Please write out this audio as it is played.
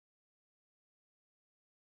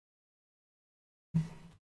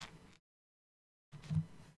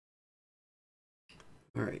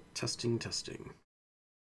All right, testing, testing.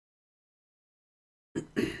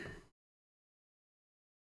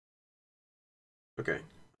 Okay.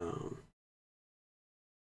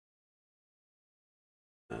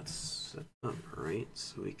 That's set up, right?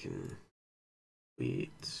 So we can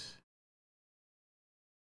wait.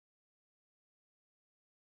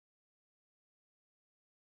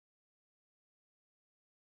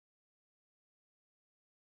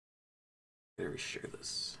 Gotta reshare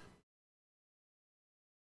this.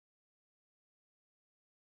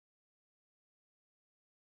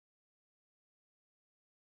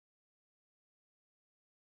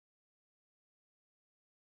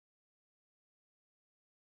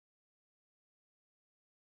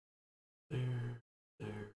 There.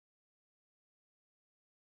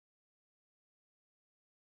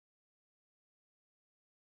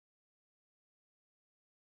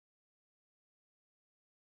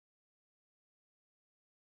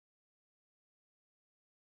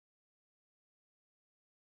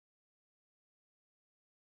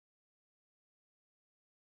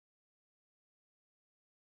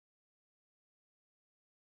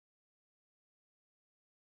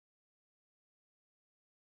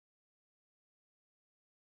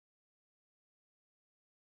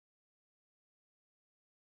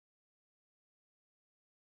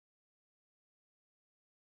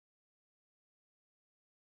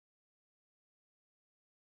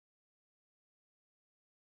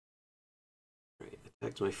 Right, I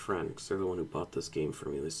tagged my friend because they're the one who bought this game for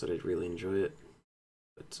me. They said I'd really enjoy it,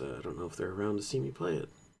 but I don't know if they're around to see me play it.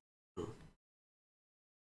 Oh.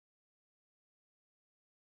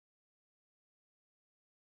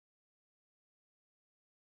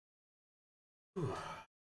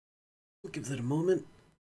 We'll give that a moment.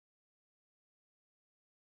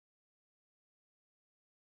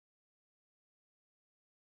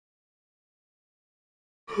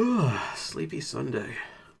 Sleepy Sunday.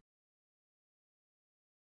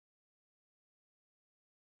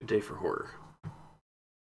 Good day for horror.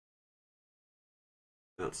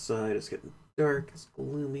 Outside it's getting dark, it's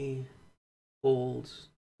gloomy, cold,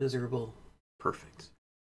 miserable. Perfect.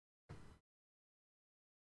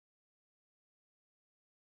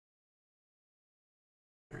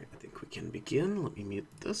 Alright, I think we can begin. Let me mute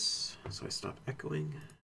this so I stop echoing.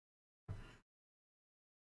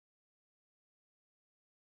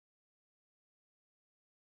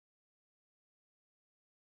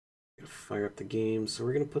 I'm gonna fire up the game, so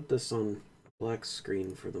we're gonna put this on black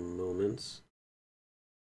screen for the moment.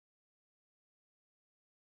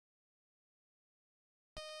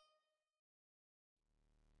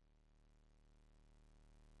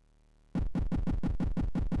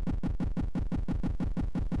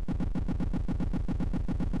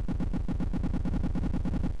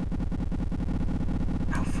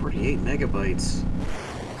 Wow, 48 megabytes.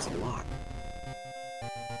 That's a lot.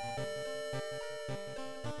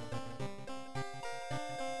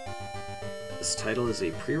 This title is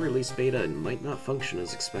a pre-release beta and might not function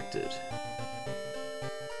as expected.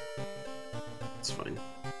 It's fine.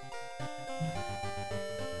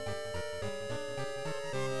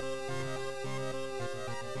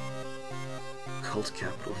 Cult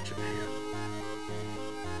capital of Japan.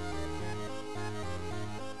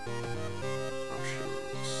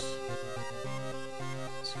 Options.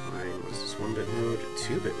 It's fine. What is this? 1-bit mode?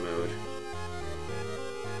 2-bit mode?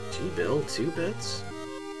 G-Bill? 2 bits?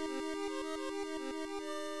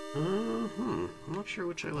 I'm not sure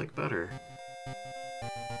which I like better.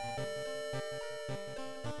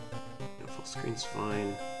 Yeah, full screen's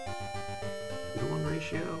fine. 2-to-1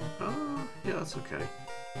 ratio? Oh, yeah, that's okay.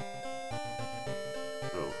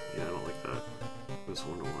 Oh, yeah, I don't like that. It was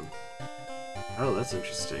 1-to-1. Oh, that's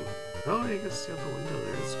interesting. Oh, you can see out the window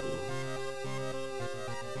there. That's cool.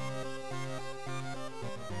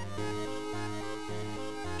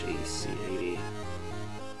 JC80.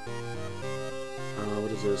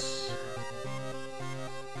 What is this?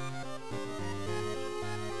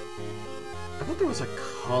 I thought there was a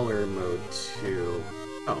color mode too.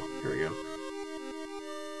 Oh, here we go.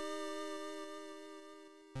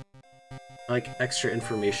 Like, extra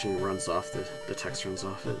information runs off the text runs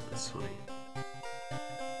off it. That's funny.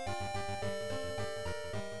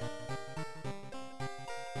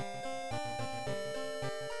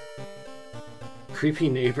 Creepy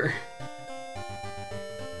neighbor.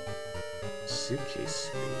 Suitcase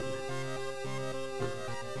screen.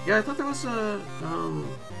 Yeah, I thought there was a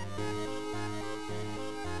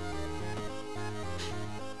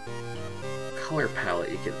color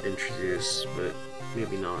palette you could introduce, but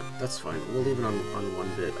maybe not. That's fine. We'll leave it on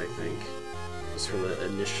 1-bit, I think, just for the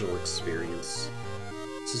initial experience.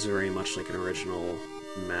 This is very much like an original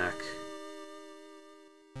Mac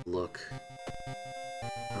look.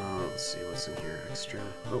 Let's see what's in here extra.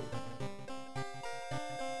 Oh.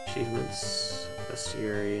 Achievements,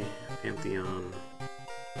 Bestiary, Pantheon.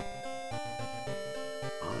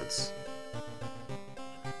 Odds.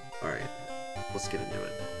 Alright, let's get into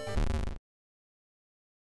it.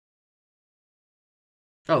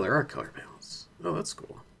 Oh, there are color panels. Oh, that's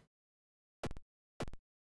cool.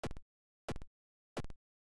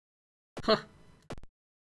 Huh.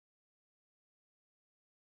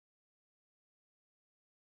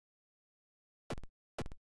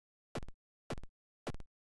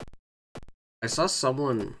 I saw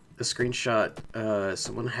someone, a screenshot,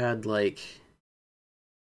 someone had like,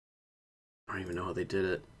 I don't even know how they did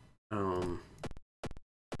it. Oh,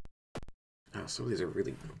 some of these are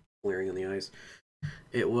really glaring in the eyes.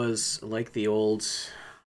 It was like the old,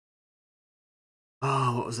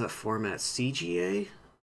 oh, what was that format? CGA?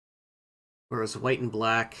 Where it was white and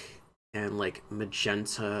black and like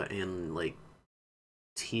magenta and like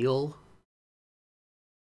teal.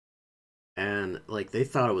 And like they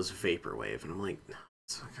thought it was vaporwave, and I'm like,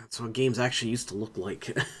 that's what games actually used to look like.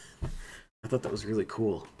 I thought that was really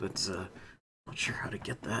cool, but not sure how to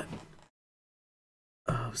get that.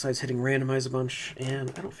 Besides hitting randomize a bunch, and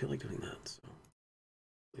I don't feel like doing that, so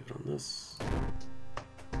leave it on this.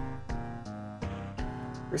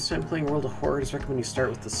 First time playing World of Horror, I recommend you start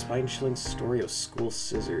with the spine-chilling story of School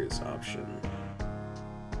Scissors option.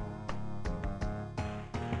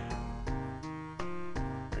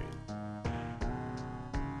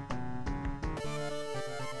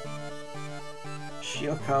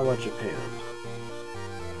 Shiokawa, Japan.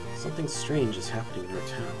 Something strange is happening in our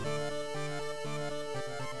town.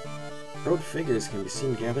 Robed figures can be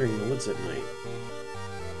seen gathering in the woods at night.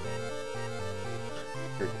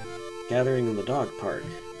 Or gathering in the dog park.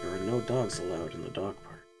 There are no dogs allowed in the dog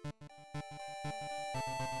park.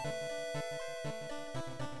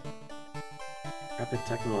 Rapid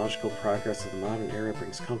technological progress of the modern era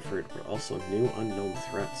brings comfort, but also new unknown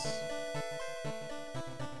threats.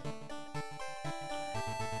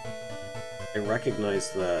 I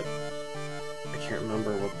recognize that. I can't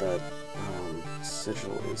remember what that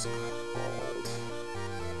sigil is called.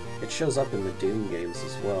 It shows up in the Doom games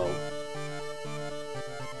as well.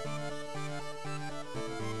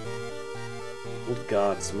 Old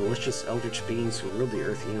gods, malicious eldritch beings who ruled the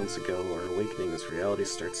earth eons ago, are awakening as reality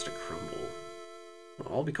starts to crumble.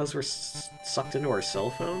 All because we're sucked into our cell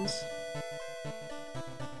phones?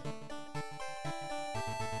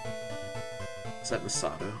 Is that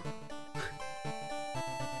Masato?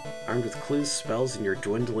 Armed with clues, spells, and your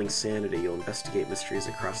dwindling sanity, you'll investigate mysteries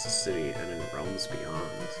across the city and in realms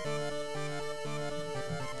beyond.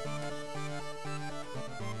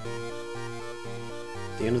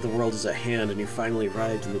 The end of the world is at hand, and you finally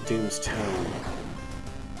arrived in the Doom's town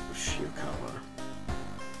of Shiokawa.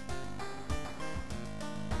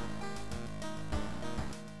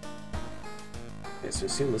 Okay, so I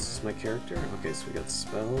assume this is my character. Okay, so we got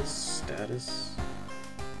spells, status,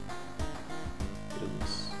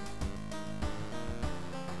 items.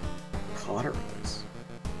 Cauterize.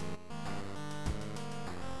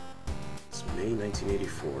 It's May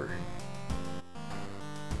 1984.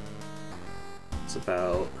 It's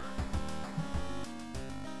about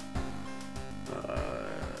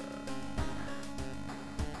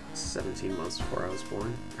 17 months before I was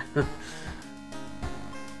born.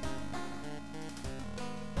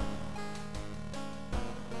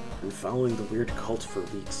 Been following the weird cult for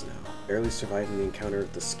weeks now, barely surviving the encounter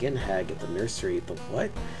with the skin hag at the nursery. The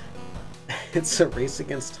what? It's a race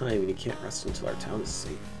against time, and you can't rest until our town is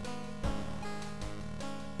safe.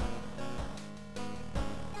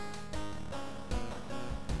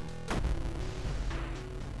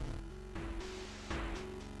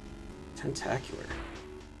 Tentacular.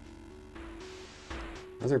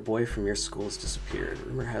 Another boy from your school has disappeared.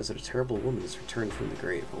 Rumor has it a terrible woman has returned from the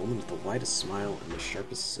grave. A woman with the widest smile and the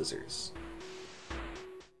sharpest scissors.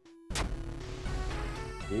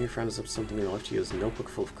 Your friend is up to something and left you as a notebook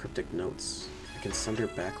full of cryptic notes. I can send her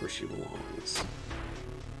back where she belongs.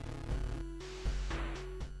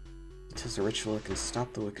 It has a ritual that can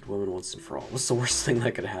stop the wicked woman once and for all. What's the worst thing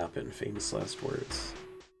that could happen? Famous last words.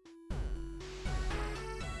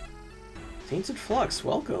 Tainted Flux,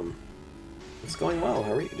 welcome! It's going well,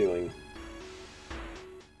 how are you doing?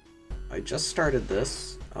 I just started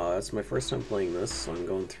this. That's my first time playing this, so I'm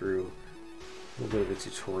going through a little bit of a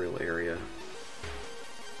tutorial area.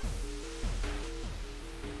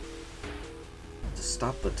 To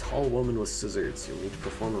stop the tall woman with scissors, you'll need to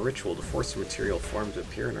perform a ritual to force a material form to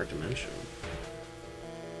appear in our dimension.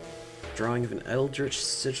 Drawing of an eldritch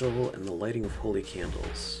sigil and the lighting of holy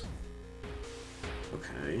candles.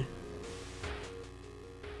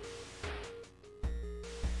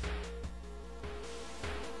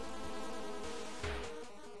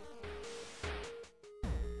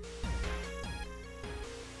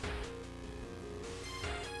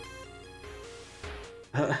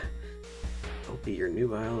 I'll be your new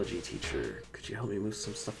biology teacher. Could you help me move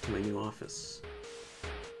some stuff to my new office?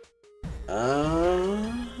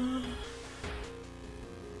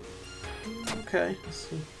 Okay, let's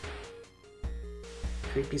see.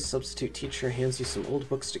 Creepy substitute teacher hands you some old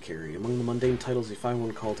books to carry. Among the mundane titles, you find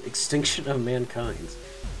one called Extinction of Mankind.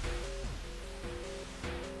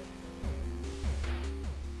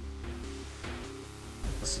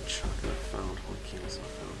 Blessed chocolate found. What candles I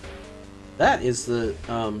found? That is the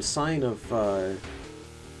sign of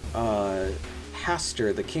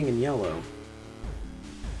Hastur, the king in yellow.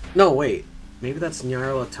 No, wait. Maybe that's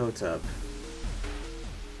Nyarlathotep.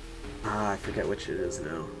 Ah, I forget which it is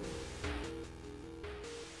now.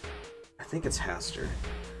 I think it's Hastur.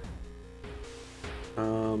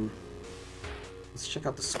 Let's check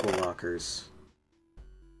out the skull lockers.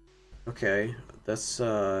 Okay, that's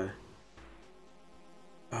oh,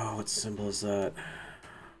 what symbol is that?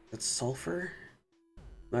 That's sulfur?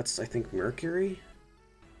 That's, I think, mercury?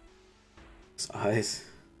 His eyes.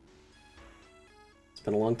 It's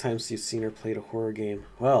been a long time since you've seen or played a horror game.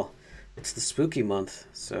 Well, it's the spooky month,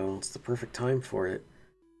 so it's the perfect time for it.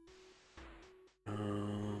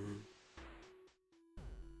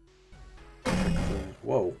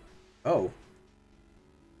 Whoa. Oh.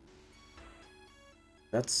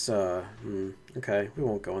 That's, okay, we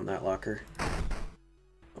won't go in that locker.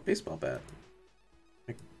 Oh, baseball bat.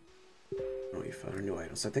 Oh, you found new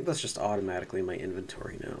items. I think that's just automatically in my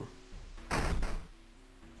inventory now.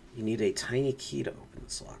 You need a tiny key to open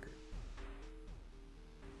this locker.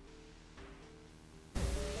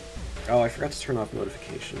 Oh, I forgot to turn off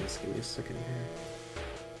notifications. Give me a second here.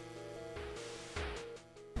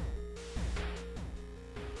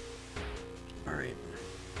 Alright.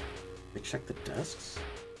 Let me check the desks.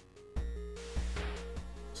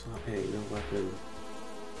 So, hey, no weapon.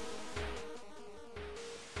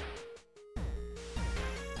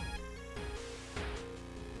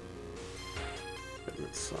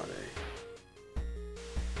 Equipment slot A.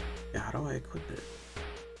 Yeah, how do I equip it?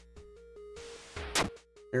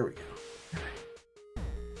 There we go.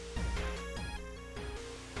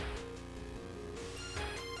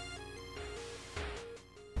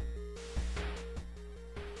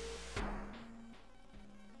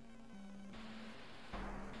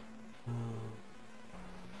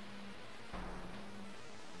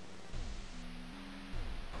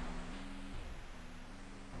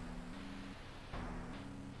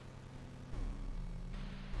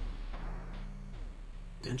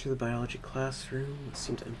 Enter the biology classroom. It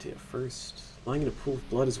seemed empty at first. Lying in a pool of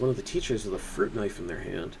blood is one of the teachers with a fruit knife in their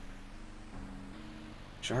hand.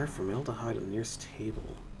 Jar of formaldehyde on the nearest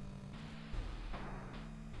table.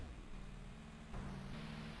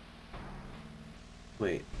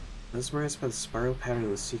 Wait. Mesmerized by the spiral pattern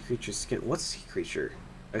of the sea creature's skin. What sea creature?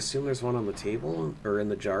 I assume there's one on the table, or in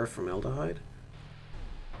the jar of formaldehyde?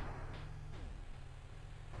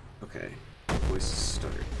 Okay. Voices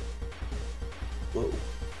start. Whoa.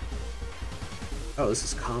 Oh, this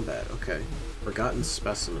is combat. Okay. Forgotten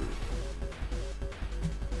specimen.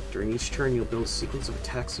 During each turn, you'll build a sequence of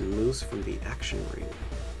attacks and moves from the action ring.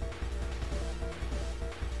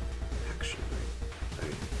 Action ring.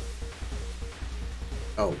 Okay.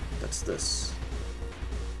 Oh, that's this.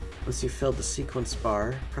 Once you've filled the sequence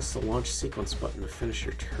bar, press the launch sequence button to finish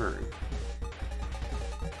your turn.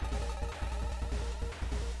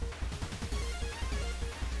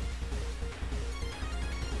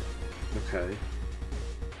 Okay.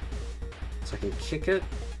 So I can kick it.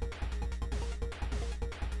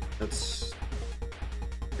 That's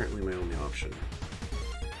apparently my only option.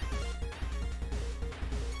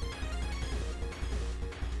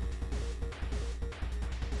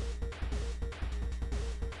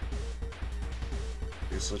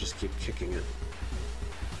 I guess I'll just keep kicking it.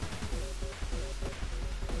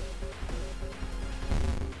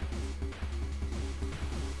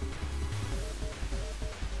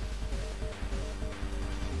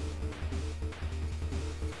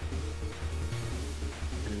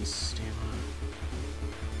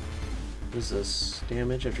 What is this?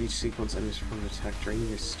 Damage after each sequence enters from an attack, draining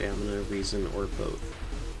your stamina, reason, or both.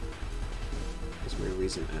 Where's my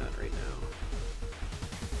reason at right now?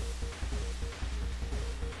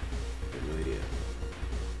 I have no idea.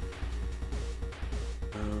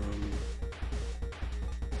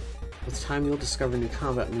 With time, you'll discover new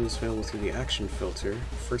combat moves available through the action filter.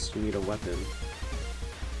 First, you need a weapon.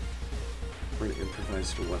 Or an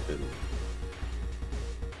improvised weapon.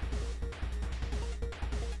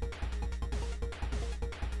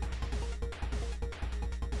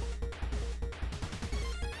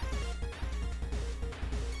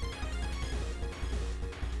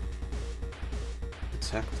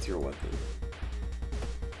 Attack with your weapon.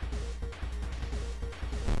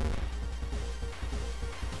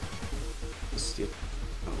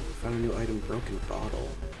 Found a new item, broken bottle.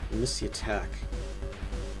 You missed the attack.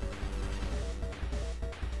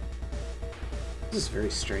 This is very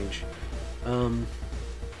strange. It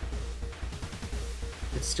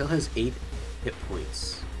still has 8 hit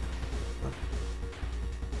points.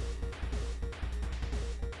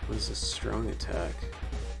 What is a strong attack?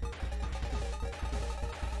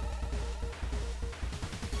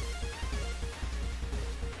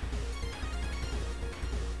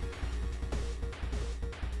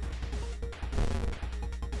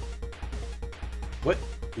 What?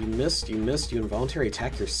 You missed, you involuntary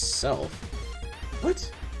attack yourself.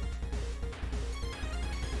 What?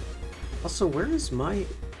 Also, where is my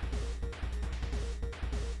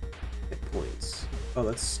hit points? Oh,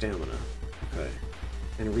 that's stamina. Okay.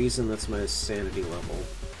 And reason, that's my sanity level.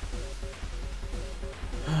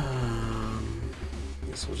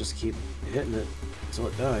 Guess we'll just keep hitting it until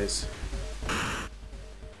it dies.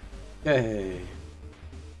 Yay!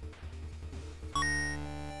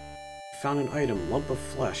 Found an item, lump of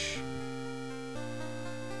flesh.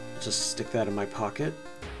 Just stick that in my pocket.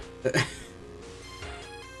 The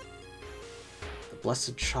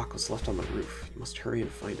blessed chalk was left on the roof. You must hurry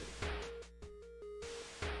and find it.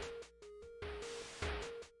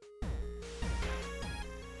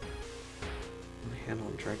 Handle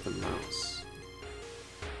and drag the mouse.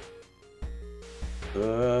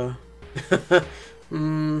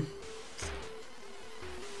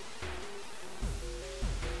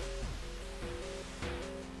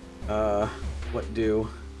 What do?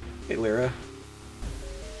 Hey, Lyra. I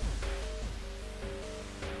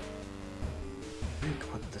think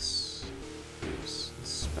what this is.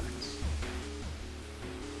 Inspect.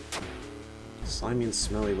 Slimy and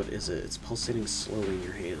smelly, what is it? It's pulsating slowly in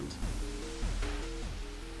your hand.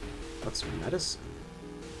 What's medicine?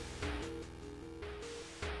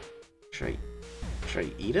 Should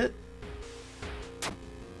I eat it?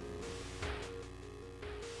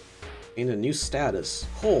 Gained a new status.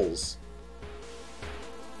 Holes.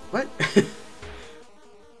 What?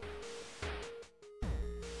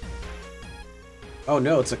 Oh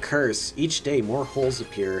no, it's a curse. Each day more holes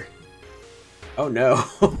appear. Oh no.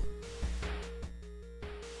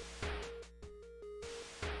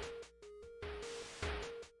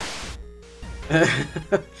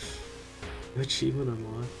 Achievement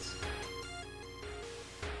unlocked.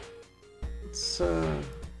 Let's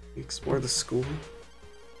explore the school.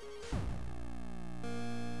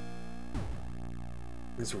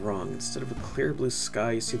 It's wrong. Instead of a clear blue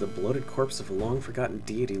sky, you see the bloated corpse of a long-forgotten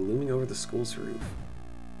deity looming over the school's roof.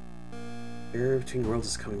 The air between worlds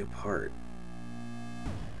is coming apart.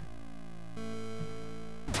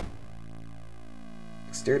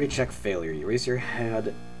 Dexterity check failure. You raise your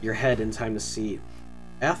head in time to see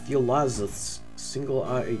Athiolazith's single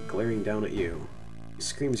eye glaring down at you. You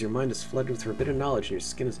scream as your mind is flooded with forbidden knowledge and your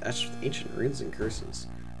skin is etched with ancient runes and curses.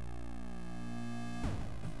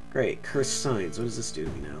 Great. Cursed signs. What does this do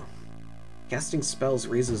to me now? Casting spells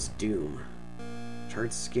raises doom.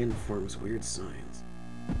 Charred skin forms weird signs.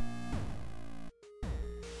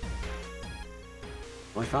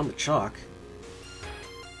 Well, I found the chalk.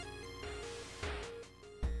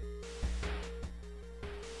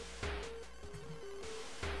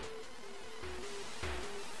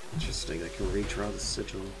 Interesting. I can redraw the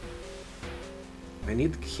sigil. I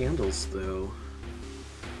need the candles, though.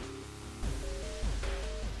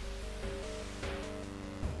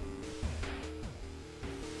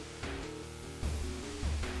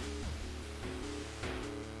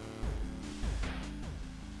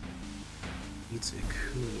 Needs a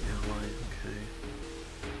Kuni ally,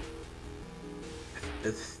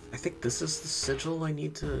 okay. I think this is the sigil I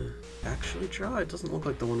need to actually draw? It doesn't look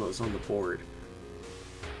like the one that was on the board.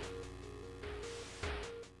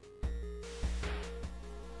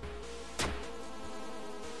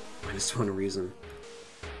 -1 reason.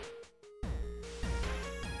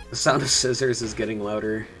 The sound of scissors is getting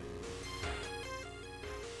louder.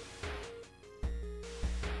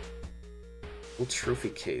 Old trophy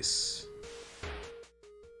case.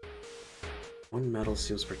 One medal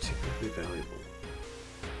seems particularly valuable.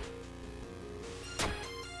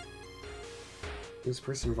 This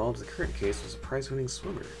person involved in the current case was a prize-winning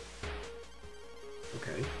swimmer.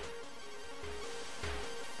 Okay.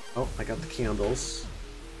 Oh, I got the candles.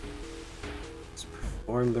 Let's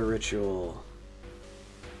perform the ritual.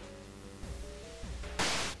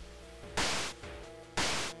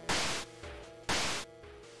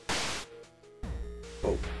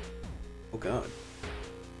 Oh. Oh god.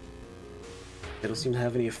 They don't seem to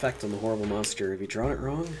have any effect on the horrible monster. Have you drawn it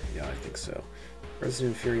wrong? Yeah, I think so.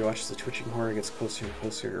 Resident Fury watches the twitching horror gets closer and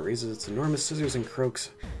closer. It raises its enormous scissors and croaks,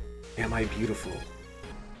 "Am I beautiful?"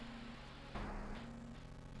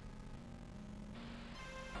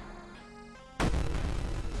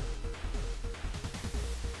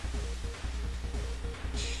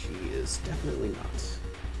 is definitely not.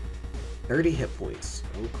 30 hit points.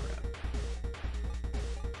 Oh crap.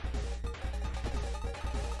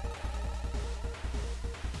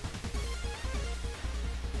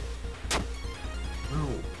 No,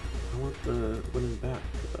 I want the wooden bat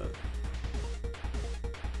for that.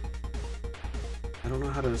 I don't know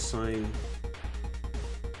how to assign.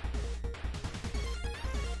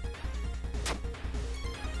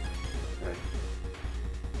 Okay.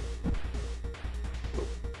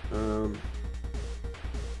 Oh.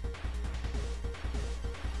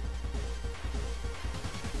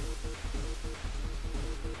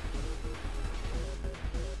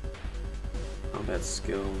 Combat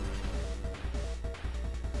skill.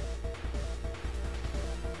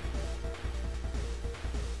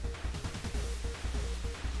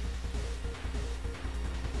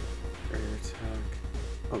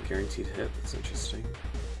 Oh, guaranteed hit. That's interesting.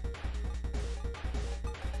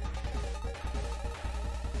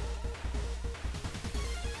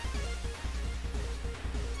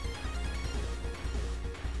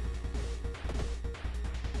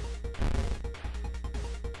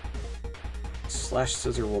 Slash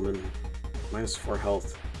Scissor Woman. -4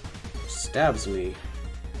 health. Stabs me.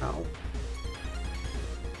 Ow.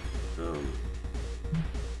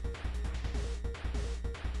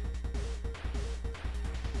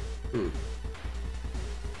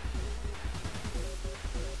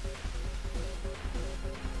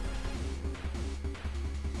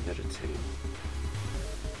 Meditate.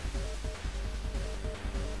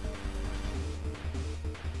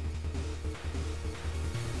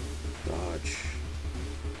 Dodge.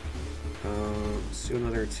 Let's do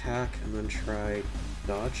another attack and then try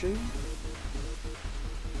dodging.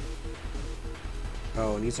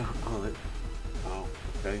 Oh, it needs a. Oh, it, oh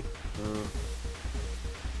okay.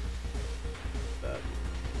 Bad.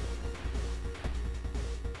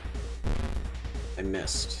 I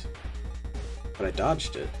missed. But I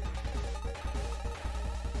dodged it.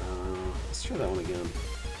 Let's try that one again.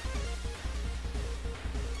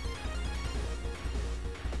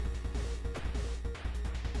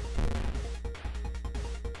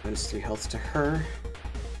 -3 health to her.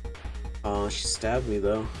 She stabbed me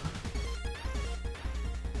though.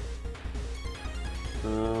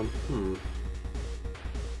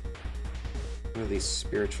 What are these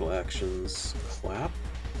spiritual actions? Clap?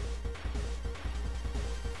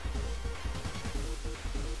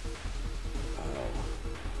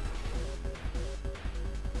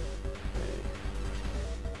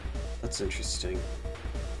 That's interesting.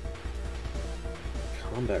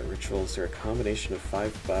 Combat rituals are a combination of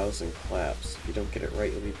 5 bows and claps. If you don't get it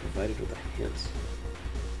right, you'll be provided with a hint.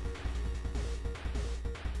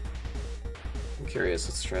 I'm curious,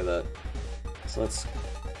 let's try that. So let's...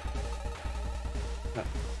 Clap,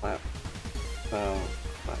 clap, bow,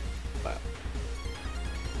 clap, clap.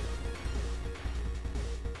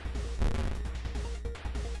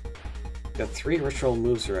 Got 3 ritual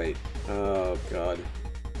moves right. Oh god.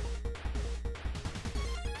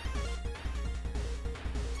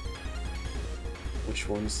 Which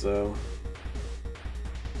ones, though?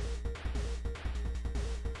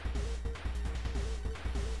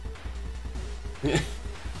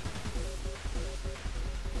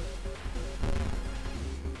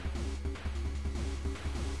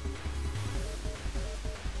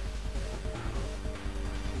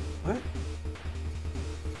 What?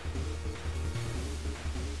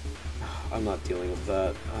 I'm not dealing with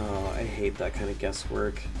that. Oh, I hate that kind of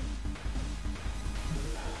guesswork.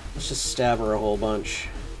 Let's just stab her a whole bunch.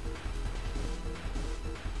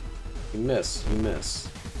 You miss, you miss.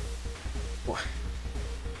 What?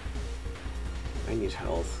 I need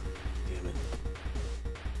health. Damn it.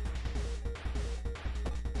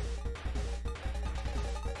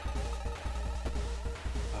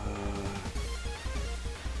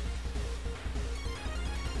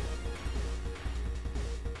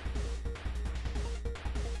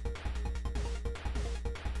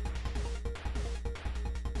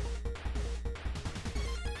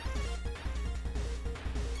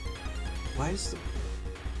 Why is the...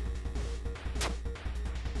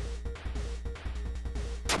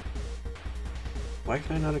 Why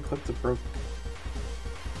can I not equip the broke...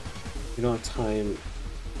 You don't have time...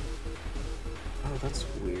 Oh, that's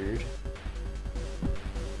weird.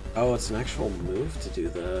 Oh, it's an actual move to do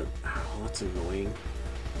that. Oh, that's annoying.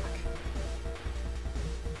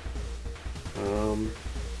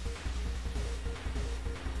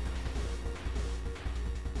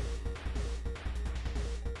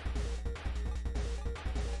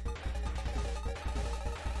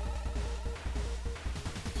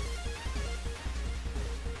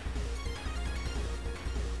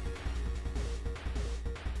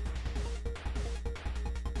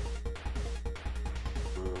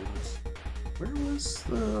 Where was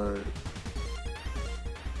the...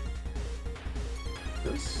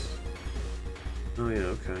 This? Oh yeah,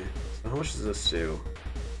 okay. So how much does this do?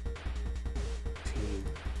 15.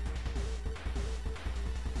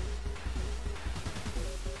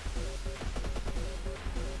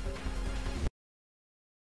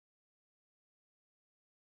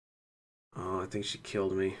 Oh, I think she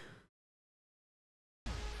killed me.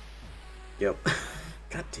 Yep.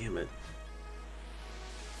 God damn it.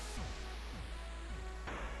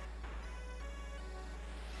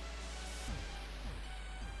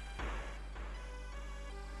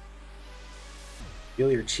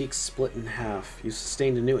 Feel your cheeks split in half. You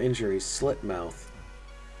sustained a new injury, slit mouth.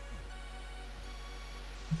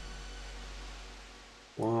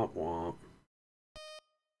 Womp womp.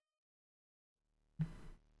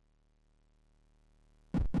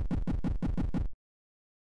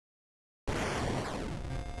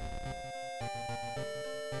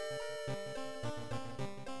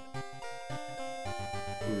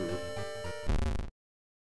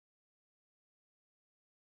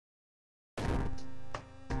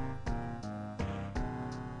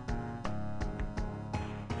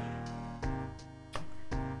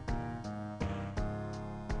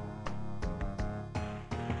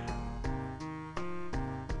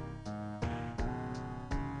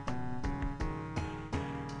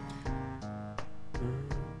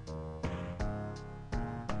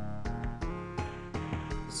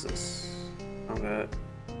 What's this? Combat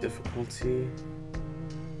difficulty.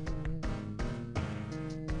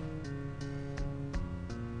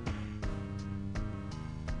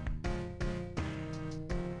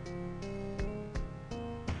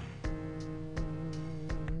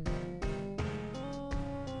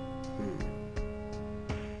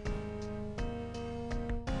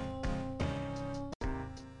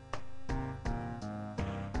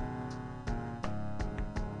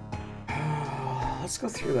 Let's go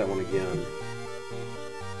through that one again.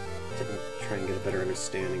 Try and get a better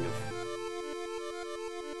understanding of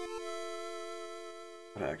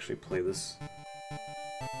how to actually play this.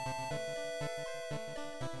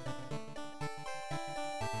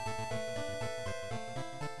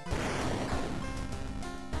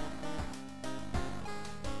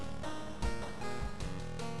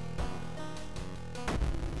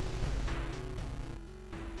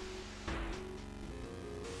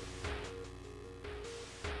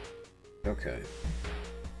 Okay.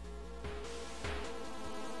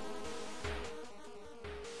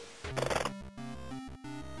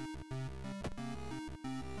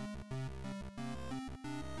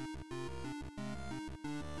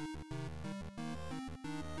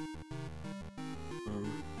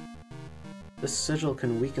 This sigil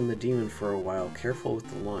can weaken the demon for a while. Careful with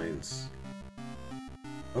the lines.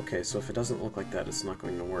 Okay, so if it doesn't look like that, it's not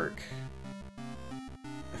going to work.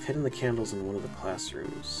 I've hidden the candles in one of the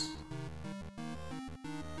classrooms.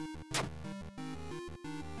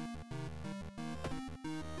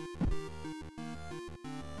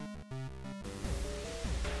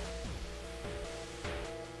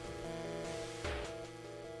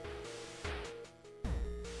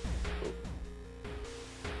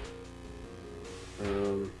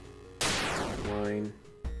 Line.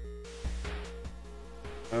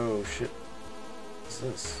 Oh shit. What's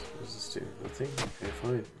this? What does this do? Nothing? Okay,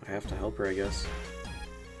 fine. I have to help her, I guess.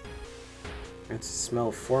 It's the smell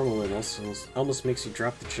of formalin also almost makes you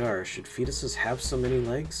drop the jar. Should fetuses have so many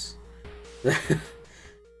legs?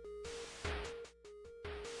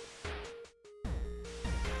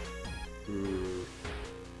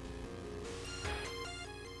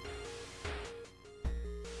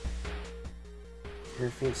 Hear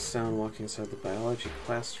a faint sound walking inside the biology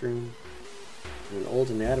classroom. In an old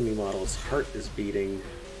anatomy model, its heart is beating.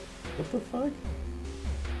 What the fuck?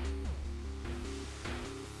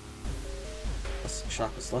 Plus,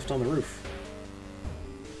 chalk was left on the roof.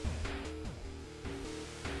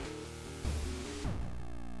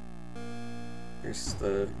 Here's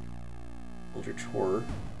the Eldritch Horror.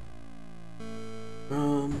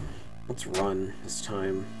 Let's run this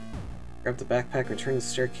time. Grab the backpack, return the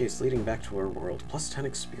staircase leading back to our world. Plus 10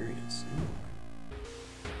 experience.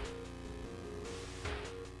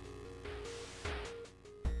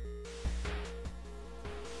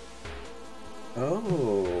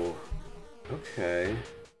 Oh, okay.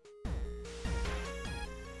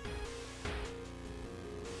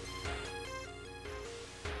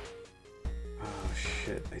 Oh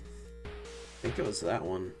shit, I think it was that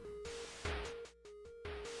one.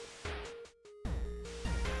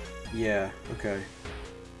 Yeah, okay.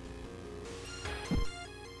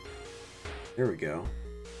 There we go.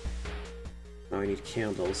 Now I need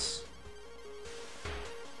candles.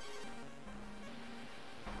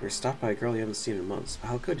 You're stopped by a girl you haven't seen in months.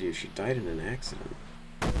 How could you? She died in an accident.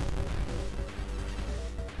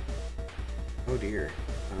 Oh dear.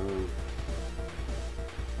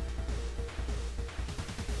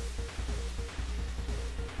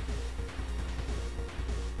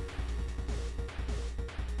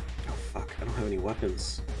 Oh fuck, I don't have any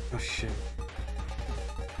weapons. Oh shit.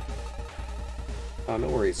 Oh, no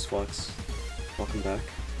worries, Flux. Welcome back.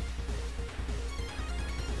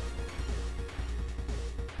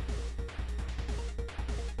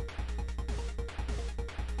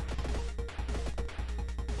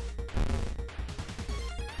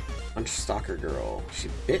 Punch Stalker Girl. She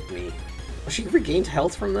bit me. Oh, she regained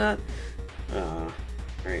health from that?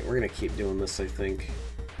 Alright, we're gonna keep doing this, I think.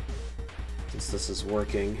 Since this is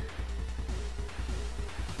working.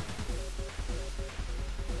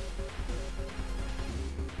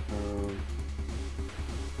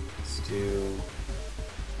 Let's do...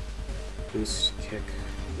 Boost kick,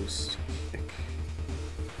 boost kick.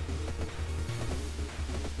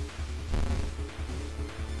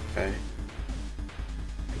 Okay.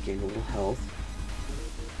 I gained a little health.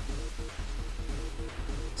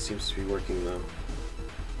 Seems to be working though.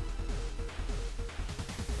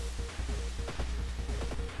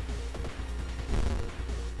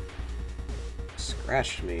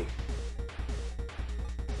 Scratched me.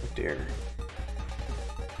 Oh dear.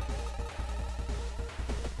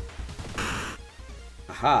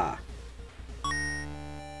 Aha!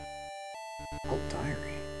 Oh,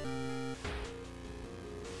 diary.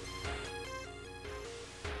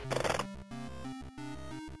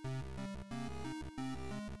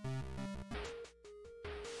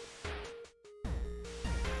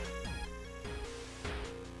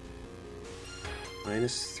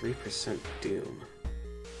 Minus 3% doom.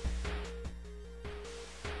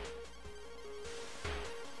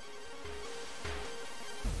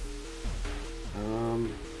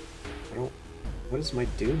 I don't... What is my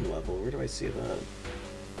doom level? Where do I see that?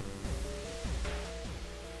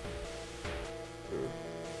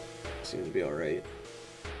 Seems to be alright.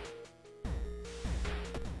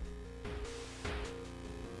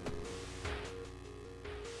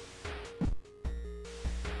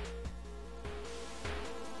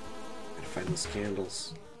 Find those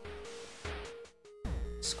candles.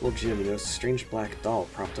 School gym, you notice a strange black doll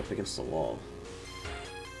propped up against the wall.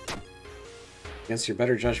 Against your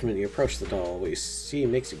better judgment, you approach the doll. What you see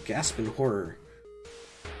makes you gasp in horror.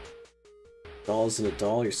 The doll isn't a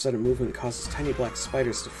doll. Your sudden movement causes tiny black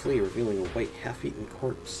spiders to flee, revealing a white, half-eaten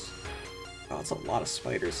corpse. Wow, that's a lot of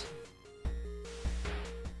spiders.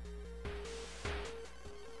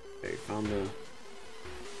 Okay, found the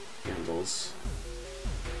candles.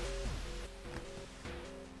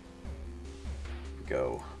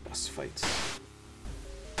 Go. Boss fight.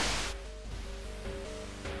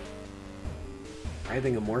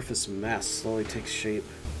 Writhing amorphous mass slowly takes shape.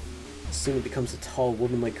 Soon it becomes a tall,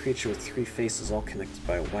 woman-like creature with 3 faces all connected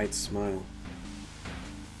by a wide smile.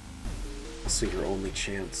 Also your only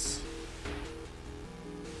chance.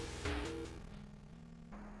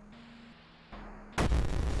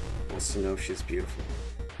 Wants to know if she's beautiful.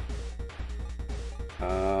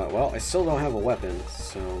 Well, I still don't have a weapon,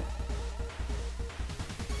 so...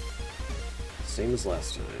 Same as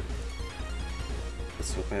last time.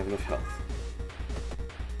 Let's hope I have enough health.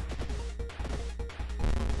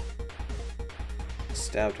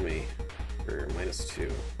 Stabbed me for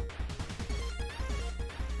 -2.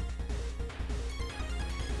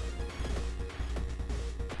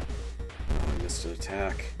 Oh, I missed an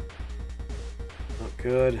attack. Not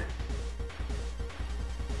good.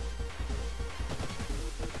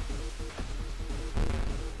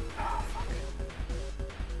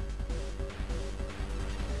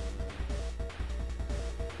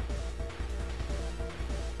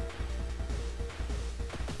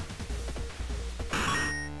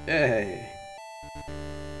 Hey!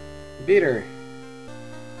 Beat her!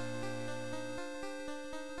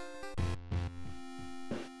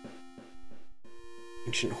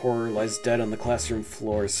 Ancient horror lies dead on the classroom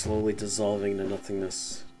floor, slowly dissolving into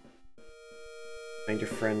nothingness. Find your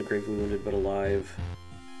friend, gravely wounded but alive.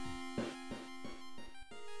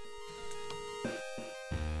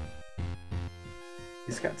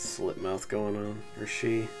 He's got slit mouth going on, or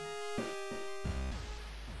she.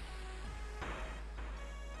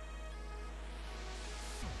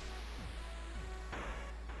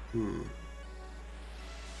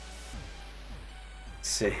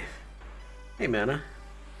 Save. Hey, mana.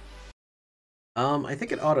 I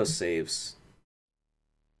think it auto-saves.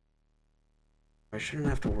 I shouldn't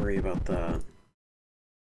have to worry about that.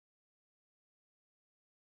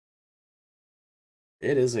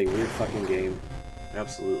 It is a weird fucking game.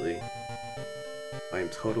 Absolutely. I am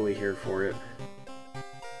totally here for it.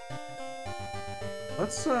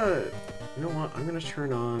 Let's, you know what? I'm gonna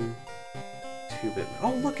turn on 2-bit.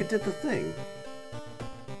 Oh, look, it did the thing!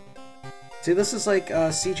 See, this is like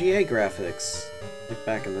CGA graphics, like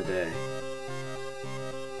back in the day.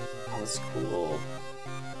 Oh, that's cool.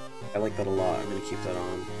 I like that a lot. I'm gonna keep that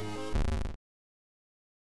on.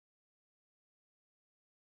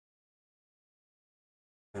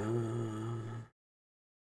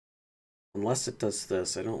 Unless it does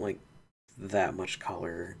this, I don't like that much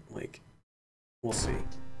color. Like, we'll see.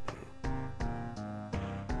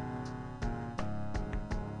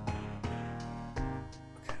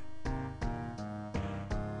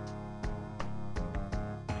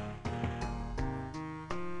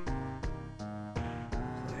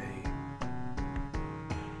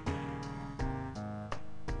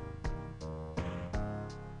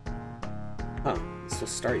 Huh, this will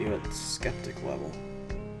start you at skeptic level.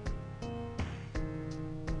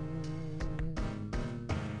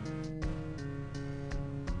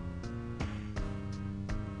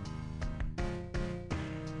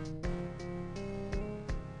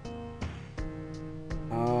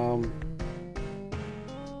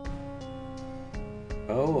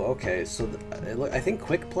 Oh, okay, so I think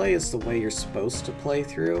quick play is the way you're supposed to play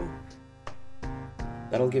through.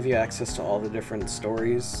 That'll give you access to all the different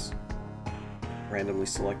stories. Randomly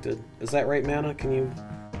selected. Is that right, Mana? Can you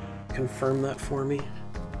confirm that for me?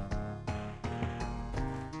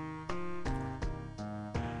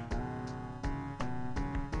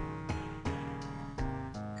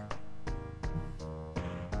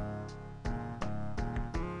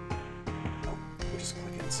 Oh, we'll just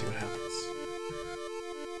click it and see what happens.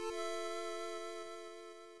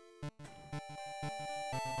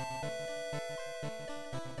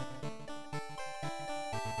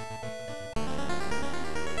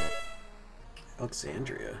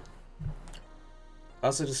 Alexandria.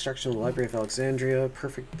 Also, destruction of the Library of Alexandria.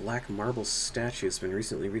 Perfect black marble statue has been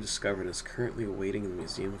recently rediscovered and is currently awaiting in the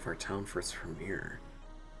museum of our town for its premiere.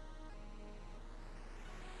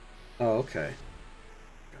 Oh, okay.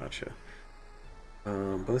 Gotcha.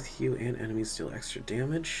 Both you and enemies deal extra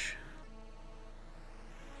damage.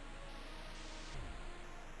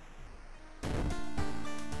 Got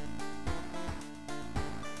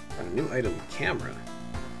a new item, camera.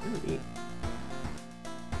 Oh, neat.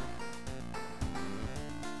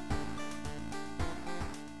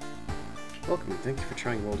 Welcome, and thank you for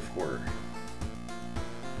trying World of Horror.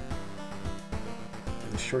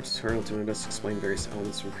 In this short tutorial, doing best explain various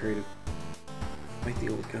elements from a period of Fight the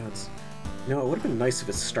Old Gods. You know, it would have been nice if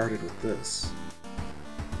it started with this.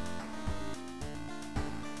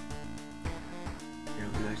 You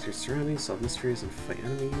know, manage your surroundings, solve mysteries, and fight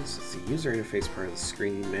enemies. It's the user interface part of the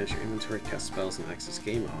screen. You manage your inventory, cast spells, and access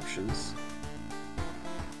game options.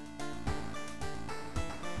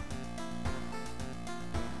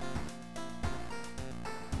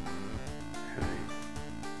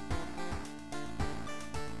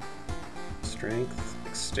 Strength,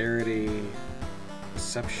 dexterity,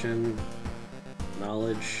 perception,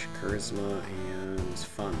 knowledge, charisma, and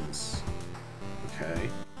funds. Okay.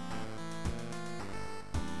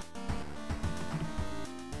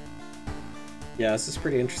 Yeah, this is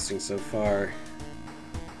pretty interesting so far.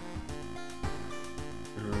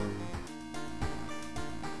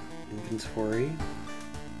 Inventory.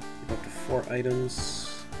 Keep up to 4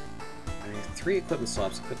 items. 3 equipment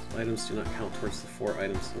slots. Equipped items do not count towards the 4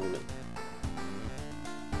 items limit.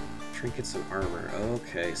 Trinkets and armor.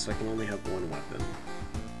 Okay, so I can only have 1 weapon.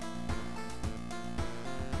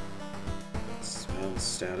 Spell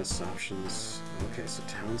status options. Okay, so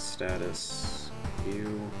town status.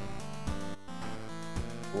 View.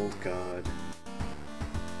 Old God.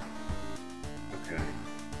 Okay.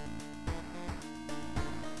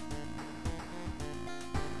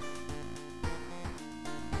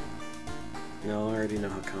 No, I already know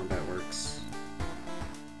how combat works.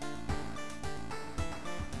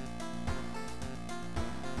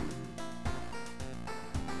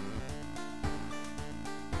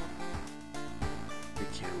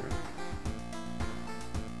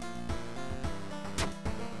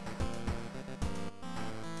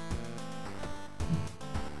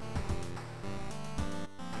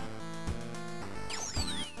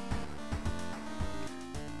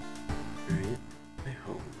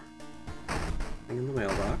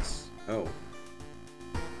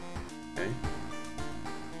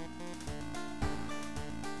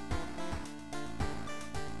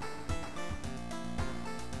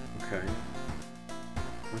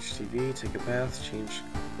 Take a bath, change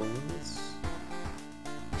clothes,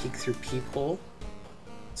 peek through peephole.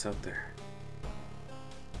 What's out there?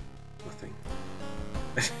 Nothing.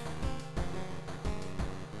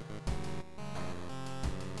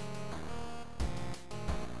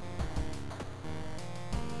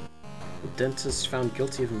 dentist found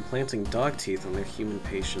guilty of implanting dog teeth on their human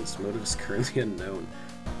patients. Motive is currently unknown.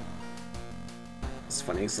 It's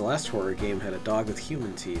funny, because the last horror game had a dog with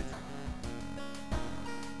human teeth.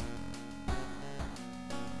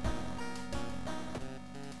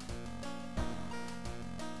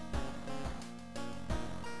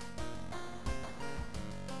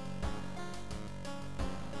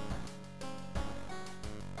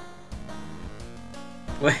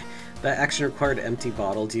 Wait, that action required empty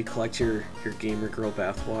bottle. Do you collect your gamer girl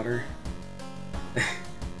bathwater?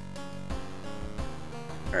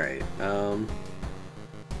 Alright, I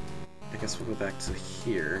guess we'll go back to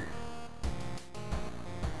here.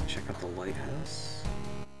 Check out the lighthouse.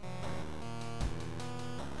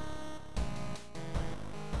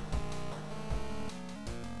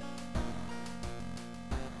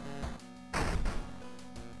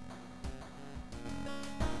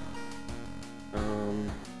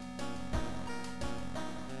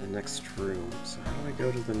 The next room. So how do I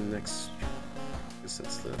go to the next... I guess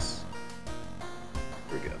it's this.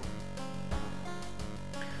 Here we go.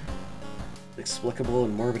 Inexplicable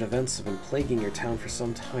and morbid events have been plaguing your town for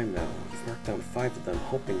some time now. You've marked down 5 of them,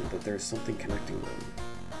 hoping that there is something connecting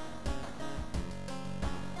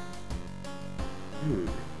them.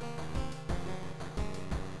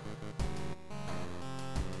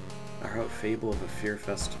 A route fable of a fear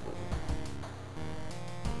festival.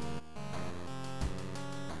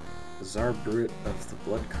 Bizarre brute of the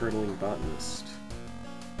blood-curdling botanist.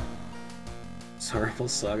 Sorrowful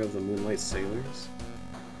saga of the Moonlight Sailors.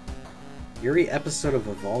 Eerie episode of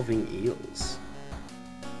Evolving Eels.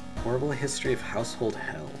 Horrible history of household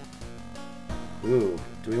hell. Ooh,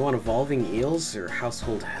 do we want Evolving Eels or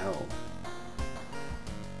household hell?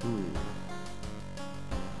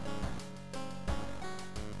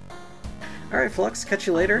 Alright, Flux, catch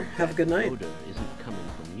you later. Have a good night. Odor isn't coming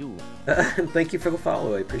from you. Thank you for the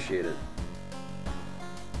follow, I appreciate it.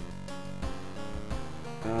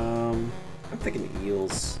 I'm thinking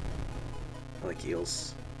eels. I like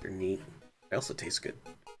eels. They're neat. They also taste good.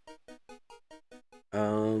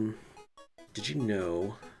 Did you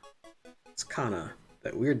know... It's Kana.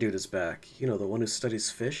 That weird dude is back. You know, the one who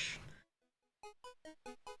studies fish?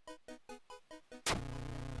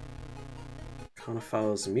 Kana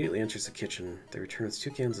follows, immediately enters the kitchen. They return with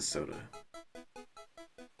 2 cans of soda.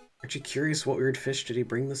 Aren't you curious what weird fish did he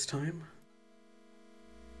bring this time?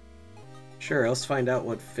 Sure, let's find out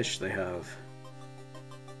what fish they have.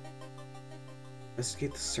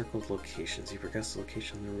 Investigate the circled locations. You progress the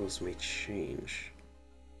location, the rules may change.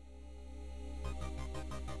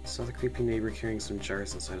 Saw the creepy neighbor carrying some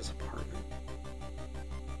jars inside his apartment.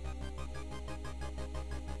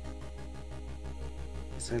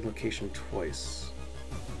 Inside location twice.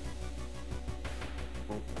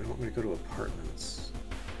 Well, I want me to go to apartments.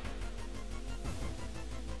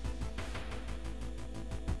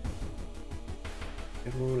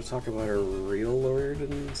 We have a moment to talk about our real Lord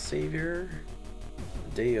and Savior.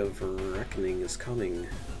 The day of reckoning is coming.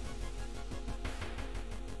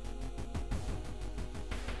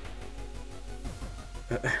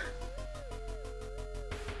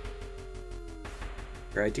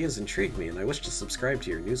 Your ideas intrigue me, and I wish to subscribe to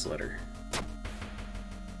your newsletter.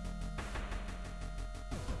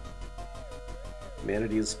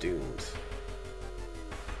 Humanity is doomed.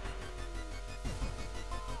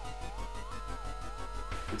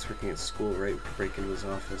 He's working at school, right? We could break into his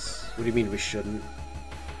office. What do you mean we shouldn't?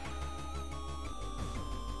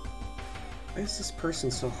 Why is this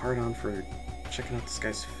person so hard on for checking out this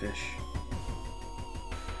guy's fish?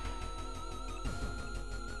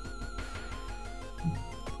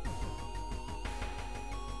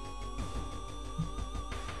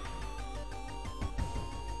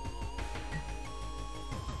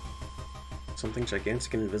 Something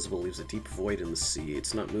gigantic and invisible leaves a deep void in the sea.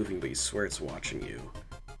 It's not moving, but you swear it's watching you.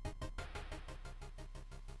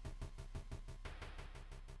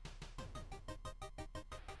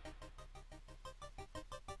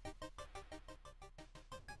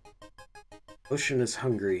 Ocean is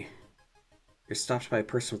hungry. You're stopped by a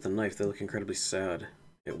person with a knife. They look incredibly sad.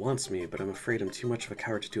 It wants me, but I'm afraid I'm too much of a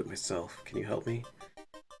coward to do it myself. Can you help me?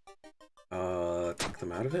 Talk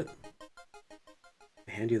them out of it?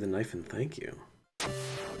 I hand you the knife and thank you.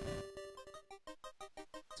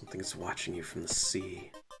 Something is watching you from the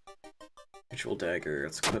sea. Ritual dagger.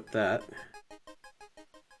 Let's equip that.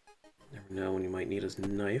 Never know when you might need a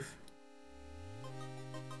knife.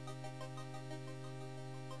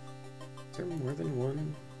 Is there more than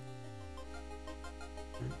one?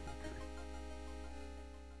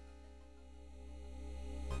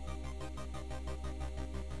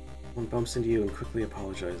 One bumps into you and quickly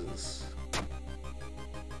apologizes.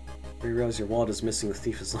 You realize your wallet is missing, the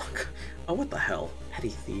thief is long. Oh, what the hell? Petty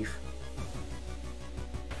thief.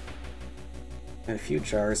 And a few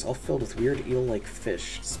jars, all filled with weird eel-like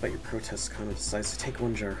fish. Despite your protests, Kana decides to take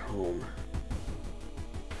one jar home.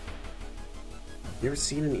 You ever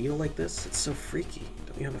seen an eel like this? It's so freaky.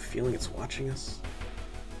 Don't you have a feeling it's watching us?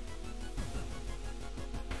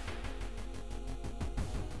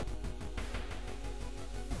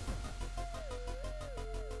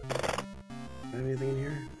 Anything in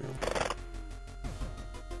here? No.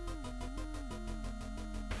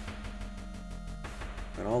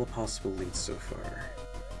 Got all the possible leads so far.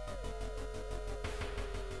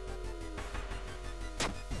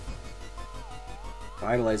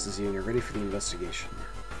 Vitalizes you and you're ready for the investigation.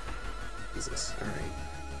 Jesus, alright.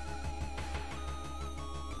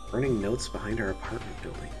 Burning notes behind our apartment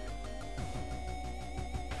building.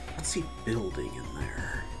 What's he building in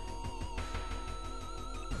there?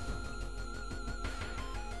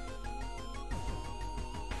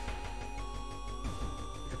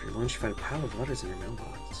 Pick up your lunch, find a pile of letters in your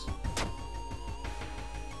mailbox.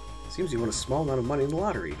 Seems you won a small amount of money in the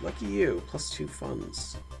lottery. Lucky you. +2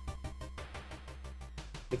 funds.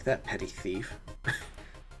 Take that, petty thief.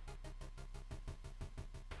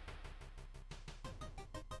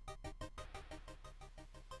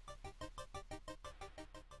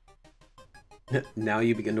 Now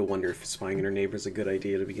you begin to wonder if spying on your neighbor is a good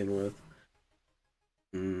idea to begin with.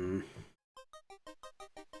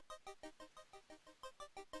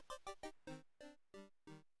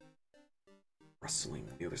 Rustling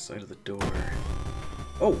on the other side of the door.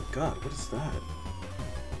 Oh god, what is that?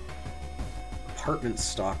 Apartment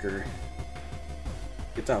stalker.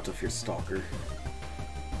 Get out if you're a stalker.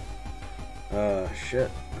 Shit.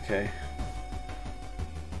 Okay.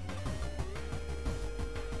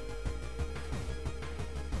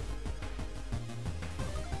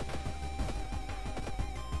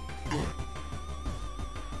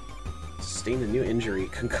 Sustained a new injury.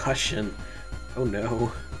 Concussion. Oh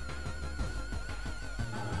no.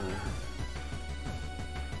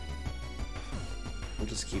 I'll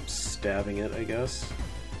just keep stabbing it, I guess.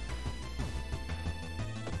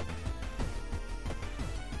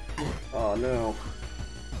 Oh no.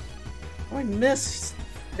 Oh, I missed!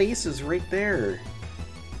 His face is right there.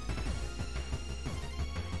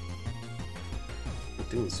 Not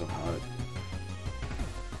doing so hot.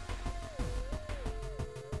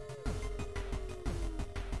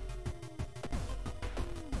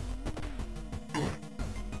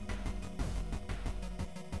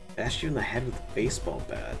 Bashed you in the head with a baseball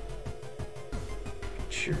bat.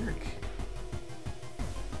 Jerk.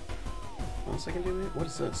 What else I can do? What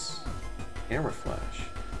is this? Camera flash.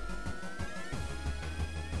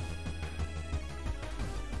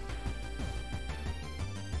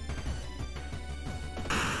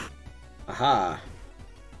 Aha!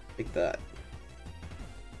 Take that.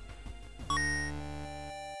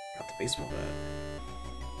 Got the baseball bat.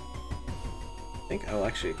 I think I'll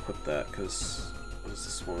actually equip that because what is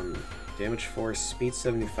this one? Damage 4, speed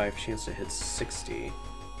 75, chance to hit 60.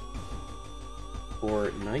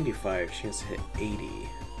 Or 95, chance to hit 80.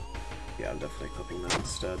 Yeah, I'm definitely equipping that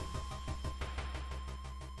instead.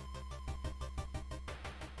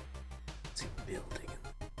 What's he building?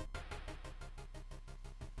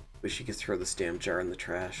 Wish you could throw this damn jar in the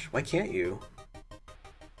trash. Why can't you?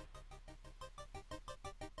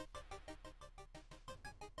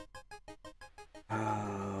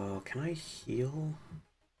 Can I heal?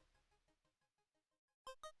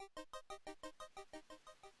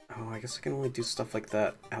 Oh, I guess I can only do stuff like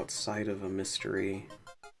that outside of a mystery.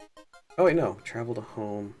 Oh wait, no. Travel to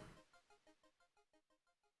home.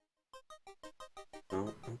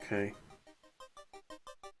 Oh, okay.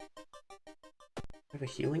 I have a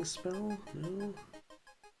healing spell? No?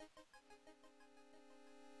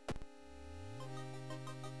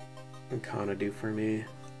 What can Kana do for me?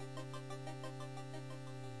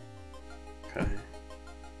 Okay.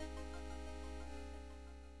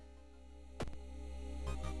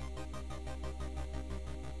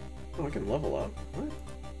 Oh, I can level up? What?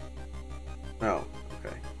 Oh,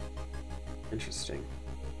 okay. Interesting.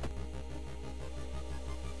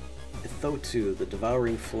 Itho2, the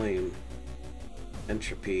Devouring Flame.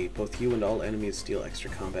 Entropy. Both you and all enemies deal extra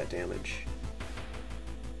combat damage.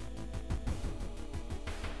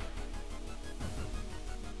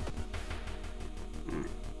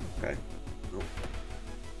 Okay. Nope.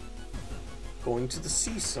 Going to the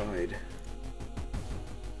seaside.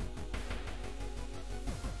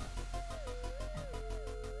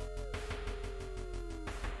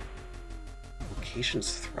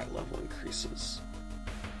 Location's threat level increases.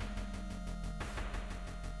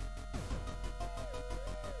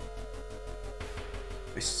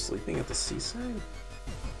 My sleeping at the seaside?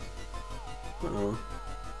 Uh-oh.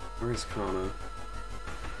 Where's Kana?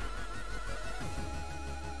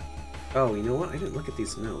 Oh, you know what? I didn't look at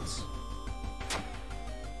these notes.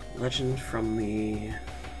 Legend from the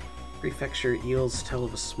prefecture eels tell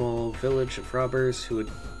of a small village of robbers who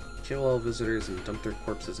would kill all visitors and dump their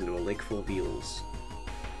corpses into a lake full of eels.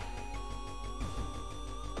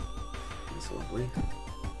 That's lovely.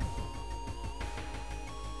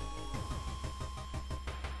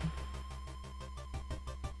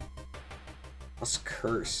 Plus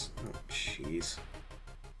curse. Oh, jeez.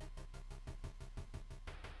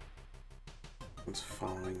 One's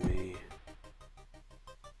following me.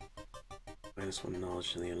 -1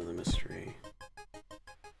 knowledge to the end of the mystery.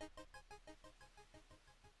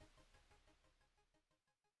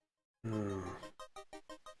 Oh.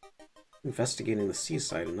 Investigating the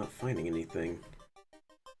seaside and not finding anything.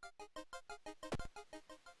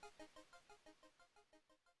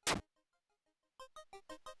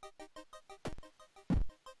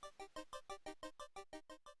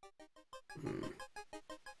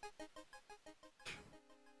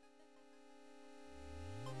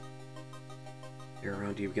 Air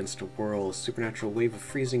around you begins to whirl. A supernatural wave of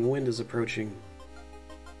freezing wind is approaching.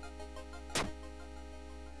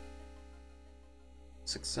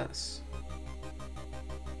 Success.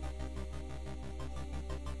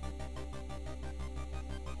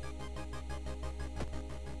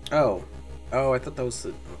 Oh. Oh, I thought that was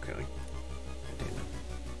the... Okay. God damn it.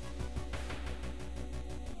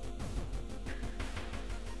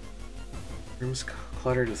 Rooms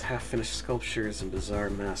cluttered with half-finished sculptures and bizarre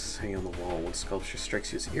masks hanging on the wall. One sculpture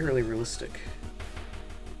strikes you as eerily realistic.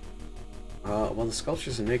 Well, the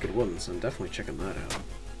sculpture's a naked woman, so I'm definitely checking that out.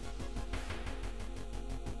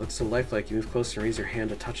 Looks so lifelike, you move closer and raise your hand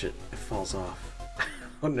to touch it. It falls off.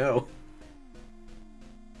 Oh no.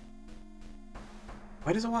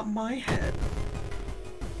 Why does it want my head?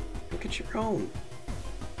 Look at your own.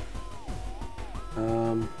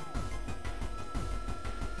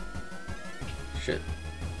 Shit.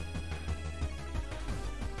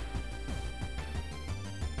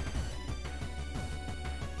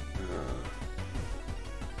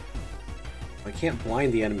 I can't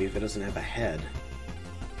blind the enemy if it doesn't have a head.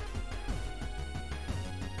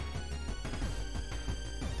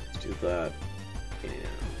 Let's do that. And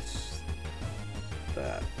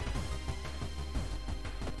that.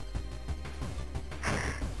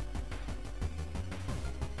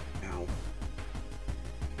 Ow.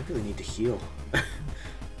 I really need to heal.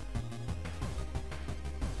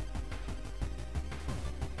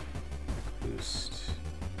 Boost.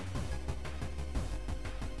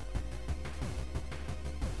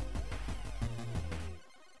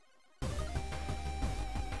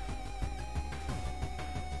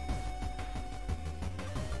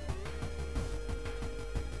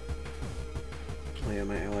 Oh yeah,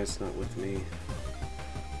 my ally's not with me.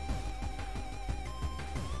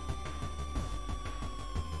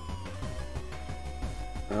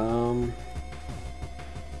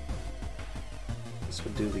 This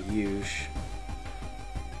would do the huge.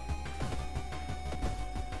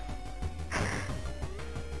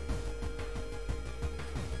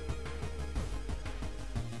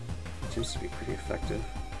 Seems to be pretty effective.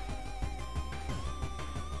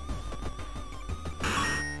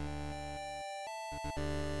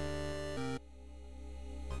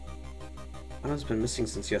 Anna's been missing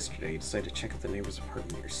since yesterday. You decided to check out the neighbor's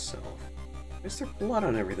apartment yourself. Why is there blood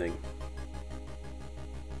on everything?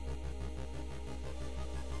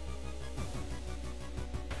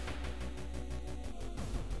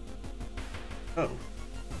 Oh.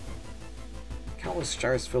 Countless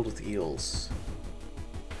jars filled with eels.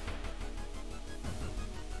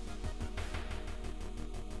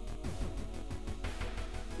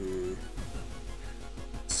 The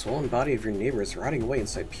swollen body of your neighbor is rotting away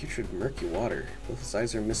inside putrid, murky water. Both his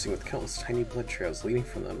eyes are missing with countless tiny blood trails leading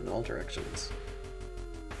from them in all directions.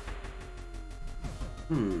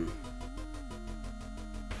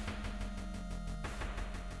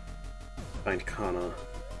 Find Kana.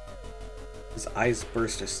 His eyes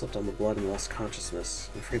burst. I slipped on the blood and lost consciousness.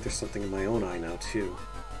 I'm afraid there's something in my own eye now, too.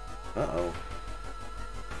 Uh-oh.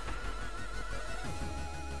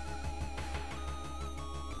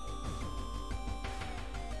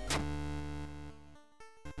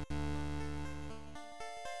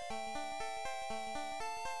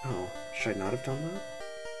 Oh, should I not have done that?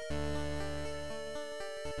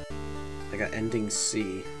 I got ending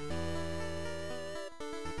C.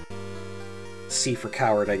 C for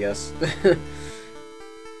coward, I guess.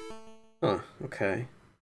 Huh, okay.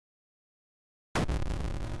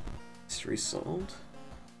 Mystery solved.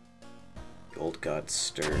 The old god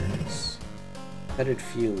stirs. Fetid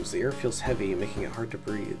fumes. The air feels heavy, making it hard to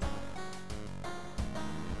breathe.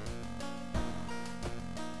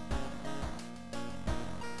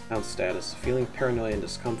 Sound status. Feeling paranoia and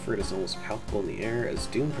discomfort is almost palpable in the air. As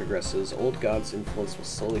doom progresses, Old God's influence will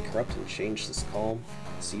slowly corrupt and change this calm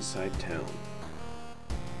seaside town.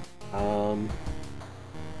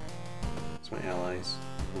 It's my allies.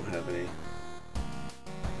 I don't have any.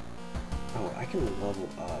 Oh, I can level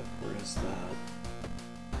up. Where is that?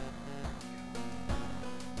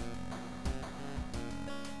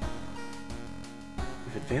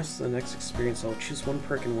 If advanced to the next experience, I'll choose one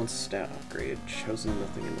perk and one stat upgrade. Chosen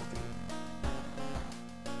nothing and nothing.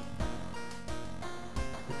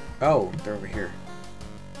 Oh, they're over here.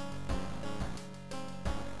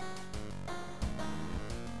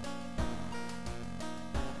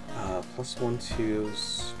 +1/2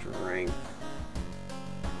 strength.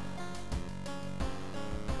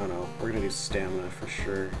 Oh no, we're gonna do stamina for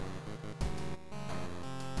sure.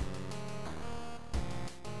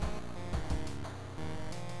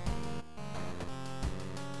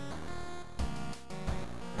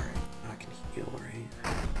 Alright, now I can heal, right?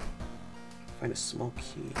 Find a small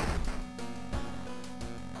key.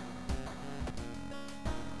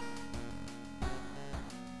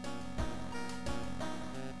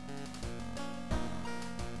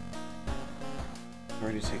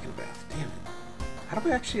 Already taken a bath. Damn it. How do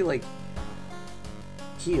we actually, like,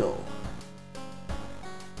 heal?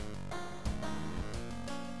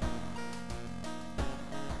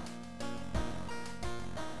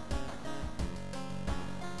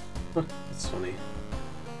 That's funny.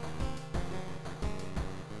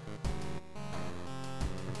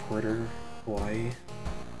 Reporter, Hawaii.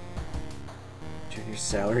 Junior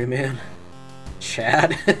salary man.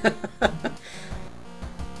 Chad.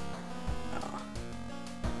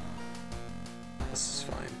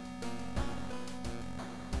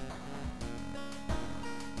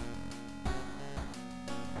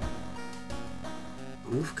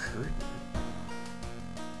 Move curtain.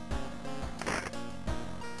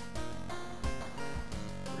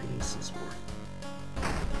 Raining since morning.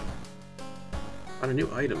 On a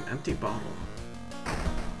new item, empty bottle.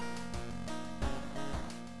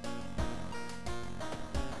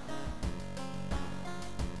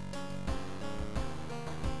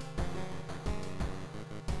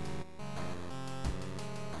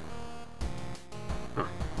 Huh,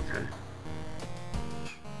 okay.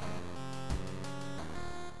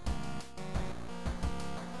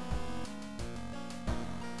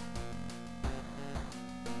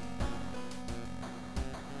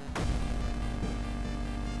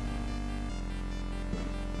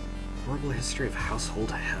 Horrible history of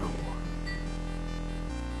household hell.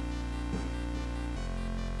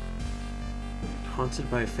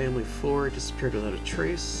 Haunted by a family of 4, disappeared without a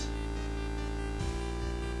trace.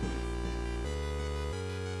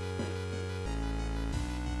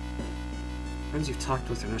 Friends you've talked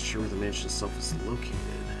with are not sure where the mansion itself is located.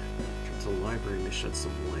 Trip to the library may shed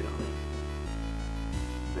some light on it.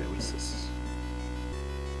 Wait, what is this?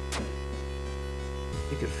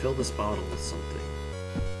 You could fill this bottle with something.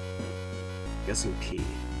 Guessing pee.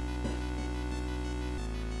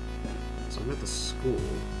 So I'm at the school.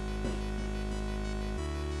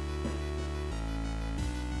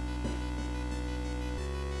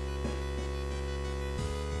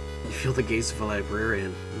 You feel the gaze of a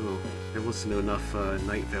librarian. Oh, I've listened to enough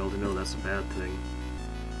Night Vale to know that's a bad thing.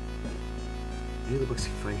 Many of the books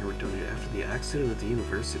you find here were donated after the accident at the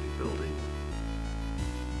university building.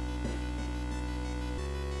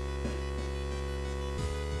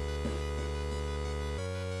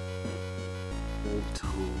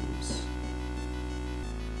 Tomes.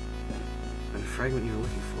 And a fragment you were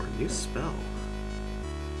looking for. A new spell.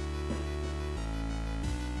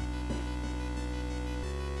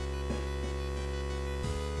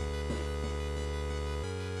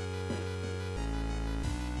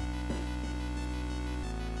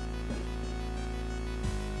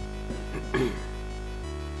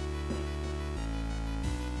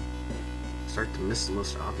 Start to miss the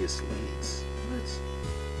most obvious leads. What?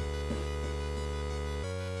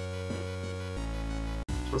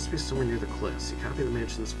 Supposed to be somewhere near the cliffs. You copy the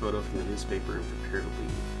mansion's photo from the newspaper and prepare to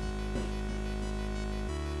leave.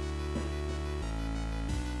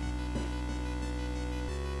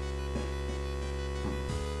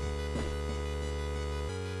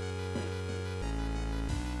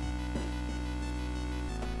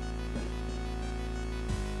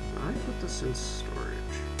 I put this in storage.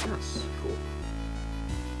 Yes, cool.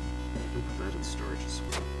 I'll put that in storage as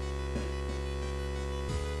well.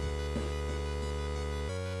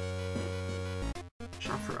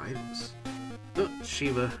 Shop for items. Oh,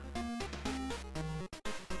 Shiva.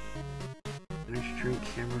 Inner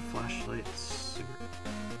flashlight, cigarette.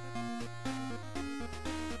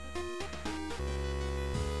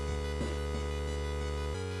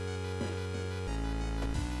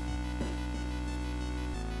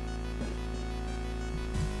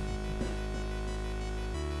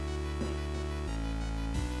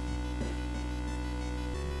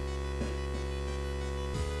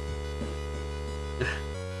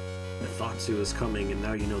 Fatsu is coming, and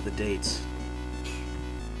now you know the dates.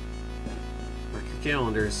 Mark your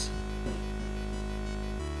calendars.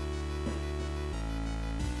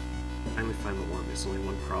 Finally find the one. There's only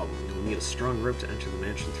one problem. You'll need a strong rope to enter the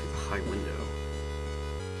mansion through the high window.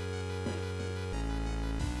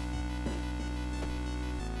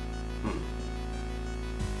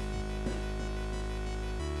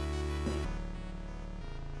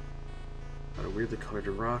 Got a weirdly colored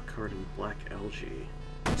rock covered in black algae.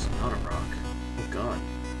 It's not a rock. Oh god.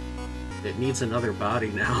 It needs another body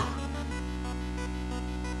now.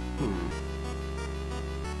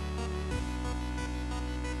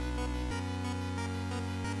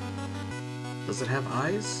 Does it have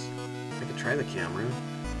eyes? I could try the camera.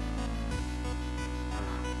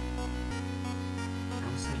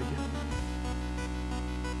 How was that again?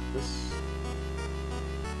 This...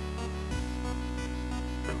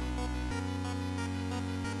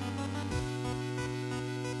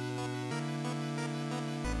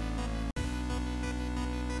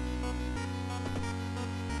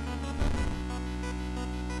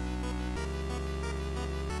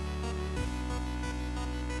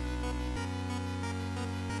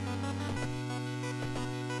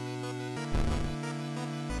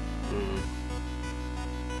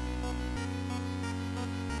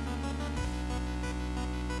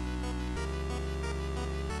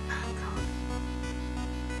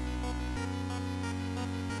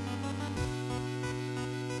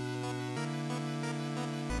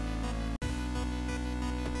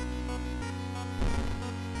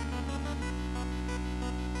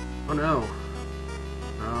 Oh no.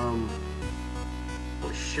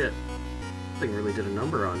 Holy shit. That thing really did a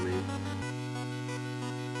number on me.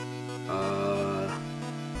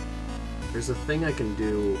 There's a thing I can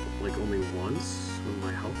do, like, only once when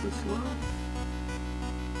my health is low?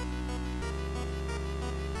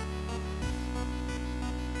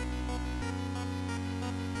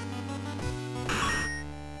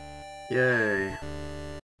 Yay.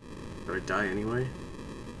 Did I die anyway?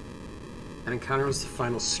 That encounter was the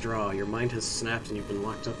final straw. Your mind has snapped and you've been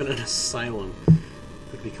locked up in an asylum. It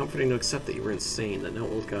would be comforting to accept that you were insane, that no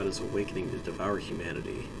old god is awakening to devour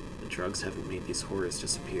humanity. The drugs haven't made these horrors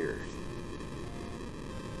disappear.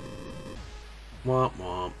 Womp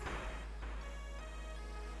womp.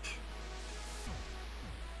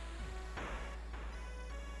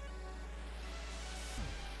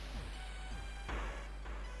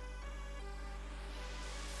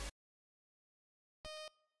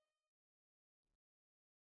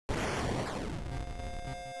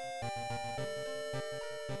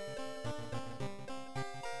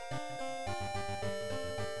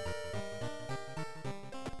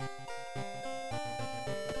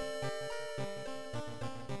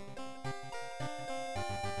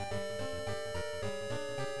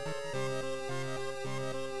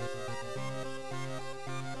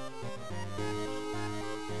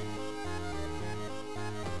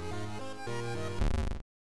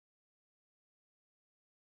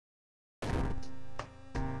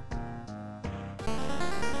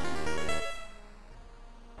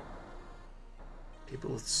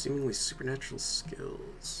 People with seemingly supernatural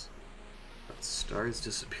skills. That stars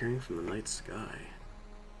disappearing from the night sky.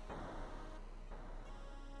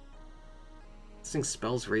 Casting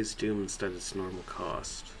spells raise doom instead of its normal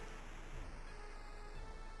cost.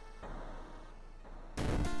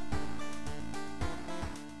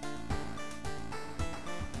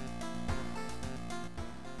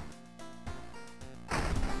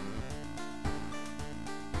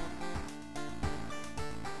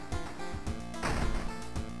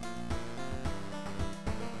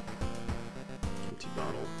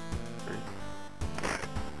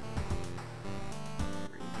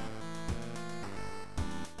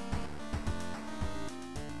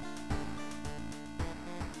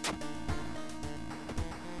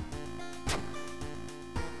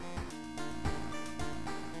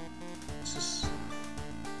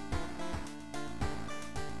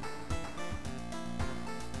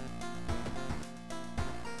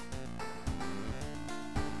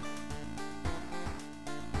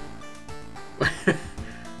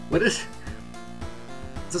 What is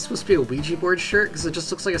this supposed to be a Ouija board shirt? Because it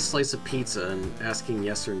just looks like a slice of pizza and asking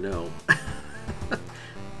yes or no.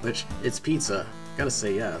 Which, it's pizza. Gotta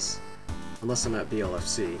say yes. Unless I'm at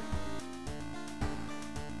BLFC.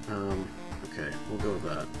 Okay, we'll go with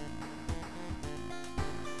that.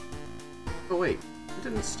 Oh wait, it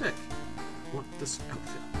didn't stick. I want this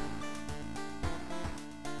outfit.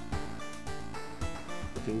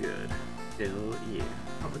 Looking good. Hell yeah.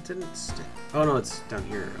 Oh, it didn't stick. Oh no, it's down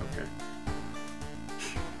here. Okay.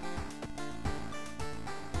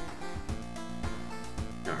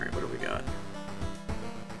 Alright, what do we got?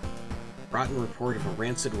 Rotten report of a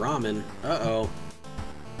rancid ramen. Uh-oh.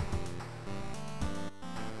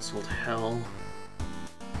 Sold hell.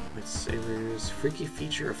 Lightsabers. Freaky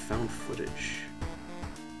feature of found footage.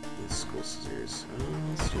 And school scissors.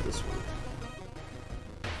 Let's do this one.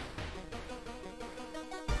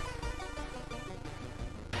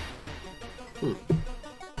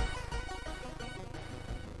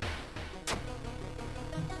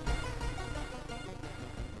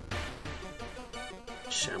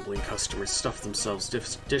 Shambling customers stuff themselves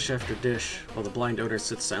dish after dish, while the blind owner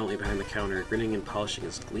sits silently behind the counter, grinning and polishing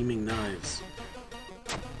his gleaming knives.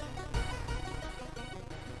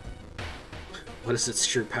 What is its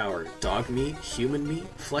true power? Dog meat? Human meat?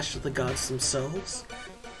 Flesh of the gods themselves?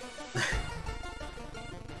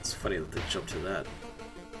 It's funny that they jumped to that.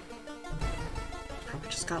 Probably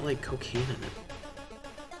just got, like, cocaine in it.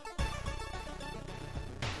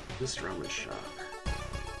 This ramen shop.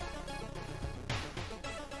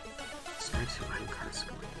 Subscribe to item cards.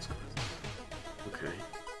 Okay.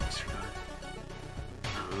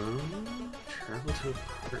 Travel to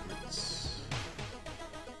apartments.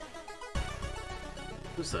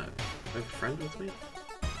 Who's that? Do I have a friend with me?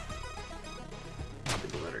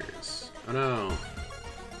 Read the letters. Oh no!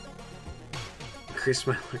 Increase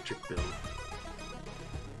my electric bill.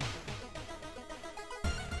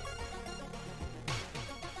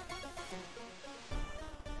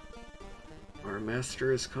 Our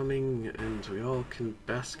master is coming, and we all can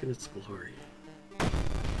bask in its glory.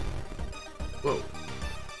 Whoa.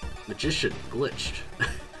 Magician glitched.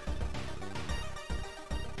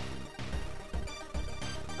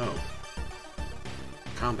 Oh.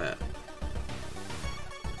 Combat.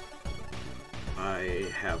 I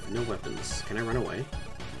have no weapons. Can I run away?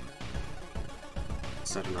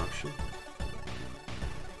 Is that an option?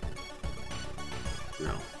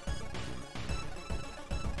 No.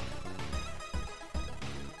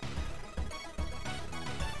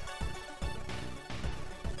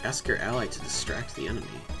 Ask your ally to distract the enemy.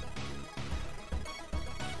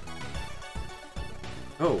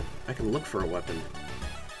 Oh, I can look for a weapon.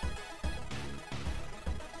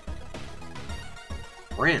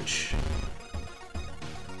 Branch!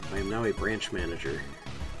 I am now a branch manager.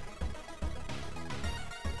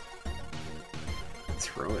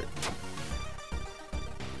 Throw it.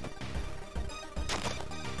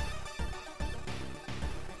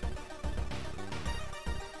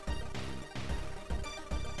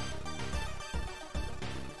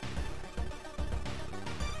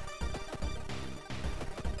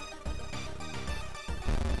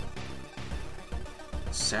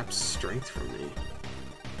 Saps strength from me.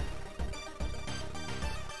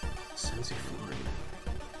 Sensi flying.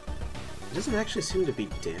 It doesn't actually seem to be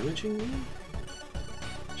damaging me.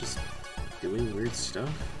 Just doing weird stuff.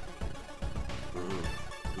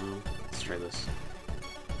 Oh, let's try this.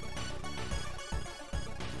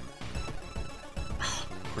 Oh,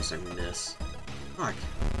 of course I miss. Fuck.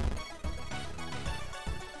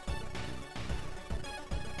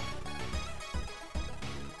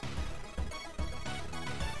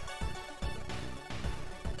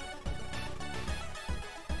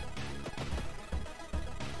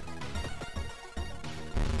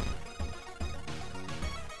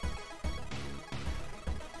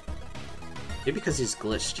 Maybe because he's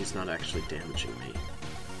glitched, he's not actually damaging me.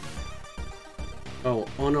 Oh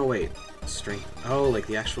no, wait. Strength. Oh, like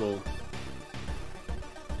the actual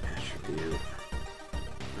attribute.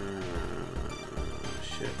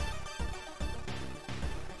 Shit.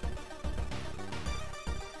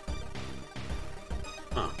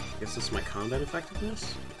 Huh. Guess this is my combat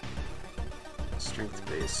effectiveness?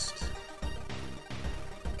 Strength-based.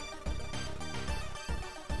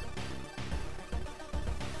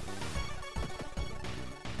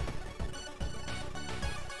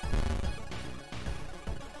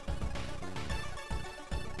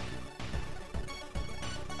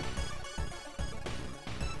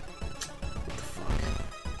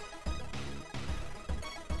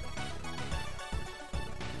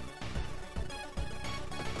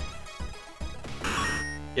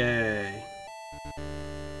 Yay.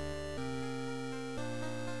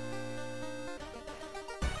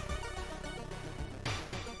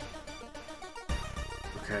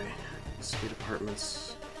 Okay, speed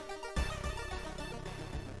apartments.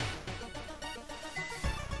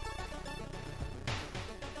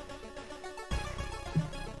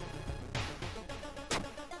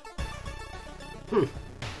 Hmm.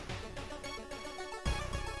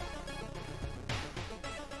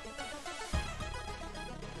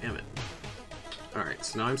 Damn it. Alright,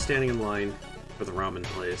 so now I'm standing in line for the ramen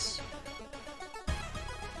place.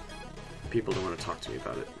 People don't want to talk to me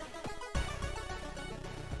about it.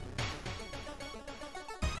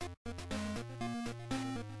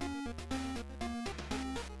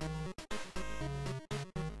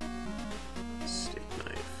 Steak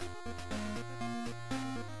knife.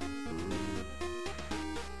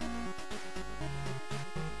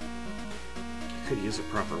 Could use a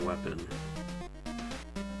proper weapon.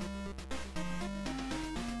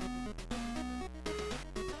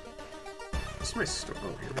 What's my store?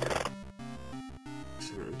 Oh, here we go. It's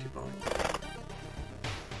an empty bottle.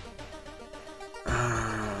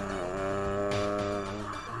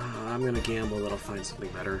 I'm gonna gamble that I'll find something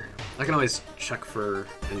better. I can always check for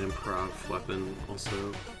an improv weapon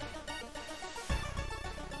also.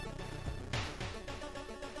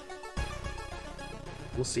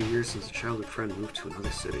 Almost a year since a childhood friend moved to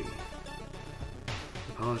another city.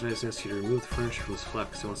 He apologized and asked you to remove the furniture from his flat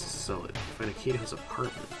because he wants to sell it. Find a key to his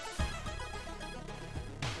apartment.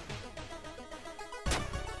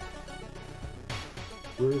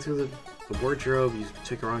 Moving through the wardrobe, you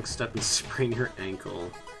take a wrong step and sprain your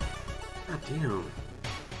ankle. God damn.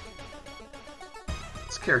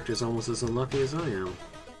 This character's almost as unlucky as I am.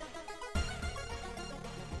 The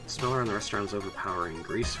smell around the restaurant is overpowering.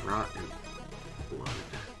 Grease, rot, and blood.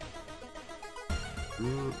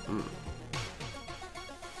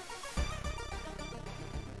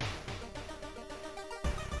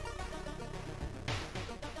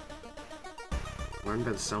 Alarmed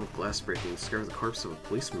by the sound of glass breaking, discovered the corpse of a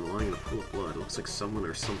policeman lying in a pool of blood. It looks like someone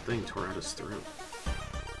or something tore out his throat.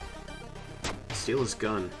 Steal his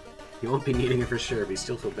gun. He won't be needing it for sure, but he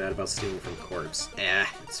still feel bad about stealing from a corpse.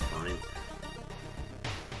 It's fine.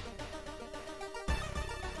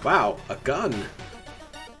 Wow, a gun!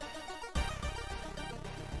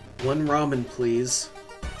 One ramen, please.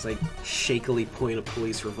 As I shakily point a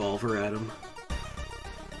police revolver at him.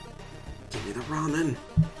 Give me the ramen!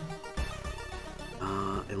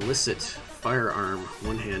 Illicit firearm,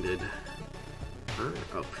 one-handed.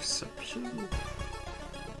 Oh, perception?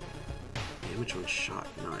 Damage when shot,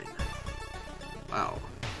 9. Wow.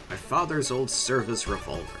 My father's old service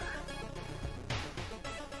revolver.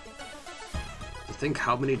 To think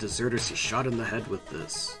how many deserters he shot in the head with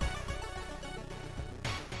this.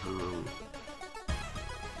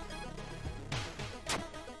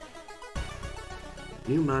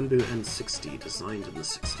 New Manbu N60, designed in the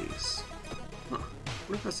 60s. Huh.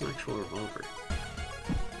 What if that's an actual revolver?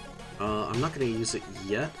 I'm not going to use it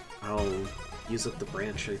yet. I'll use up the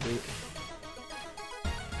branch, I think.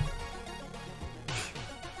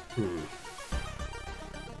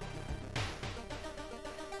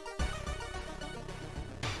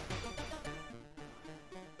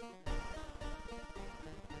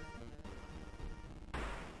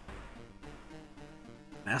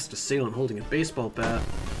 Masked assailant holding a baseball bat.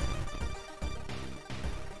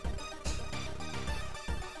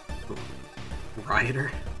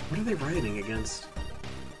 Rioter? What are they rioting against?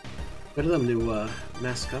 Better them to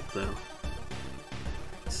mask up, though.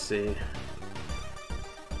 Let's see.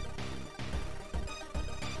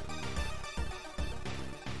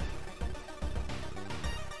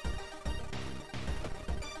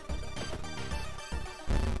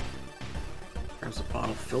 Grabs a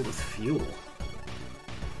bottle filled with fuel.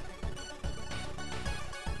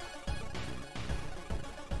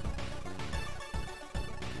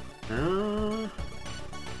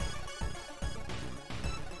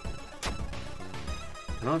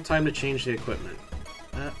 I don't have time to change the equipment.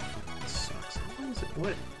 That sucks. How long is it?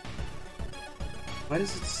 What? Why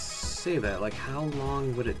does it say that? Like, how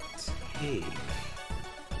long would it take?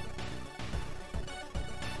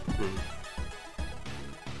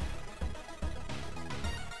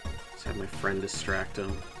 Just have my friend distract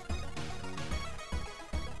him.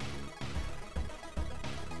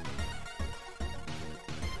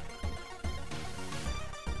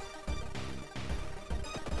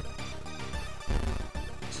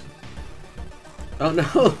 Oh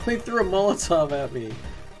no, they threw a Molotov at me.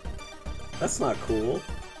 That's not cool.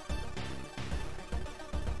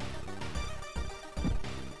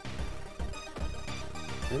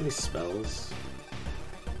 Any spells?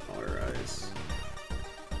 Water eyes.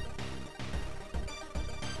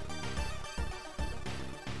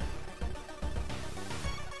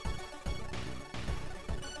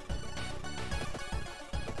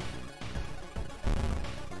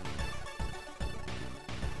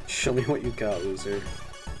 Show me what you got, loser.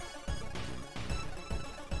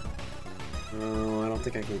 Oh, I don't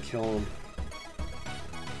think I can kill him.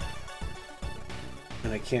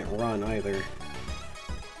 And I can't run either.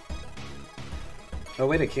 Oh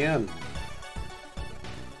wait, I can!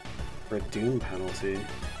 For a doom penalty.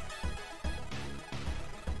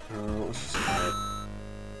 Let's just try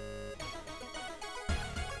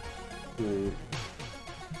it.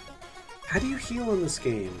 How do you heal in this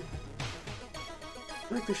game? I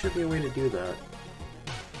feel like there should be a way to do that.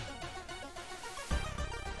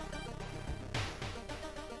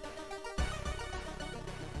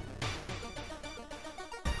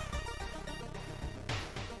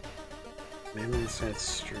 Man inside the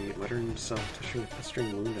street, muttering himself, touching a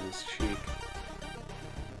festering wound on his cheek.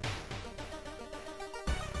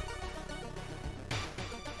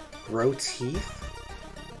 Grow teeth?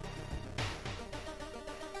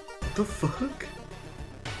 What the fuck?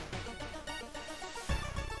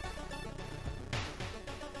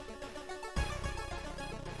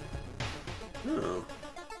 Oh.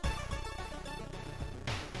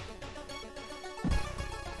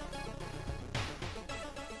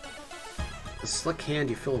 With a slick hand,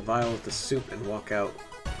 you fill a vial with the soup and walk out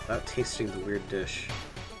without tasting the weird dish.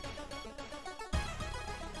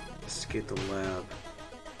 Investigate the lab.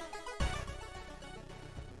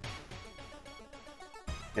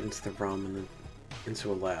 Get into the ROM and then into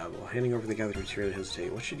a lab. While handing over the gathered material,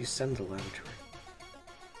 hesitate. What should you send to the laboratory?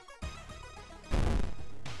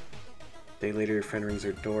 A day later, your friend rings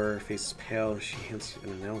her door, face is pale, and she hands you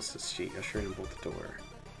an analysis sheet. Usher in and bolt the door.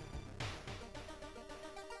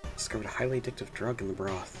 Discovered a highly addictive drug in the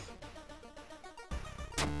broth.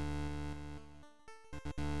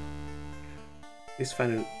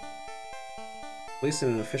 Police in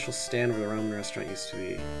an official stand where the ramen restaurant used to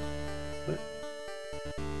be. What?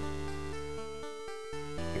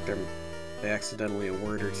 I think they accidentally a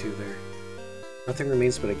word or two there. Nothing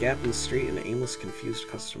remains but a gap in the street and aimless, confused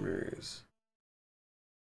customers.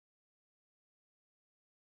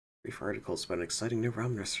 Brief articles about an exciting new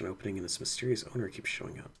ramen restaurant opening and its mysterious owner keeps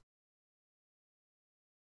showing up.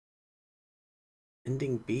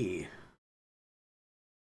 Ending B.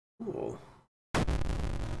 Cool.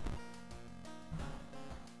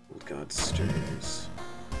 Old God stirs.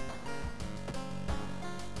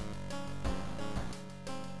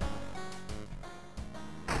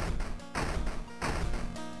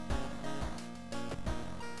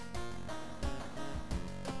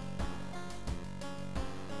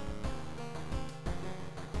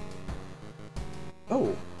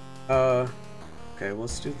 Oh! Okay,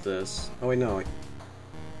 let's do this. Oh wait, no,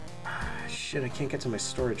 shit, I can't get to my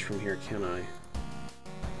storage from here, can I?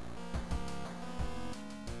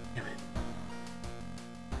 Damn it.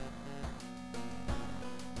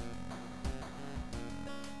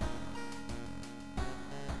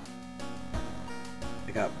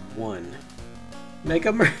 I got one.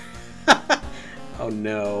 Mega Mer- Oh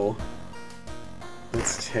no.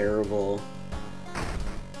 That's terrible.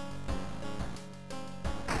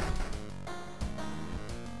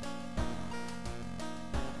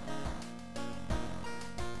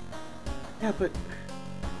 Yeah, but...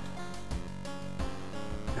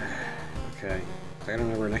 Okay. I gotta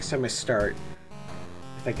remember, next time I start,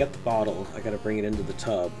 if I get the bottle, I gotta bring it into the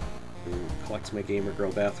tub and collect my Gamer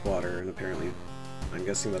Girl bathwater, and apparently, I'm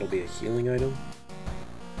guessing that'll be a healing item?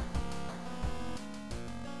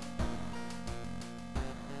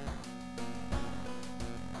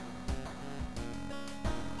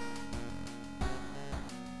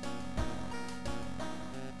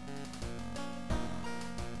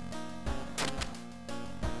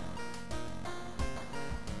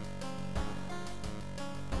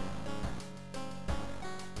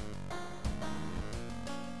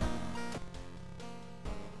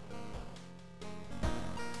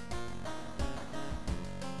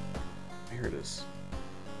 Here it is.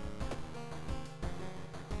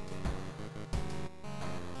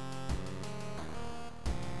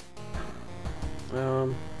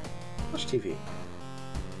 Watch TV.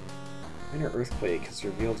 Minor earthquake has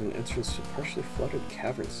revealed an entrance to a partially flooded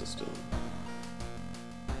cavern system.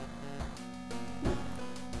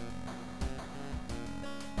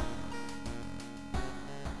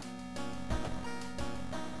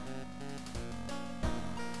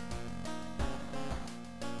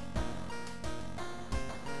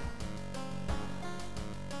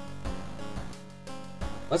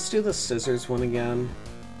 Let's do the scissors one again,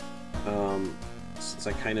 since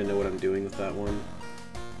I kind of know what I'm doing with that one.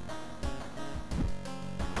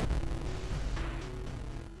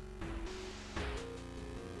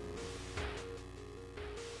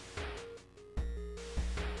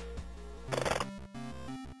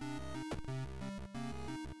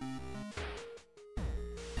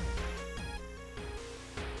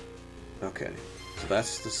 Okay, so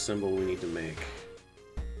that's the symbol we need to make.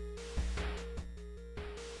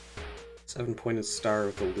 7-pointed star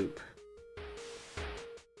with a loop.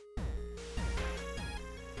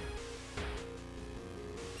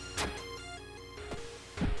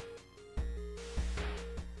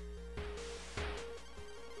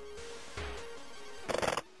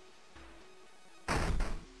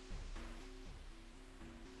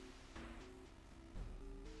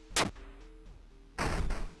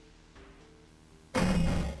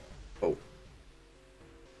 Oh.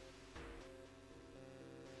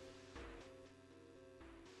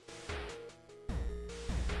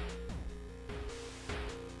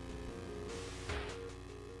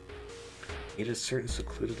 Need a certain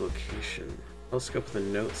secluded location. Telescope with a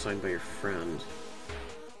note signed by your friend.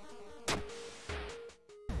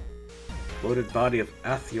 Bloated body of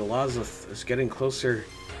Athiolazeth is getting closer.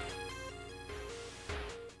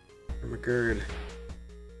 Ermagerd.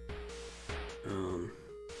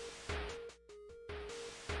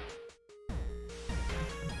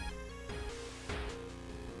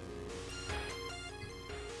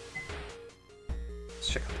 Let's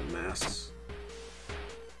check out the masks.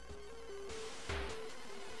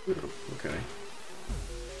 Oh, okay.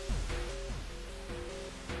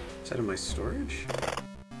 Is that in my storage?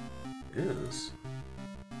 Yes.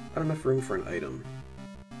 Not enough room for an item.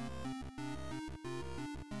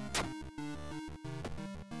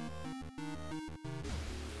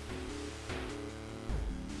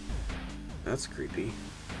 That's creepy.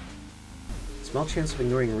 Small chance of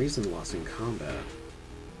ignoring reason loss in combat.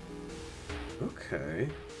 Okay.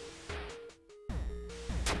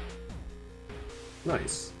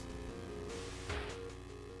 Nice.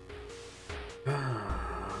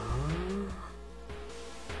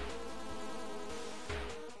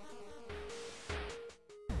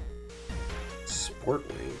 Sport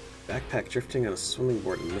wing. Backpack drifting on a swimming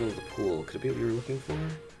board in the middle of the pool. Could it be what you were looking for?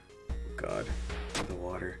 Oh god. The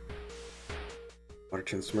water. Water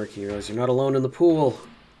turns murky. You realize you're not alone in the pool.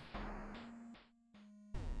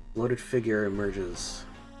 Bloated figure emerges.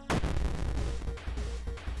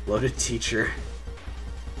 Bloated teacher.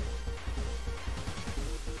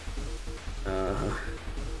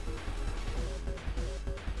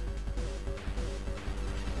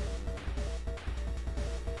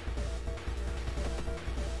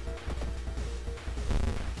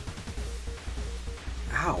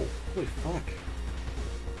 Ow! Holy fuck.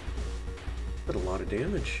 Did a lot of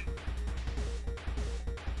damage.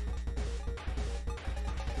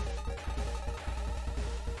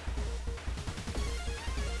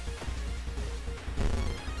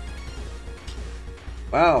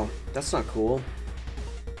 Wow, that's not cool.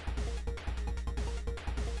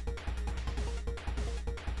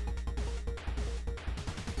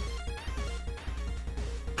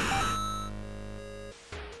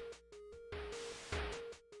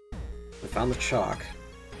 I found the chalk.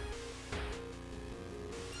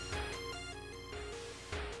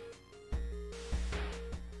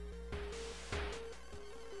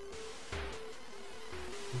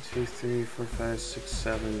 One, 2, 3, 4, 5, 6,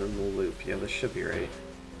 7 in the loop. Yeah, this should be right.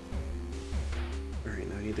 Alright,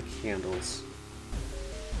 now I need the candles.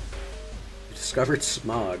 We discovered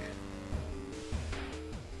smog.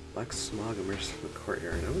 Black smog emerges from the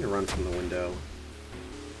courtyard. I'm gonna run from the window.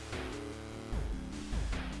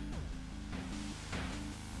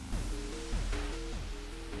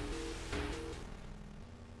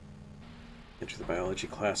 Enter the biology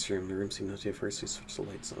classroom. The room seemed empty at first. We switched the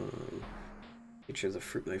lights on. Teacher has a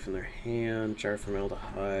fruit knife in their hand. Jar of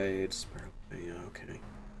formaldehyde. Spiral. Yeah, okay.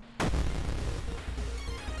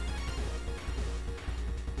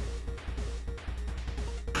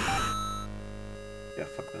 Yeah,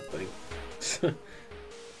 fuck that thing.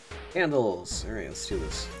 Candles! Alright, let's do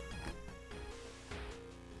this.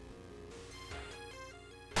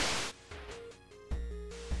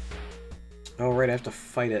 Oh, right, I have to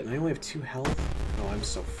fight it, and I only have 2 health? Oh, I'm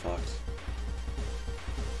so fucked.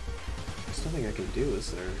 There's nothing I can do,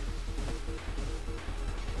 is there?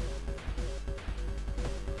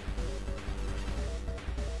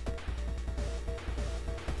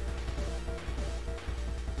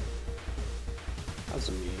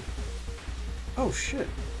 How's me? Oh shit!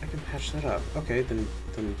 I can patch that up. Okay, then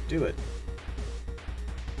do it.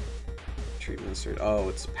 Treatment insert. Oh,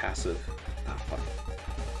 it's passive. Ah, fuck.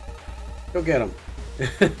 Go get him.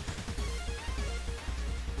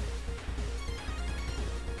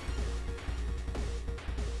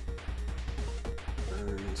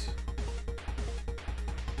 Burns.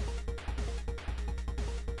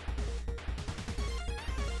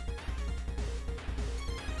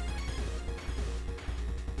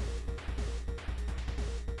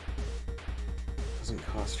 Doesn't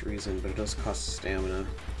cost reason, but it does cost stamina.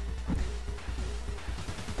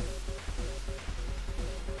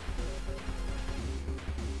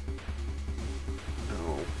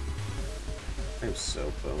 I'm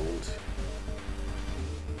so boned.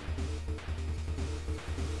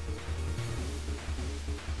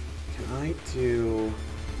 Can I do...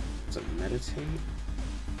 Is it meditate?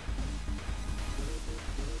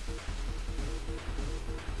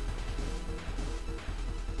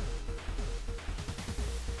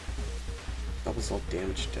 Doubles all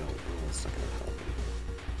damage down. Oh, that's not gonna help me.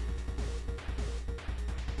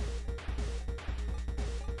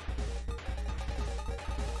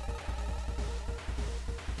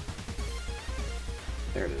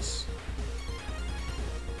 There it is.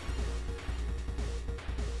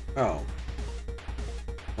 Oh.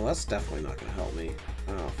 Well, that's definitely not gonna help me.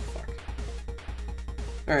 Oh, fuck.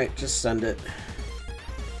 Alright, just send it.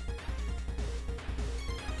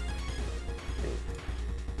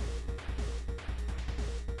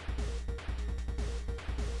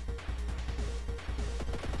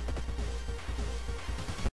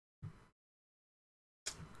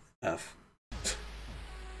 F.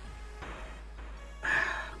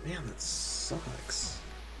 Man, that sucks.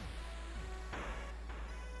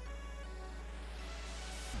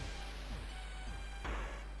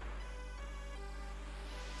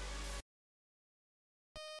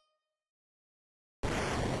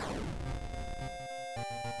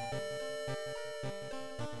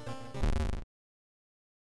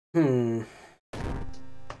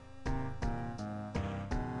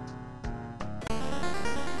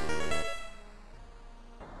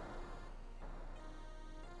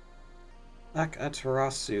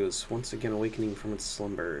 Amaterasu is once again awakening from its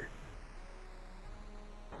slumber.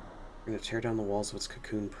 We're gonna tear down the walls of its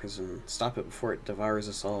cocoon prison. Stop it before it devours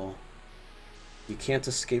us all. You can't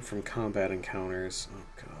escape from combat encounters. Oh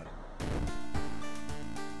god.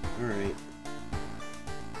 Alright.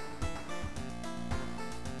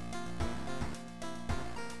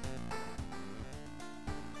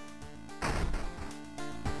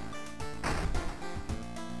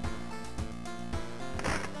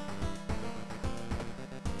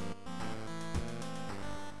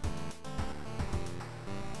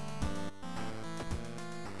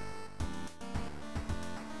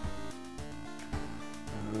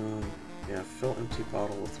 Yeah, fill empty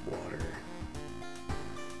bottle with water.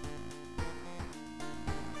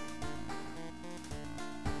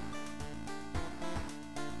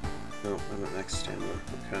 Oh, I'm at max stamina.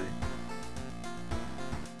 Okay.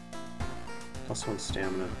 +1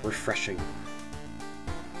 stamina. Refreshing.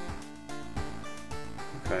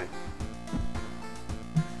 Okay.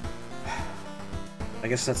 I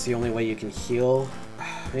guess that's the only way you can heal.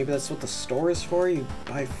 Maybe that's what the store is for? You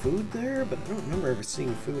buy food there? But I don't remember ever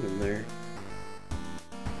seeing food in there.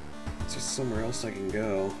 Is there somewhere else I can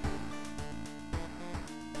go?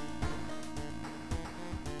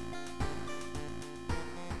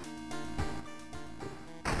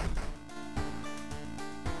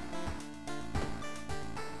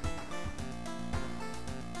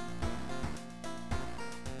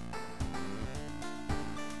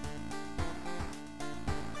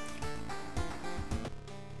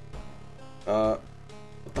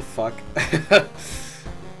 What the fuck?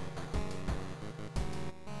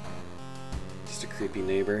 Just a creepy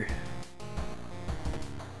neighbor.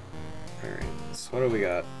 Alright, so what do we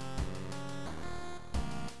got?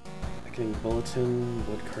 Beckoning bulletin,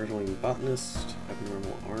 wood-curdling botanist,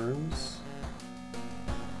 abnormal arms.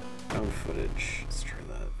 Found footage. Let's try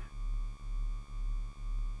that.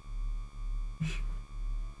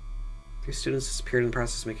 3 students disappeared in the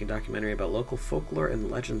process of making a documentary about local folklore and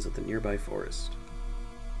legends of the nearby forest.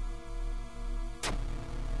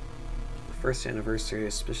 The first anniversary,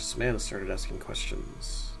 a suspicious man has started asking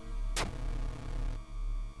questions.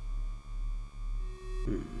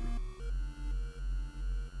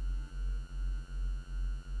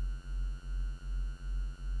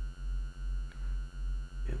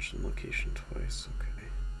 Mention location twice, okay.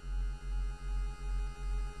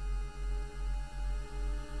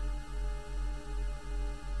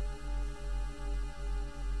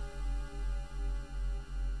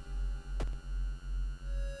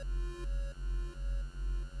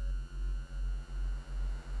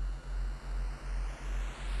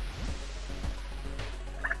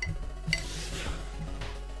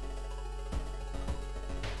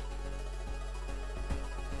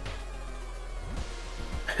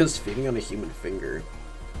 Is feeding on a human finger.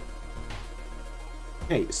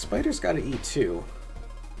 Hey, spiders gotta eat too.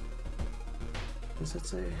 What does that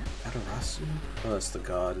say? Amaterasu? Oh, that's the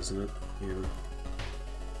god, isn't it? Yeah.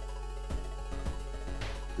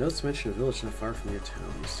 Notes mention a village not far from your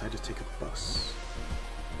town. You decide to take a bus.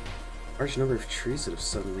 Large number of trees that have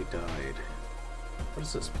suddenly died. What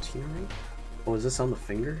is this? Patina ring? Oh, is this on the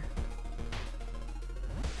finger?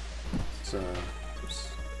 It's oops.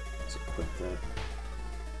 It's equipped. equip that.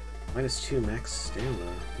 -2 max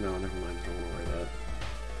stamina. No, never mind. I don't want to wear that.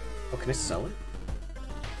 Oh, can I sell it?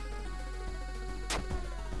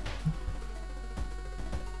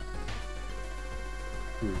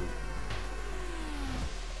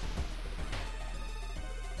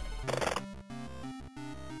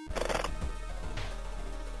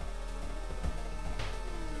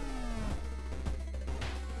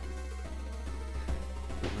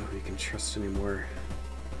 Trust anymore.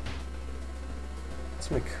 What's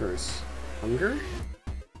my curse? Hunger?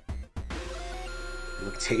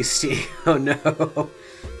 Look tasty. Oh no.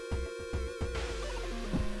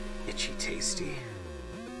 Itchy tasty.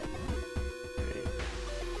 Right.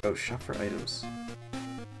 Oh, shop for items.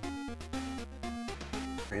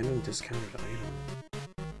 Random discounted item.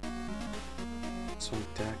 Some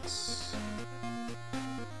decks.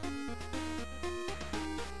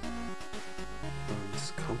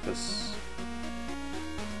 Compass.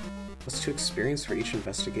 +2 experience for each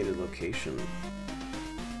investigated location.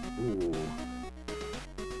 Ooh.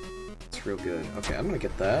 That's real good. Okay, I'm gonna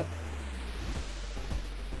get that.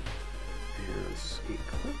 And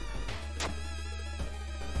equip.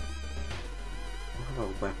 What about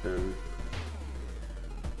a weapon?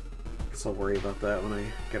 Guess I'll worry about that when I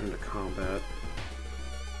get into combat.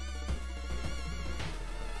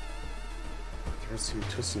 Some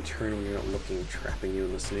twist and turn when you're not looking, trapping you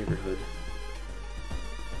in this neighborhood.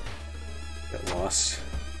 Get lost.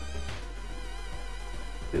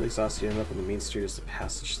 Feel exhausted, you end up on the main street as the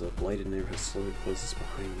passage to the blighted neighborhood slowly closes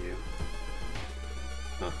behind you.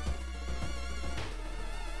 Huh.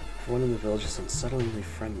 Everyone in the village is unsettlingly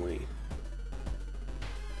friendly.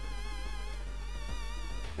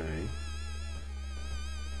 Okay.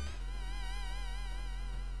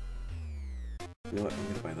 You know what? I'm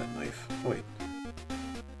gonna buy that knife. Oh wait.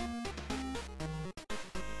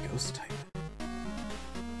 Ghost type.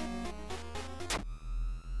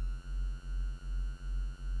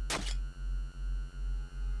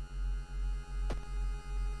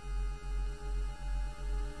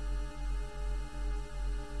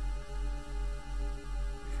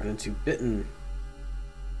 Run into bitten.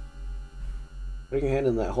 Putting your hand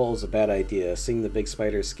in that hole is a bad idea. Seeing the big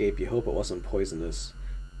spider escape, you hope it wasn't poisonous.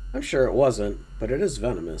 I'm sure it wasn't, but it is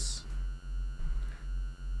venomous.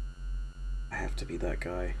 I have to be that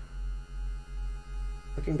guy.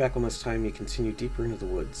 Looking back on this time, you continue deeper into the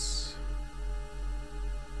woods.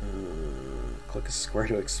 Click a square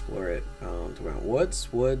to explore it. Do I want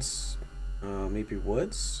woods? Woods? Maybe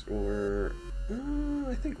woods? Or...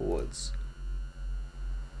 I think woods.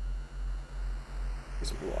 Here's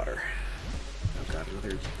some water. Oh god,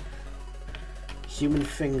 another human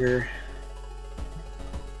finger.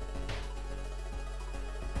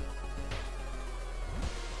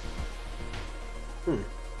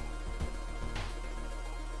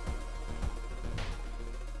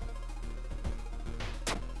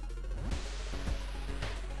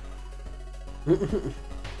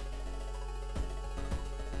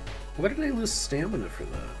 Why did I lose stamina for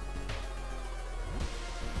that?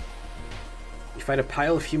 You find a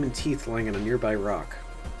pile of human teeth lying on a nearby rock.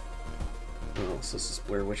 Oh, so this is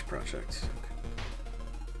Blair Witch Project. Okay.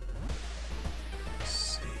 Let's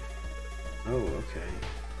see. Oh, okay.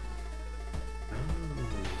 Oh,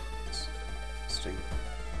 that's interesting.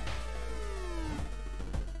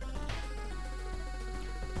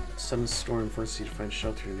 Sudden storm forces you to find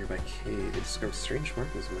shelter in a nearby cave. You discover strange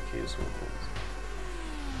markings in the cave's walls.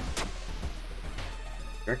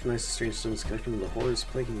 You recognize the strange stones connecting to the horrors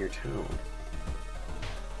plaguing your town.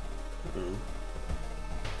 Uh-oh.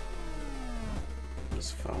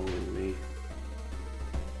 It's following me.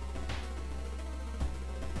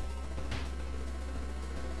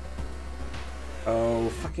 Oh,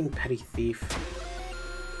 fucking petty thief.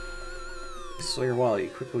 They stole your wallet. You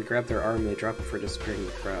quickly grab their arm and they drop before disappearing in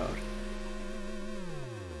the crowd.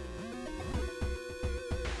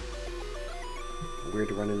 Weird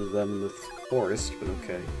to run into them in the forest, but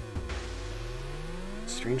okay.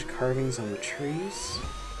 Strange carvings on the trees.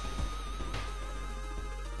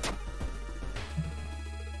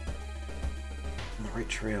 On the right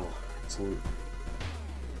trail. Excellent.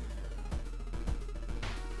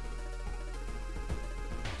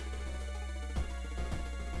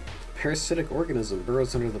 Parasitic organism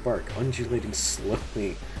burrows under the bark, undulating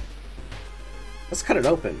slowly. Let's cut it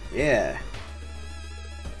open. Yeah.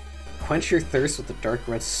 Quench your thirst with the dark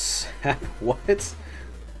red sap. What?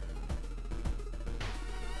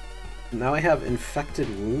 Now I have infected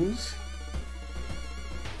wounds?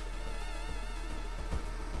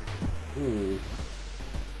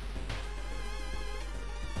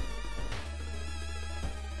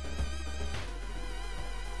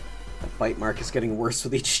 bite mark is getting worse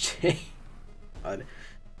with each day. God.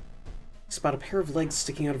 Spot a pair of legs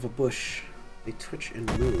sticking out of a bush. They twitch and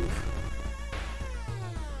move.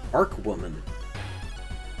 Arc Woman.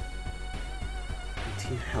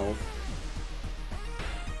 18 health.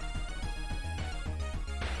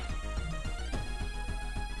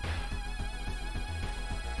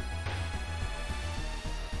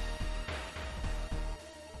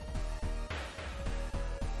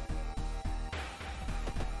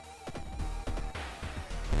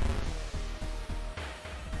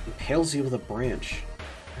 Impales you with a branch.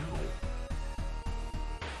 Ow.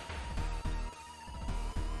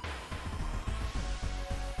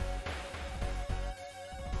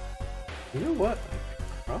 You know what?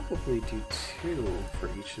 I could probably do 2 for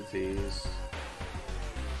each of these.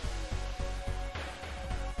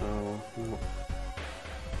 Oh, no.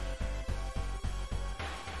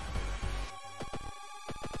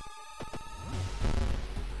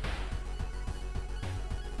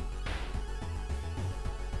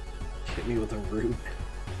 Hit me with a root.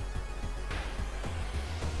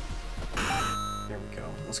 There we go.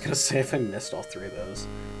 I was gonna say if I missed all 3 of those.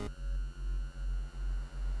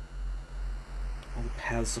 All the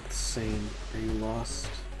paths look the same. Are you lost?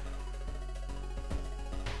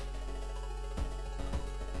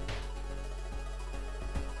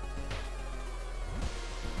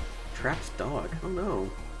 Trapped dog. Oh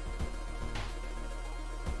no.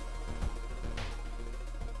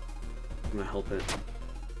 I'm gonna help it.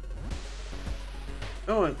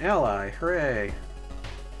 Oh, an ally! Hooray!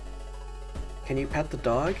 Can you pet the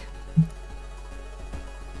dog?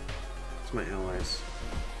 It's my allies.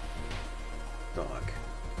 Dog.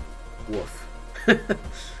 Woof.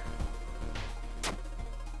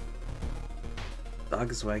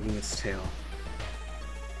 Dog is wagging its tail.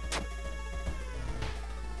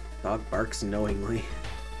 Dog barks knowingly.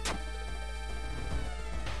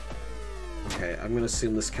 Okay, I'm gonna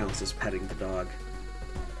assume this counts as petting the dog.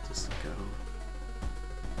 Just go.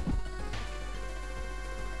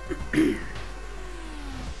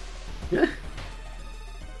 Yeah.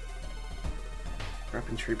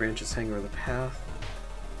 Wrapping tree branches hang over the path.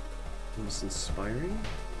 Almost inspiring.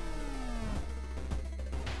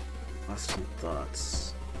 Lost in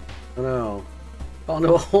thoughts. Oh no. Oh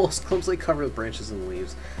no, a hole is clumsily covered with branches and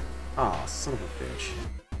leaves. Aw, son of a bitch.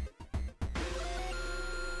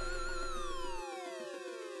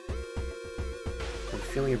 I'm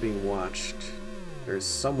feeling of being watched. There's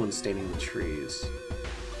someone standing in the trees.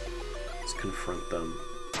 Let's confront them.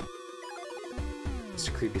 It's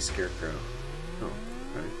a creepy scarecrow. Oh,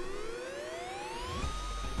 okay.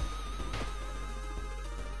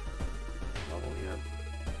 Level yet.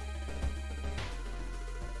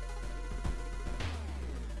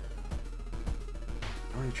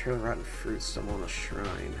 Only trail of rotten fruit stumble on a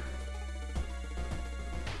shrine.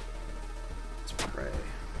 Let's pray.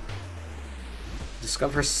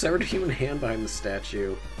 Discover a severed human hand behind the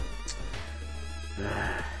statue.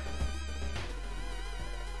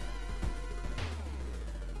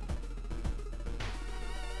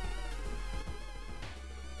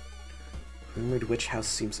 The rumored witch house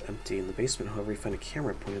seems empty. In the basement, however, you find a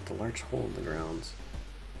camera pointed at the large hole in the ground.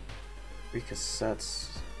 3 cassettes.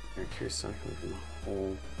 Very curious sound coming from the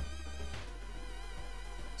hole.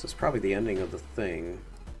 So it's probably the ending of the thing.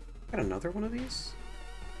 Got another one of these?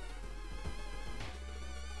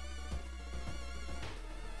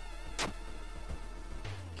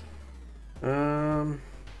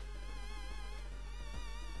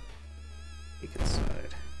 Peek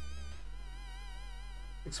inside.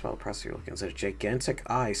 Next while the processor looking inside a gigantic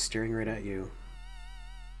eye staring right at you.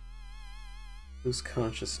 Lose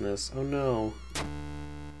consciousness. Oh no.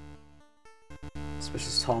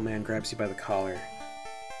 Suspicious tall man grabs you by the collar.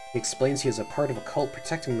 He explains he is a part of a cult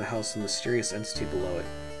protecting the house and the mysterious entity below it.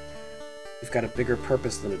 You've got a bigger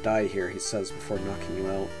purpose than to die here, he says before knocking you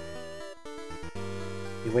out.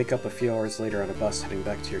 You wake up a few hours later on a bus heading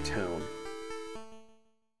back to your town.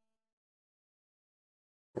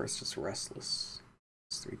 Or it's just restless.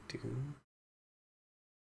 It's 3 Doom.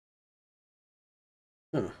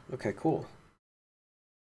 Huh, okay, cool.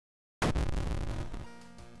 The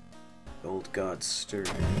old god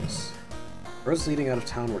stirs. Roads leading out of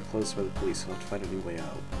town were closed by the police, so we'll have to find a new way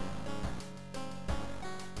out.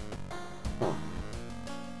 Huh.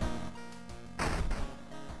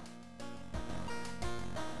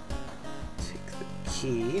 Take the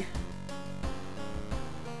key.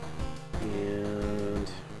 And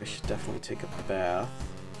I should definitely take a bath.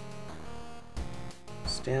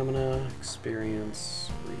 Stamina,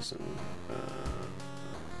 experience, reason. I'm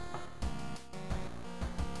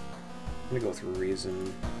gonna go with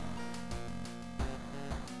reason.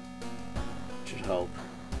 Should help.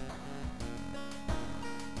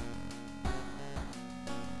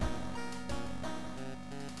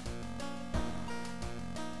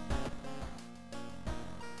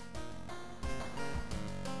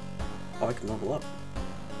 Oh, I can level up.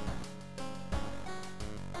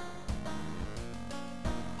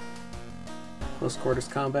 Close quarters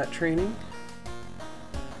combat training.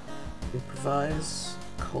 Improvise.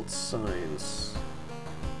 Cult signs.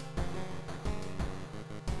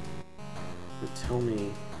 Tell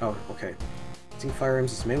me... Oh, okay. Using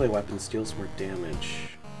firearms as melee weapons deals more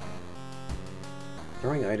damage.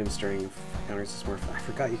 Throwing items during encounters is more fun. I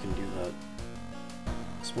forgot you can do that.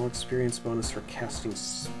 Small experience bonus for casting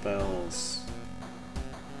spells.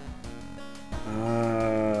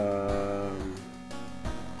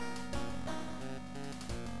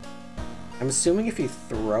 I'm assuming if you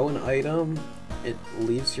throw an item, it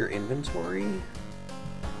leaves your inventory.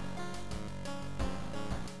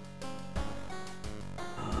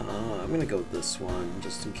 I'm gonna go with this one,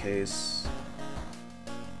 just in case.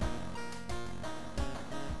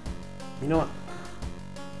 You know what?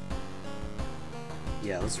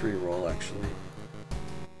 Yeah, let's re-roll, actually.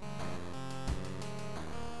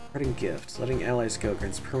 Parting gift. Letting allies go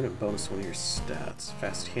grants permanent bonus to one of your stats.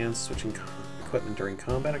 Fast hands, switching equipment during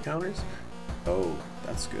combat encounters. Oh,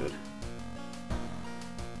 that's good.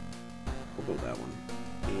 We'll go with that one.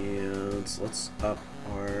 And let's up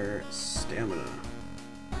our stamina.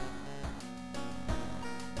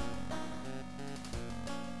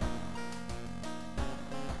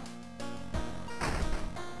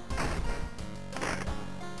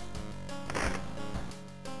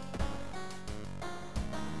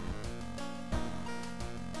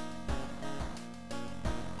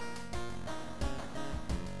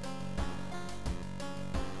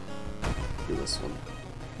 This one.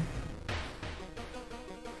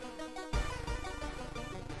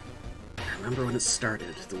 I remember when it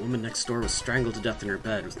started. The woman next door was strangled to death in her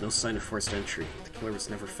bed with no sign of forced entry. The killer was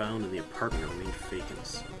never found and the apartment remained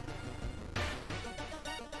vacant.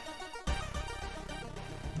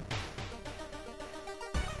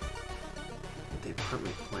 Did the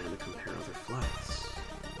apartment plan to compare other flats?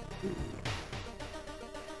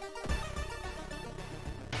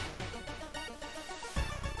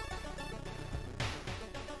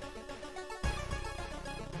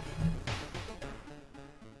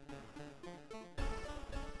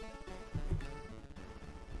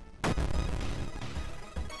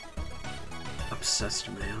 Obsessed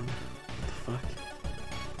man. What the fuck?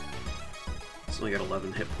 It's only got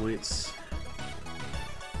 11 hit points.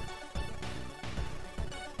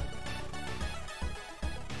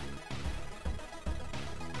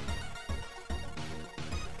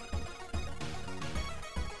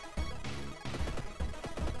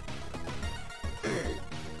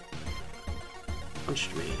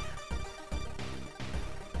 Punched me.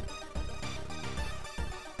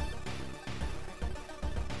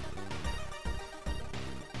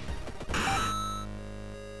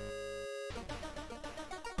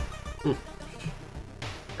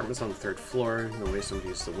 Apartment's on the 3rd floor. No way somebody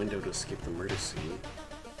used the window to escape the murder scene.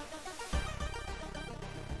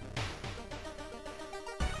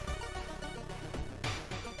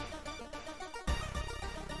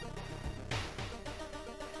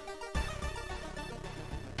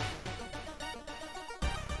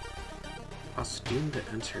 Costume to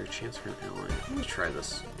enter. Chance for an ally. Let me try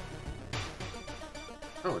this.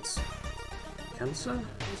 Oh, it's Kensa?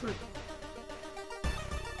 Is it?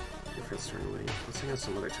 Different turn away. Let's hang out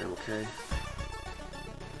some other time, okay?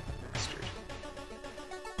 Bastard.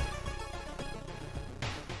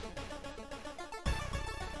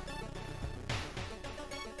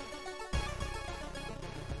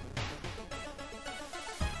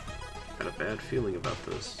 Got a bad feeling about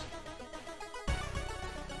this.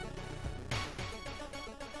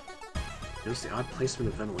 Notice the odd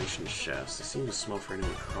placement of ventilation shafts. They seem too small for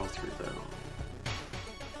anyone to crawl through, though.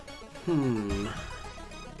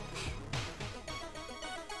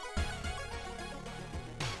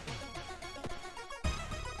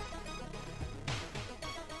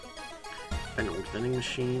 An old vending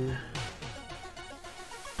machine.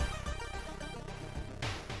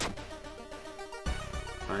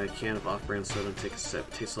 Buy a can of off-brand soda and take a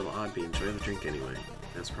sip. Tastes a little odd, but enjoy the drink anyway.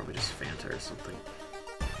 That's probably just Fanta or something.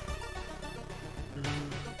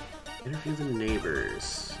 Interview the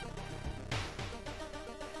neighbors.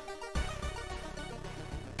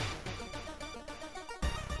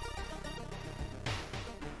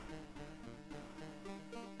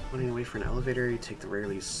 Running away for an elevator, you take the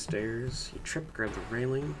rarely used stairs. You trip, grab the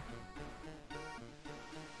railing.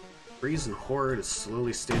 Brazen Horde is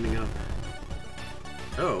slowly standing up.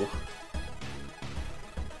 Oh.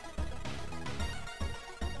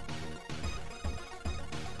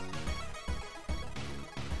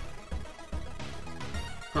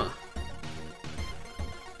 Huh.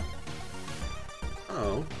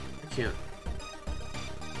 Oh, I can't.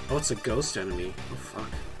 Oh, it's a ghost enemy. Oh,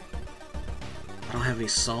 fuck. I don't have any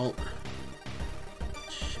salt.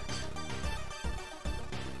 Shit.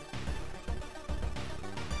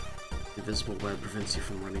 Invisible web prevents you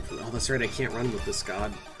from running from... Oh, that's right, I can't run with this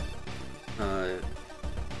god.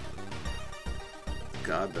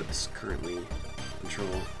 God that's currently in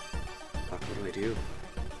control. Fuck, what do?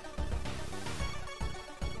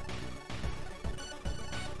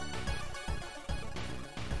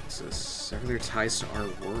 So sever their ties to our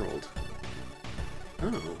world.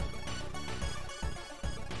 Oh.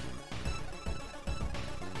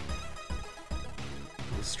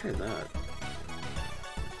 Let's try that.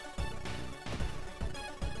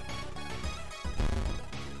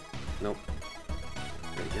 Nope.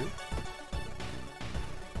 Try it again.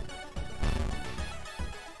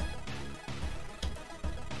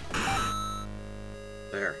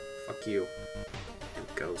 There. Fuck you. And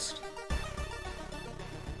ghost.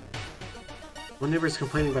 One neighbor's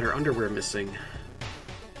complaining about her underwear missing.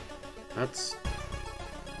 That's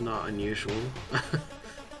not unusual.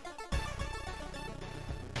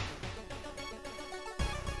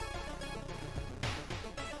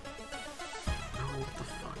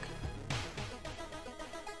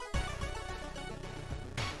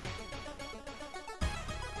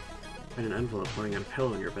 An envelope lying on a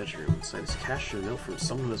pillow in your bedroom. Inside is cash and a note from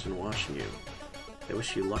someone who has been watching you. They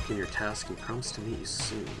wish you luck in your task and promise to meet you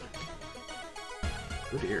soon.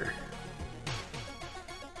 Oh dear.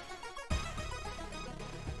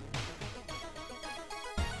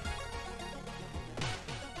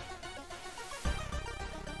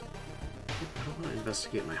 I don't want to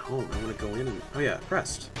investigate my home. I want to go in and... Oh yeah,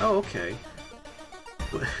 rest. Oh, okay.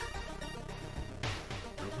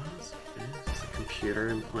 Computer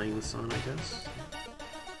and playing this on, I guess.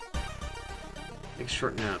 Take a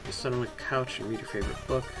short nap. You sit on a couch and read your favorite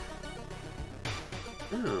book.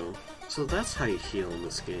 Oh, so that's how you heal in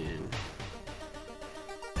this game.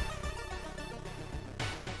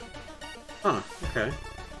 Huh, okay.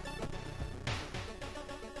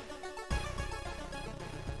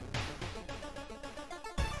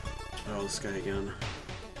 Oh, this guy again.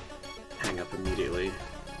 Hang up immediately.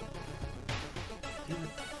 Damn it.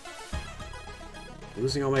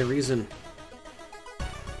 Losing all my reason.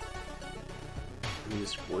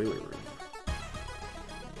 Unused boiler room.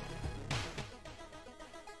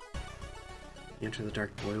 You enter the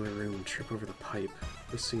dark boiler room and trip over the pipe.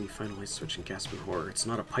 First thing you find a light switch and gasp in horror. It's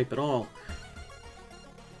not a pipe at all.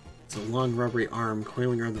 It's a long rubbery arm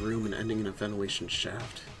coiling around the room and ending in a ventilation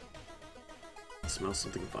shaft. It smells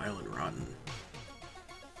something vile and rotten.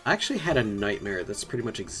 I actually had a nightmare that's pretty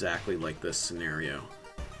much exactly like this scenario.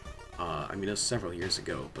 I mean, it was several years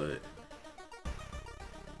ago, but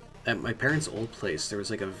at my parents' old place, there was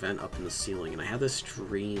like a vent up in the ceiling, and I had this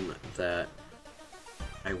dream that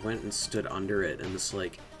I went and stood under it, and this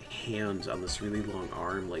like hand on this really long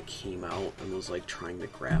arm like came out and was like trying to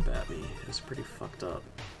grab at me. It was pretty fucked up.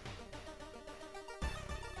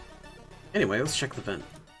 Anyway, let's check the vent.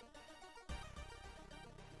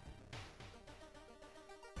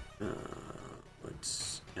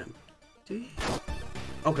 It's empty.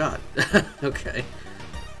 Oh god. Okay.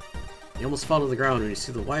 You almost fall to the ground when you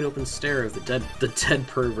see the wide open stare of the dead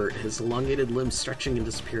pervert, his elongated limbs stretching and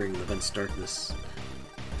disappearing in the vent's darkness.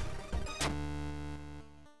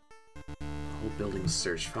 The whole building is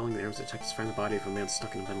searched. Following the arms, detectives find the body of a man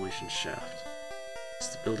stuck in a ventilation shaft. It's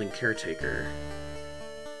the building caretaker.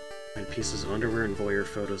 Find pieces of underwear and voyeur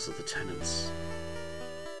photos of the tenants.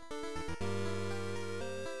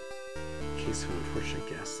 Case of an unfortunate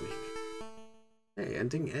gas leak. Hey,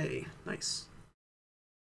 ending A. Nice.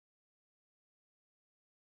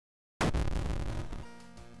 The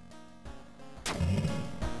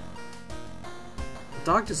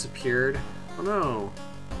dog disappeared. Oh no.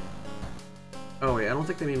 Oh wait, I don't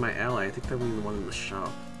think they mean my ally. I think they mean the one in the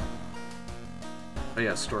shop. Oh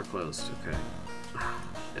yeah, store closed. Okay.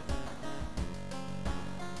 Shit.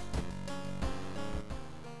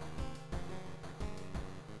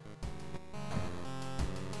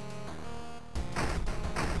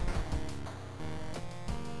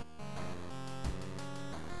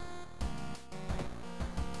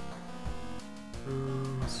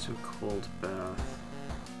 Let's do a cold bath.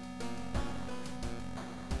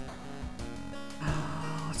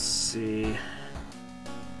 Let's see.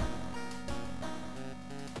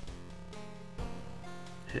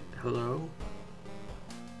 Hello?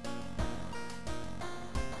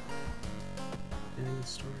 Getting the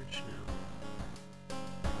storage now.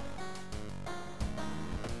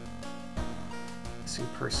 Missing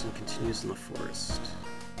person continues in the forest.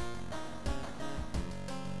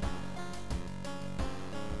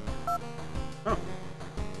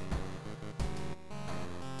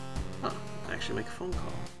 actually make a phone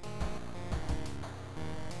call.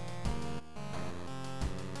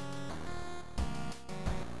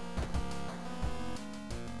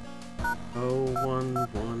 Oh,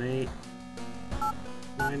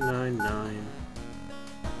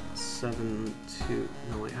 118-999-72.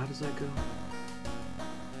 No, wait, how does that go?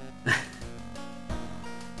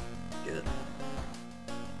 Good.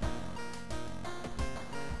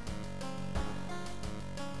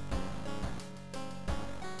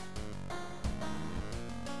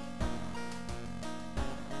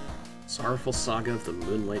 Sorrowful Saga of the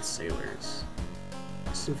Moonlight Sailors.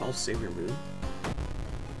 Does this involve Sailor Moon?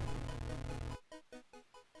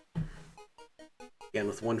 Again,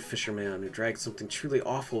 with one fisherman who dragged something truly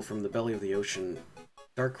awful from the belly of the ocean.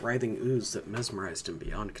 Dark writhing ooze that mesmerized him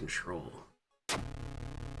beyond control.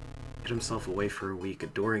 Hid himself away for a week,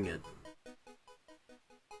 adoring it.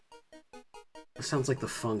 It sounds like the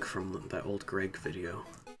funk from that old Greg video.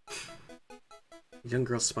 A young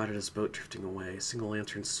girl spotted his boat drifting away, a single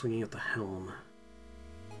lantern swinging at the helm,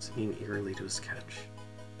 singing eerily to his catch.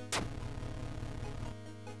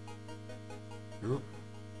 Well,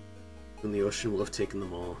 then the ocean will have taken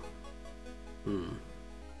them all. Do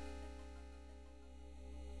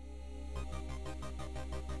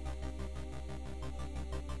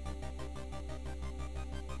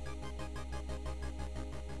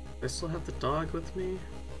I still have the dog with me?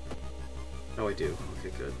 Oh, I do.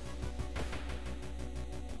 Okay, good.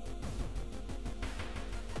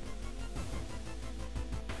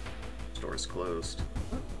 Store's closed.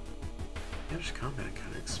 Hellish combat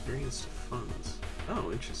encounter experienced funds.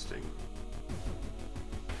 Oh, interesting.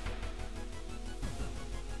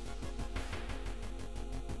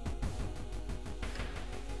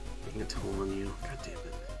 Taking a toll on you. God damn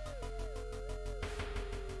it.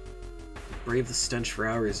 Brave the stench for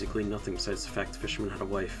hours, you glean nothing besides the fact the fisherman had a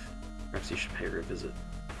wife. Perhaps you should pay her a visit.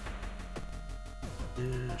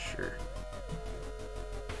 Yeah, sure.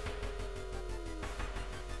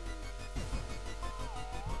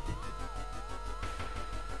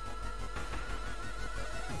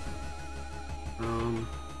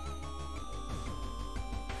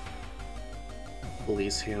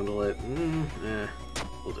 Police handle it.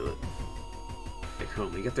 We'll do it. Take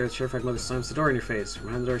home. You get there, the terrified mother slams the door in your face. From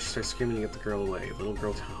behind the door, she starts screaming to get the girl away. The little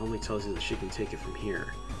girl only tells you that she can take it from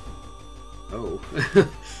here. Oh.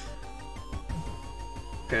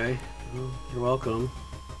 Okay. Well, you're welcome.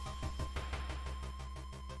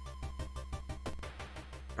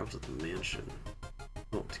 Travels at the mansion.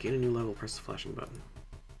 Oh, to gain a new level, press the flashing button.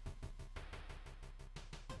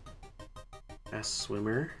 Fast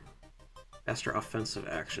swimmer. Faster offensive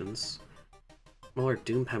actions. Smaller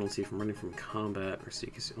doom penalty from running from combat. Or so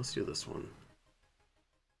you can see. Let's do this one.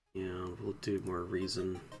 Yeah, we'll do more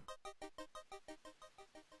reason.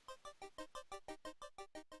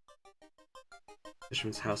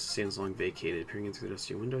 Fisherman's house stands long vacated. Peering in through the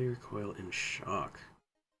dusty window, you recoil in shock.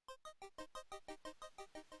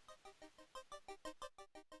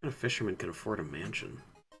 What kind of fisherman can afford a mansion?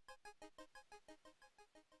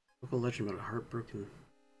 Local legend about a heartbroken...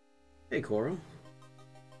 Hey, Coral.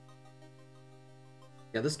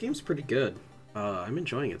 Yeah, this game's pretty good. I'm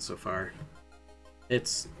enjoying it so far.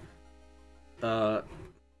 It's...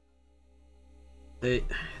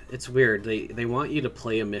 It's weird. They want you to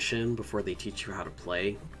play a mission before they teach you how to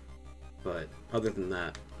play. But other than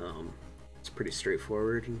that, it's pretty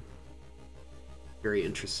straightforward and very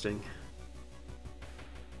interesting.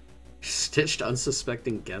 Stitched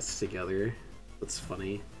unsuspecting guests together. That's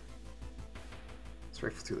funny. Let's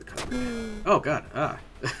rifle through the cover. Oh god,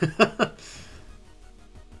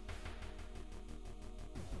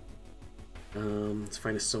 let's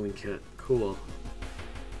find a sewing kit. Cool.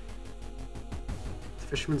 The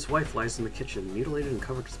fisherman's wife lies in the kitchen, mutilated and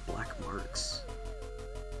covered with black marks.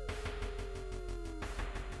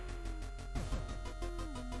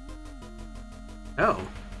 Oh.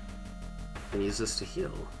 Can use this to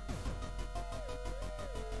heal.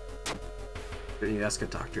 Didn't you ask a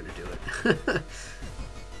doctor to do it?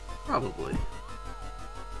 Probably.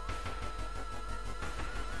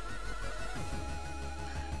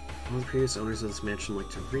 One of the previous owners of this mansion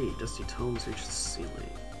liked to read. Dusty tomes reach the ceiling.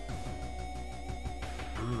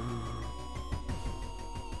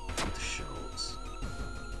 The shelves.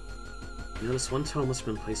 You notice one tome must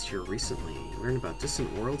have been placed here recently. You learn about distant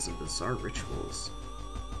worlds and bizarre rituals.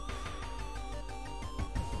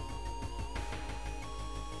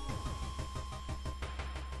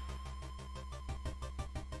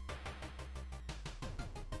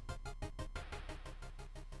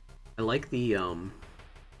 I like the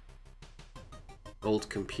old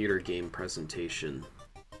computer game presentation.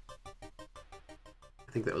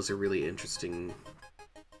 I think that was a really interesting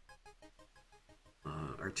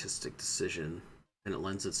artistic decision, and it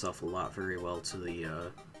lends itself a lot very well to the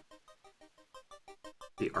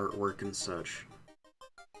artwork and such.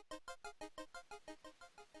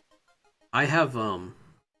 I have so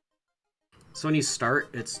when you start,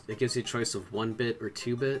 it gives you a choice of 1-bit or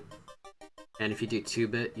 2-bit, and if you do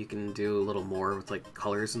 2-bit, you can do a little more with like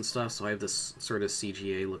colors and stuff. So I have this sort of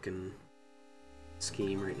CGA looking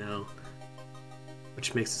scheme right now,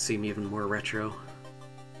 which makes it seem even more retro.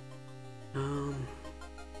 I'm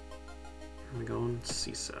going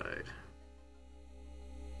Seaside.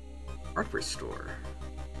 Hardware store.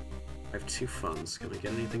 I have 2 funds. Can I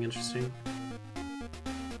get anything interesting? I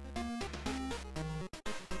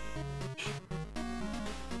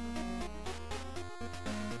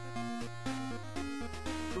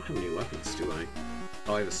don't have any weapons, do I?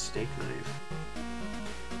 Oh, I have a steak knife.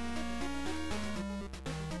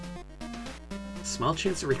 Small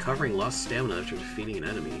chance of recovering lost stamina after defeating an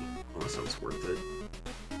enemy. Well, that sounds worth it.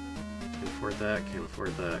 Can't afford that, can't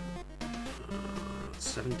afford that.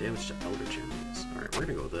 7 damage to Elder Gems. Alright, we're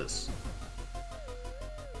gonna go with this.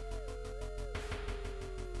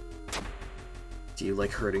 Do you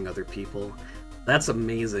like hurting other people? That's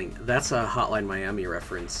amazing. That's a Hotline Miami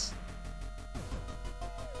reference.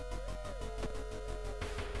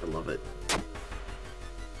 I love it.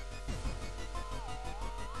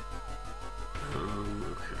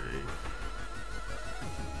 Okay.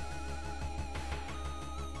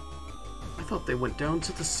 I thought they went down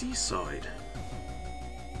to the seaside.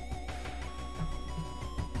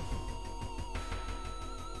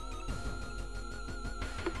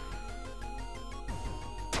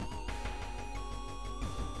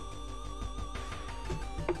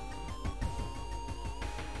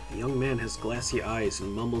 The young man has glassy eyes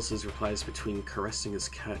and mumbles his replies between caressing his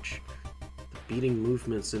catch. The beating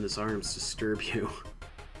movements in his arms disturb you.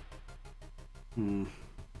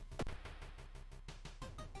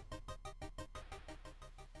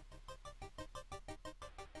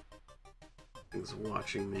 He's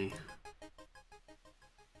watching me.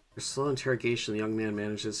 For slow interrogation, the young man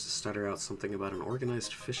manages to stutter out something about an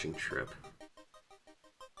organized fishing trip.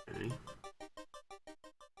 Okay.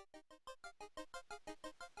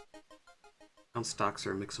 Town stocks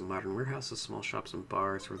are a mix of modern warehouses, small shops, and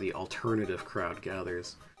bars where the alternative crowd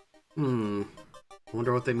gathers. I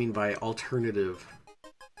wonder what they mean by alternative.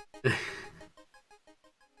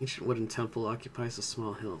 Ancient wooden temple occupies a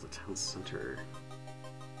small hill at the town's center.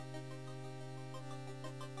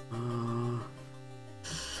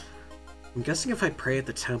 I'm guessing if I pray at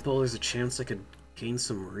the temple, there's a chance I could gain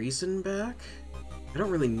some reason back? I don't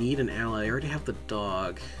really need an ally, I already have the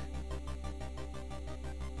dog.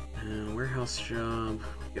 And a warehouse job,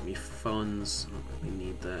 get me funds. I don't really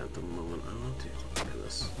need that at the moment. Oh, dude, look at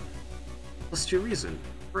this. Let's do reason.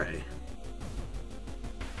 Pray.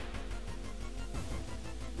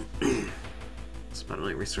 Spot a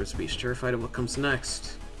night resorts beach, terrified of what comes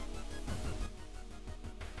next.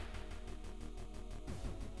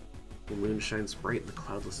 The moon shines bright in the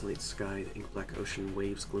cloudless night sky. The ink-black ocean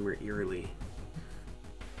waves glimmer eerily.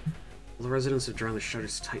 All the residents have drawn their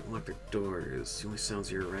shutters tight and locked their doors. The only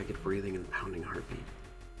sounds are your ragged breathing and pounding heartbeat.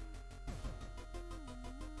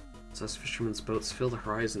 Sus fishermen's boats fill the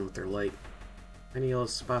horizon with their light. Tiny yellow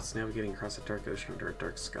spots navigating across a dark ocean under a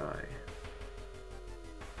dark sky.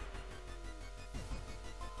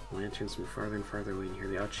 The lanterns move farther and farther away, and you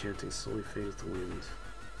hear the out chanting slowly fade with the wind.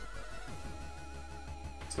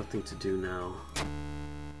 There's nothing to do now.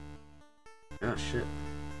 Ah, shit.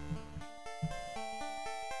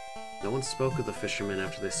 No one spoke of the fishermen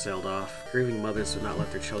after they sailed off. Grieving mothers would not let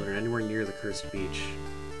their children anywhere near the cursed beach.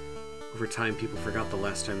 Over time, people forgot the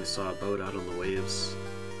last time they saw a boat out on the waves.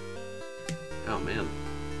 Oh, man.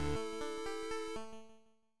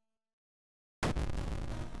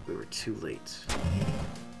 We were too late.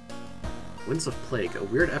 Winds of Plague. A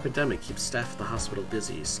weird epidemic keeps staff at the hospital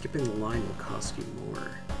busy. Skipping the line will cost you more.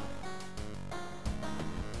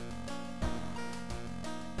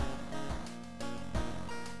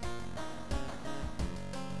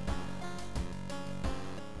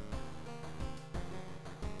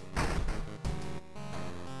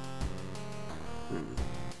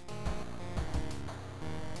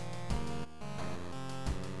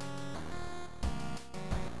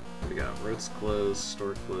 We got roads closed,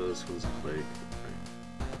 store closed, Winds of Plague. Okay.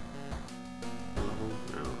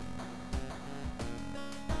 No.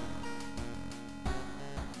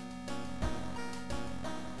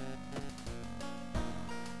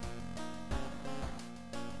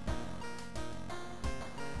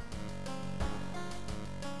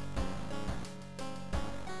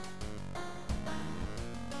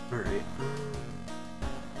 Alright.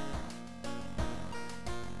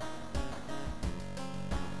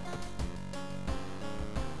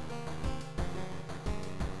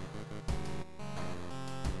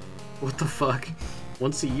 What the fuck?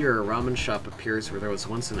 Once a year, a ramen shop appears where there was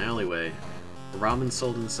once an alleyway. The ramen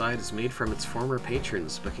sold inside is made from its former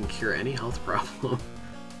patrons, but can cure any health problem.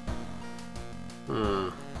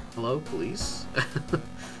 Hello, police?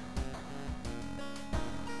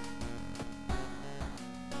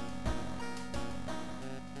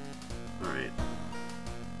 Alright.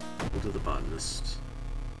 We'll do the botanist.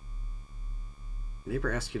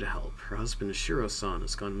 Neighbor asked you to help. Her husband, Shiro-san,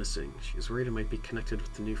 has gone missing. She is worried it might be connected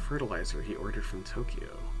with the new fertilizer he ordered from Tokyo.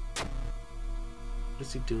 What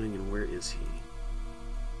is he doing and where is he?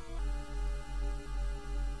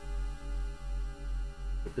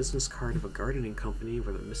 A business card of a gardening company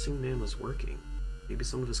where the missing man was working. Maybe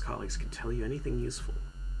some of his colleagues can tell you anything useful.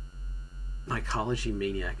 Mycology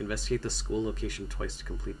maniac. Investigate the school location twice to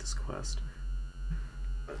complete this quest.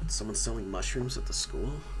 Someone's selling mushrooms at the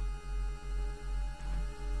school?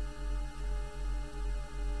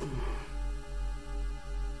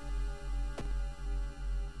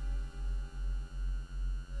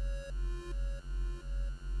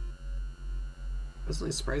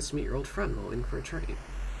 Pleasantly surprised to meet your old friend while waiting for a train.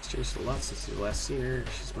 It's changed a lot since you last seen her.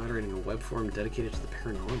 She's moderating a web forum dedicated to the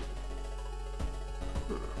paranormal.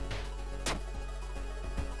 Huh.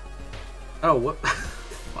 Oh, what?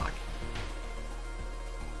 Fuck.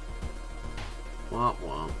 Womp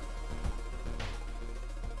womp.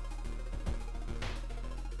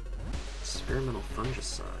 Experimental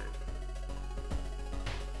fungicide.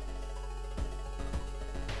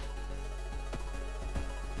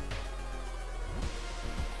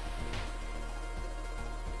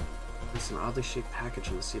 There's an oddly shaped package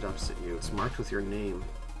on the seat opposite you. It's marked with your name.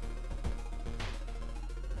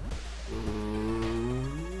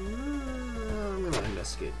 I'm gonna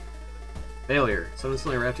investigate. Failure. Someone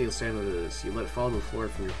instantly wrapped you in sand. What it is. You let it fall on the floor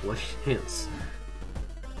from your bloody hands.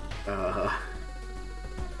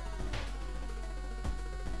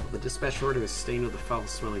 The dispatch order is stained with a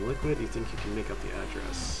foul-smelling liquid. You think you can make up the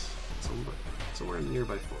address? Somewhere in the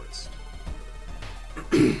nearby forest.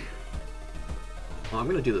 Well, I'm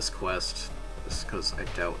gonna do this quest, just because I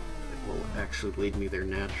doubt it will actually lead me there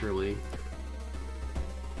naturally.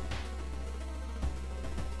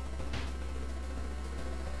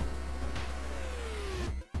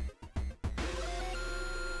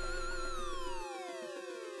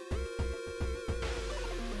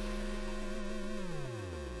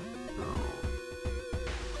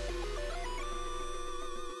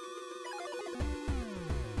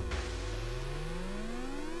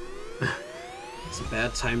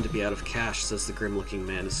 Bad time to be out of cash, says the grim-looking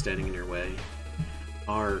man is standing in your way.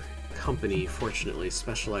 Our company, fortunately,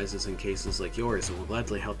 specializes in cases like yours and will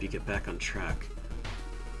gladly help you get back on track.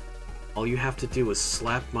 All you have to do is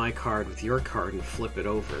slap my card with your card and flip it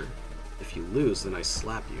over. If you lose, then I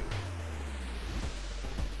slap you.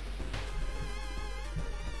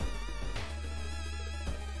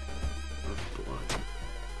 Of blood.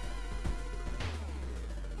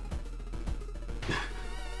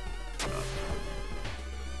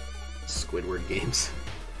 Squidward games.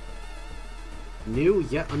 New,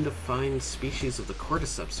 yet undefined species of the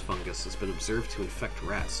cordyceps fungus has been observed to infect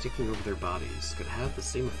rats. Sticking over their bodies could have the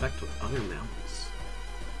same effect with other mammals.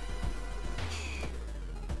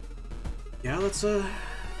 Yeah, that's a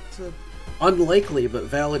unlikely but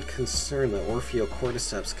valid concern that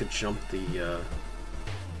Orpheocordyceps could jump the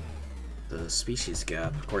species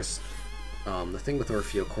gap. Of course, the thing with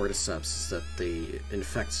Orpheocordyceps is that they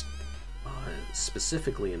infect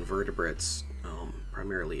specifically invertebrates,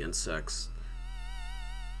 primarily insects.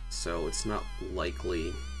 So it's not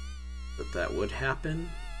likely that that would happen,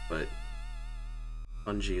 but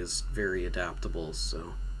fungi is very adaptable,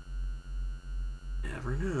 so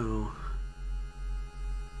never know.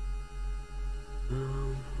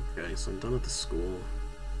 Okay, so I'm done at the school.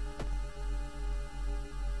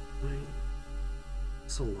 Right.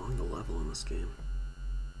 So long the level in this game.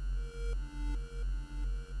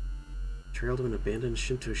 Trail to an abandoned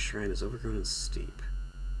Shinto shrine is overgrown and steep.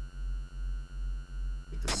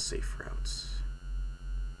 Take the safe routes.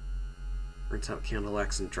 Burnt out candle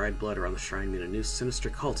wax and dried blood around the shrine mean a new sinister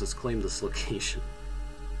cult has claimed this location.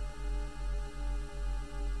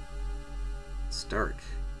 It's dark.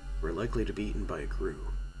 We're likely to be eaten by a grue.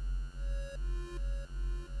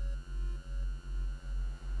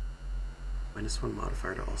 -1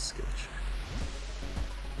 modifier to all skill check.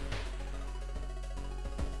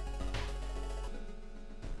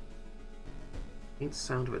 Faint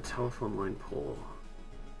sound of a telephone line pole.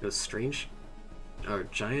 There's strange,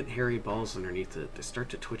 giant hairy balls underneath it. They start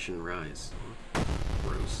to twitch and rise.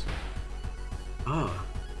 Gross. Ah,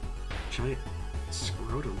 giant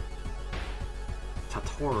scrotum.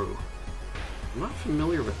 Tatoru. I'm not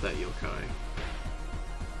familiar with that yokai.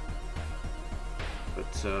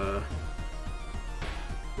 But,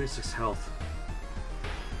 26 health.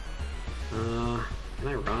 Can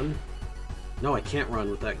I run? No, I can't run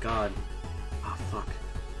with that god. Oh, fuck.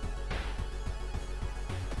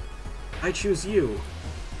 I choose you,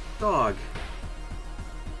 dog.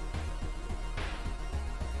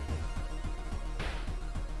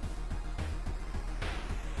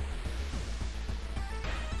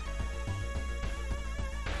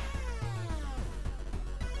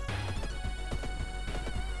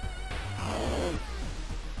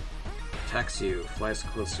 Attacks you, flies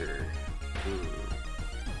closer.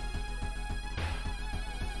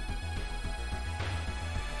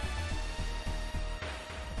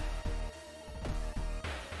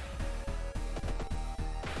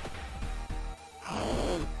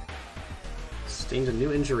 Sustained a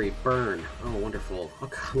new injury, burn. Oh, wonderful. Oh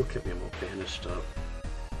god, look at me, I'm all banished up.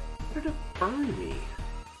 How did it burn me?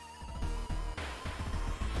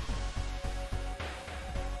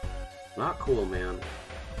 Not cool, man.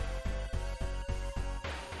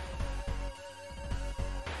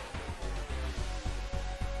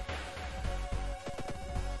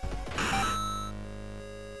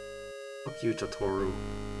 Fuck you, Totoro.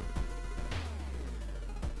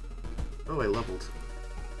 Oh, I leveled.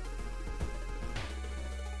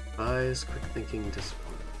 Eyes, quick thinking,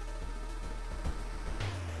 discipline.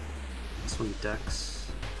 This one,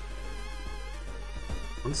 Dex.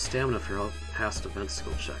 One stamina for all past event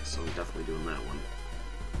skill checks, so I'm definitely doing that one.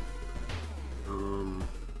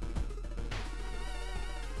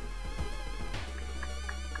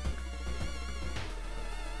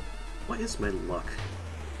 What is my luck?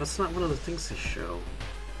 That's not one of the things they show.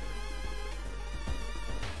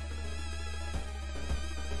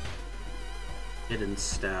 Hidden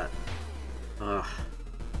stat. Ugh.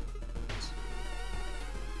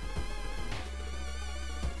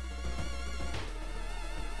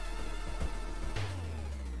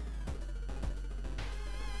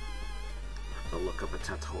 I'll look up a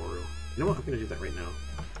Tatoru. You know what? I'm gonna do that right now.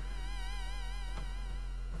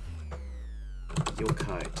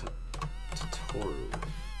 Yokai Tatoru.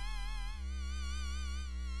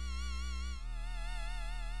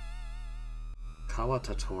 Kawa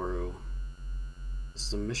Tatoru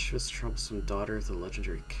is the mischievous, troublesome daughter of the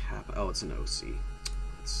legendary Kappa. Oh, it's an OC.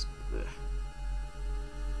 It's. Ugh.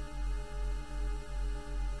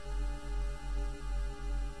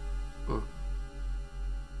 Huh.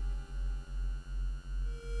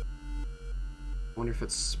 I wonder if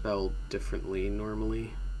it's spelled differently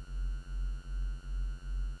normally.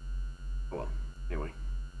 Oh well, anyway.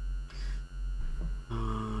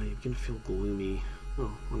 You can feel gloomy.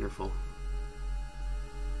 Oh, wonderful.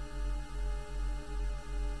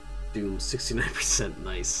 Doom 69%,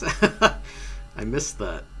 nice. I missed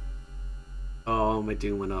that. Oh, my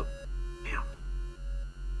Doom went up. Damn.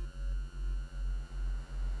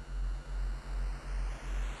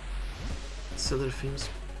 So the famous...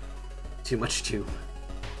 Too much Doom.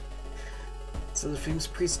 So the famous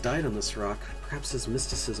priest died on this rock. Perhaps his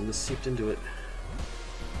mysticism has seeped into it.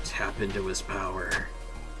 Tap into his power.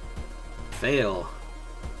 Fail.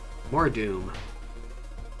 More Doom.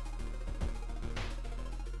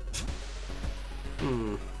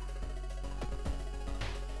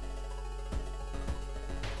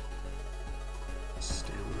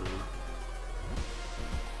 Stamina.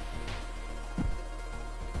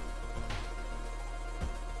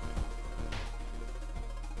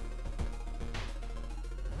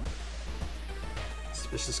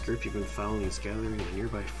 Suspicious group you've been following is gathering in a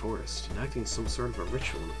nearby forest, enacting some sort of a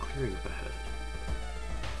ritual in the clearing up ahead.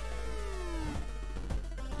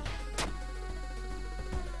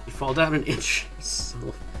 Fall down an inch. So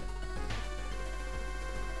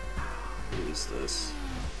use this.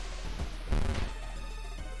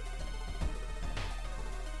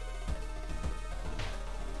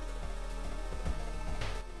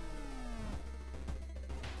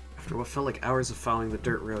 After what felt like hours of following the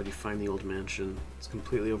dirt road, you find the old mansion. It's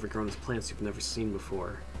completely overgrown with plants you've never seen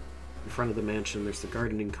before. In front of the mansion, there's the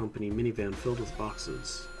gardening company minivan filled with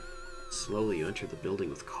boxes. Slowly, you enter the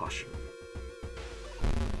building with caution.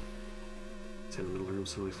 In the middle room,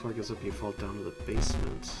 suddenly the floor goes up and you fall down to the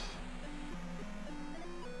basement.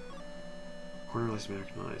 Corner lights me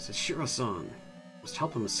recognize. It's Shiro-san. Must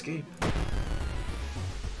help him escape.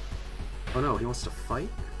 Oh no, he wants to fight?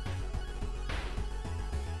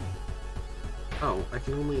 Oh, I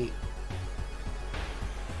can only...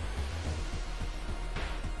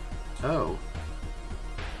 Oh.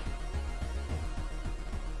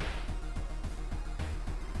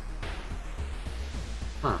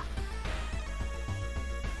 Huh.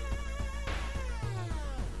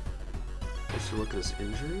 Let's look at his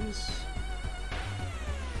injuries.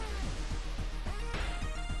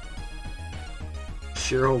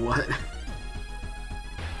 Shiro, what?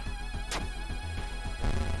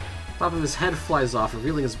 Top of his head flies off,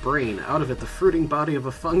 revealing his brain. Out of it, the fruiting body of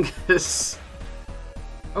a fungus.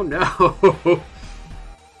 Oh no!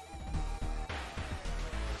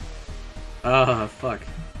 Ah, fuck.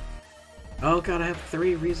 Oh god, I have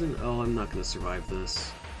 3 reasons. Oh, I'm not gonna survive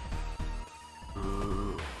this.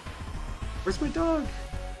 Where's my dog?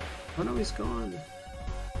 Oh no, he's gone.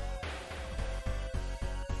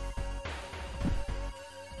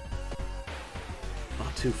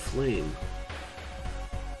 Batu Flame.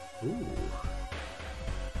 Ooh.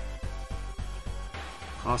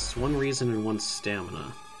 Costs 1 reason and 1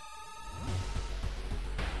 stamina.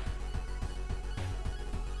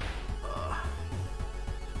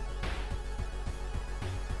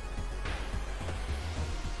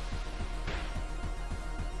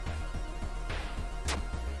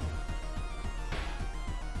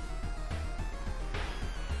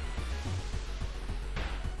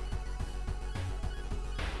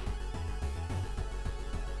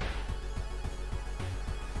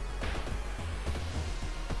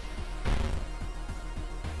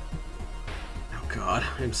 God,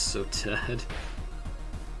 I'm so dead.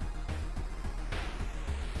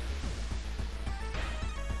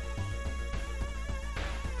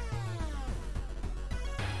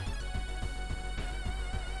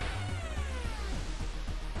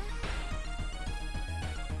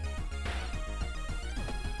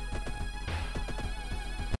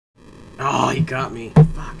 Oh, he got me.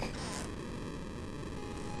 Fuck.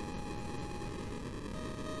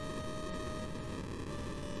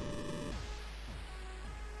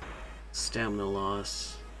 Stamina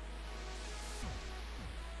loss.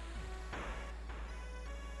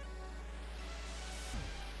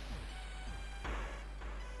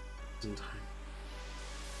 In time.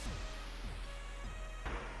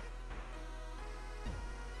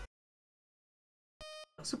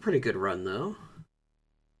 That's a pretty good run, though.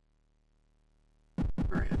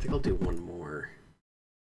 Alright, I think I'll do 1 more.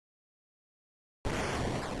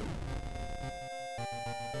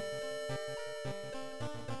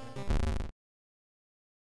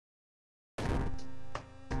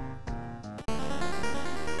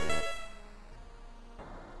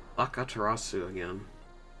 Bakatarasu again.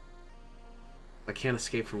 I can't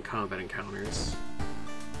escape from combat encounters.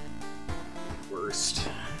 Worst.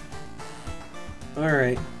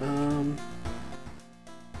 Alright,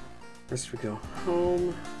 first we go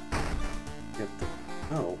home. Get the...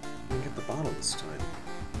 Oh, we can get the bottle this time.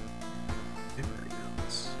 Library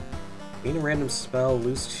notes. Gain a random spell,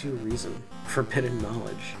 lose 2 reason. Forbidden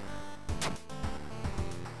knowledge.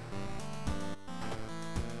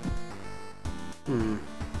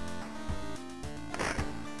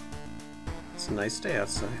 It's a nice day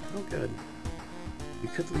outside. Oh, good. You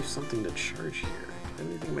could leave something to charge here. Do I have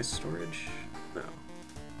anything in my storage? No.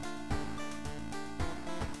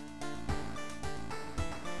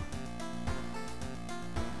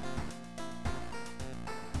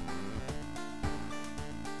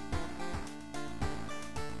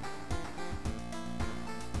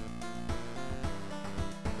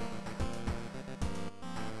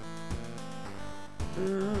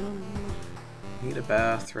 Need a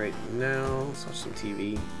bath right now. Let's watch some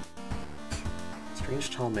TV. Strange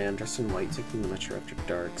tall man dressed in white taking the metro after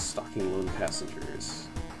dark, stalking lone passengers.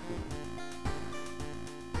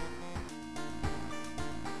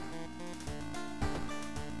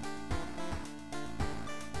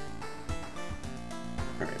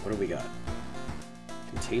 Alright, what do we got?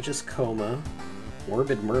 Contagious coma,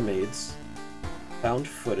 morbid mermaids, found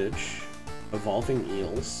footage, evolving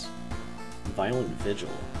eels, violent vigil.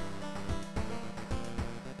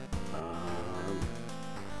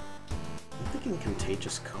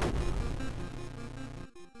 Contagious coma.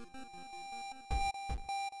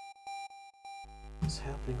 What's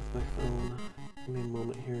happening with my phone? Give me a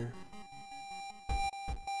moment here.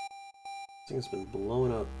 This thing has been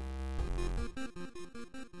blowing up.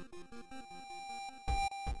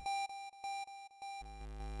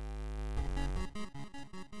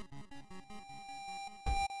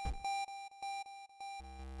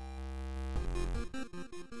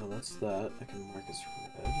 Oh, that's that. I can mark as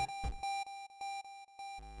red.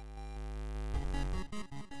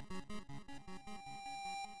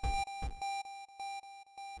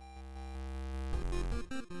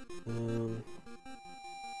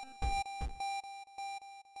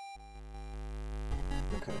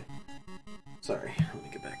 Okay. Sorry, let me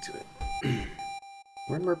get back to it.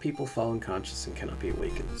 More and more people fall unconscious and cannot be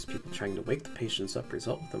awakened. As people trying to wake the patients up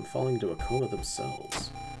result with them falling into a coma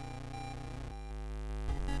themselves.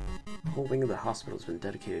 The whole wing of the hospital has been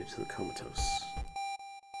dedicated to the comatose.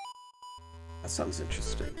 That sounds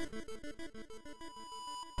interesting.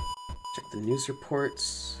 the news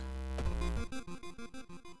reports.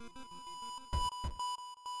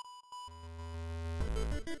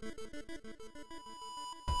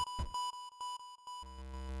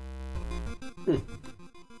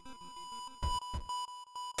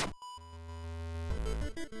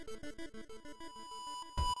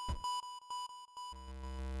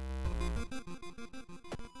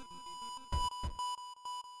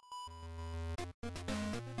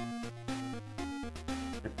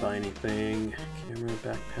 Buy anything. Camera,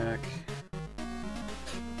 backpack.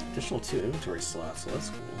 Additional 2 inventory slots, so that's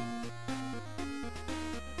cool.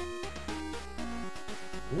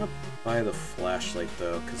 I'm gonna buy the flashlight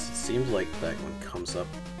though, because it seems like that one comes up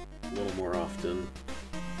a little more often.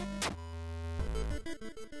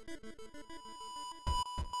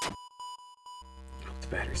 The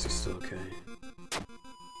batteries are still okay.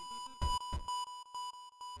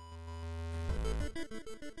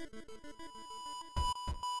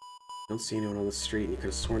 Don't see anyone on the street, and you could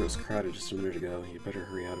have sworn it was crowded just a minute ago. You better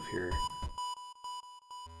hurry out of here.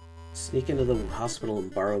 Sneak into the hospital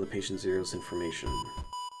and borrow the patient zero's information.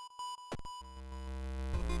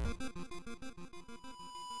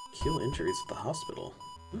 Heal injuries at the hospital.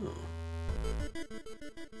 Oh.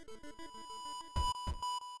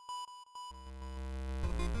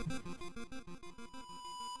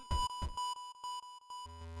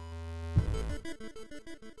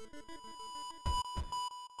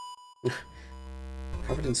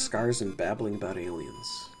 Covered in scars and babbling about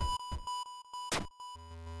aliens.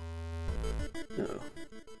 No.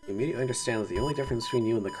 You immediately understand that the only difference between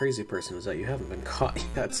you and the crazy person is that you haven't been caught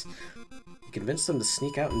yet. You convince them to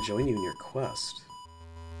sneak out and join you in your quest.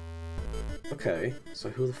 Okay, so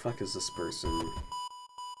who the fuck is this person?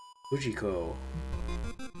 Fujiko.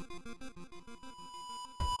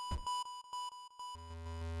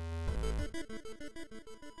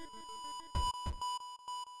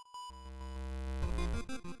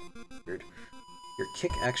 Your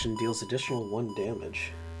kick action deals additional 1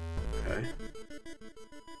 damage. Okay.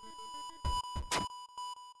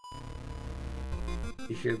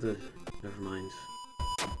 You hear the... Never mind.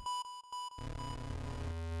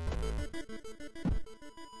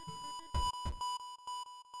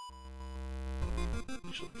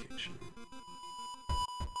 Location.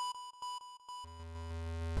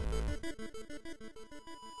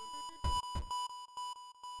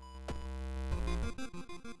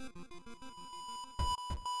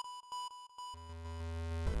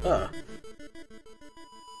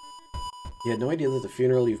 You had no idea that the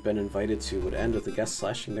funeral you've been invited to would end with the guests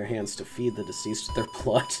slashing their hands to feed the deceased with their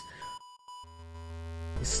blood.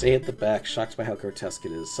 You stay at the back, shocked by how grotesque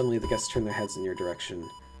it is. Suddenly the guests turn their heads in your direction.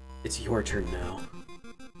 It's your turn now.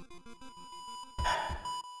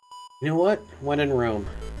 You know what? When in Rome.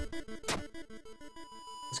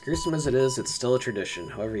 As gruesome as it is, it's still a tradition.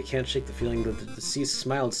 However, you can't shake the feeling that the deceased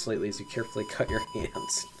smiled slightly as you carefully cut your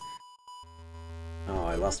hands. Oh,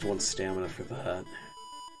 I lost 1 stamina for that.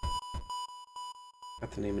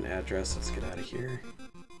 Got the name and address, let's get out of here.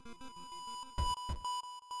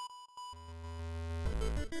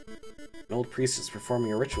 An old priest is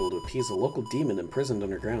performing a ritual to appease a local demon imprisoned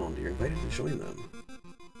underground. You're invited to join them.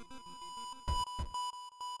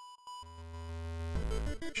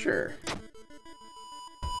 Sure.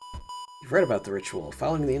 You've read about the ritual.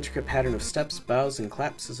 Following the intricate pattern of steps, bows, and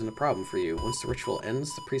claps isn't a problem for you. Once the ritual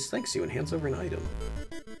ends, the priest thanks you and hands over an item.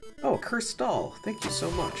 Oh, a cursed doll! Thank you so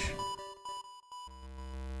much.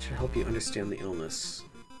 Should help you understand the illness.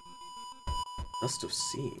 Lust of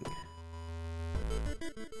seeing.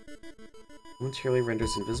 Momentarily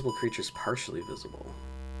renders invisible creatures partially visible.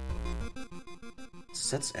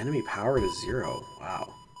 Sets enemy power to 0.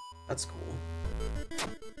 Wow. That's cool.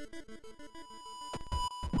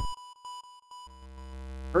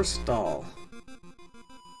 First doll.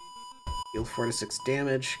 Deal 4 to 6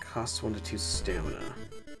 damage, costs 1 to 2 stamina.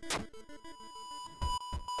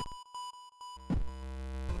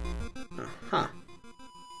 Huh.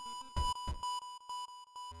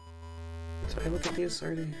 Did I look at these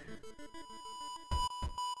already?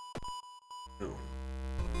 No.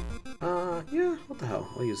 Yeah, what the hell?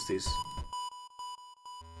 I'll use these.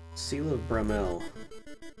 Seal of Bramel.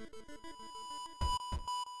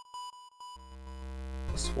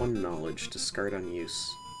 +1 knowledge, discard on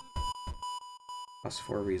use. Cost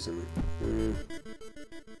 4 reason.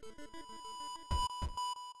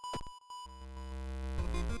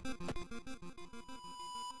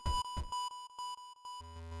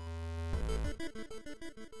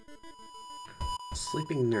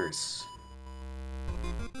 Sleeping nurse.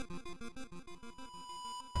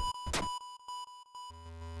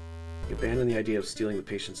 Yep. Abandon the idea of stealing the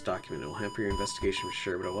patient's document. It will hamper your investigation for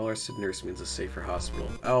sure, but a well-rested nurse means a safer hospital.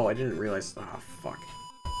 Oh, I didn't realize... Oh, fuck.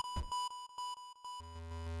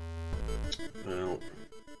 Well...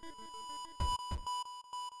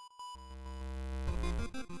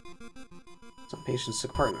 Some patients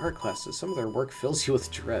took part in art classes. Some of their work fills you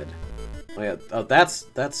with dread. Oh yeah, oh, that's...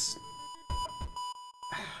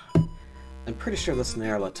 I'm pretty sure that's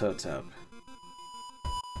Nyarlathotep.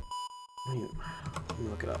 Let me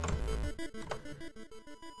look it up.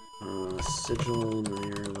 Sigil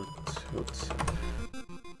Nyarlathotep.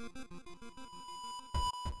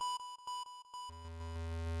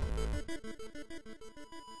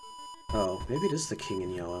 Oh, maybe it is the King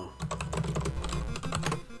in Yellow.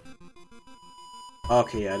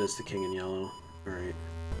 Okay, yeah, it is the King in Yellow. Alright.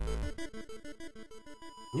 I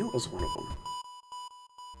knew it was one of them.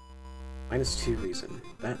 -2 reason.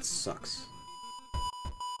 That sucks.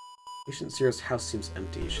 Patient Zero's house seems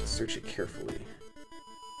empty. You should search it carefully.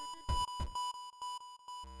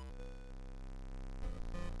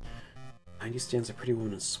 Behind you stands a pretty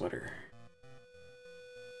woman in a sweater.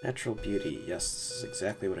 Natural beauty. Yes, this is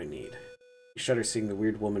exactly what I need. You shudder seeing the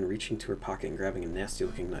weird woman reaching to her pocket and grabbing a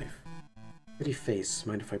nasty-looking knife. Pretty face.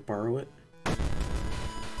 Mind if I borrow it?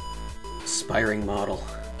 Aspiring model.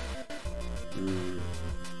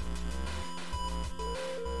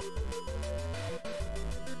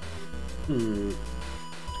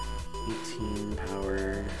 18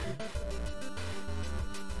 power.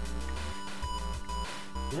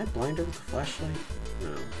 Can I blind her with a flashlight?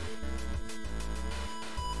 No.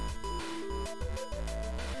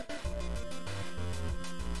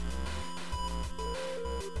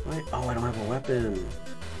 What? Oh, I don't have a weapon.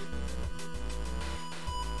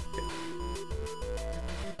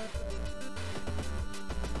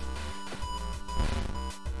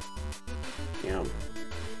 Damn.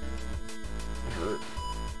 That hurt.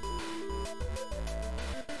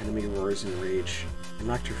 Enemy roars in rage. I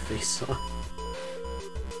knocked her face off.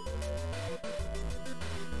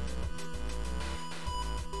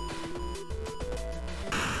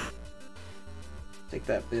 Take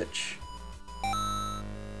that, bitch.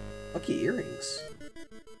 Lucky earrings.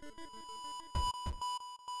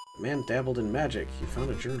 The man dabbled in magic. He found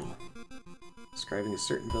a journal describing a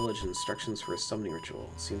certain village and instructions for a summoning ritual.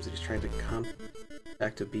 It seems that he's trying to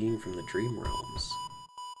contact a being from the dream realms.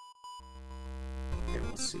 Okay,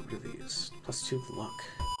 well, let's see. What are these? +2 luck.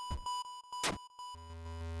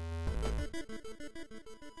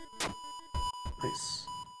 Nice.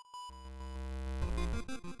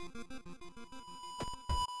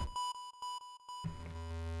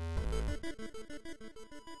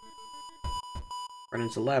 Run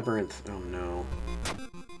into labyrinth. Oh no.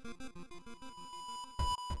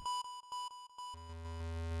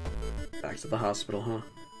 Back to the hospital, huh?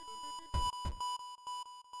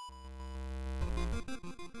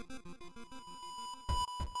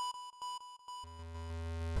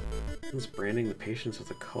 He's branding the patients with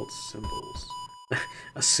occult symbols.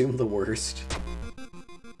 Assume the worst.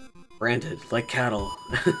 Branded, like cattle.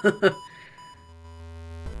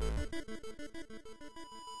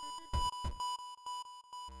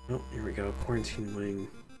 Oh, here we go. Quarantine wing.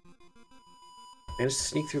 Managed to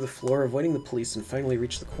sneak through the floor, avoiding the police, and finally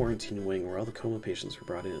reach the quarantine wing where all the coma patients were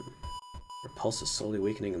brought in. Their pulse is slowly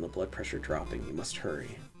weakening and the blood pressure dropping. You must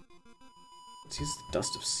hurry. Let's use the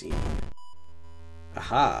dust of seeing.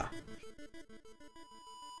 Aha!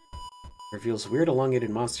 Reveals weird elongated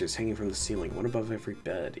monsters hanging from the ceiling, one above every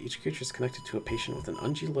bed. Each creature is connected to a patient with an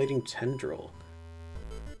undulating tendril.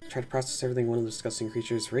 Try to process everything. One of the disgusting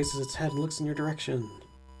creatures raises its head and looks in your direction.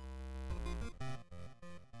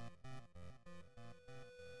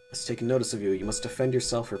 It's taken notice of you. You must defend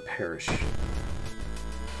yourself or perish.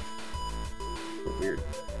 Oh, weird.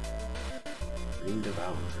 Green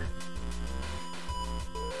Devourer.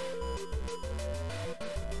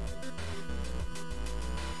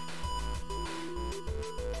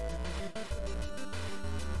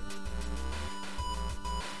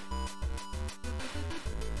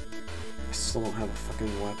 I still don't have a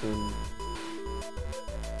fucking weapon.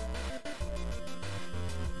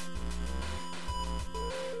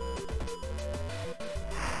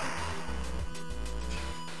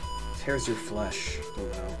 Tears your flesh.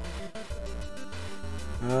 Don't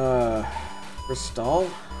know. Crystal?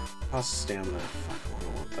 Cost stamina. Fuck, I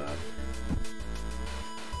don't want that.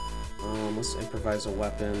 Let's improvise a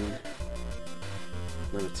weapon. And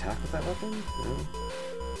then attack with that weapon? No.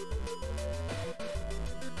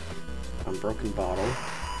 Unbroken bottle.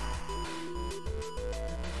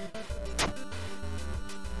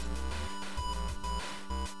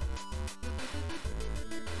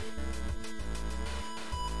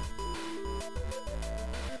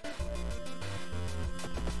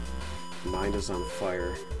 Mind is on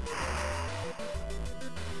fire.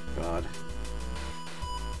 God.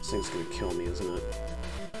 This thing's gonna kill me, isn't it?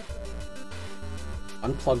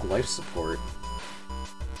 Unplug life support.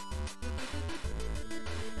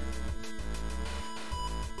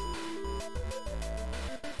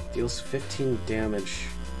 Deals 15 damage.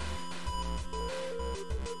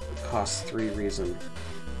 It costs 3 reason.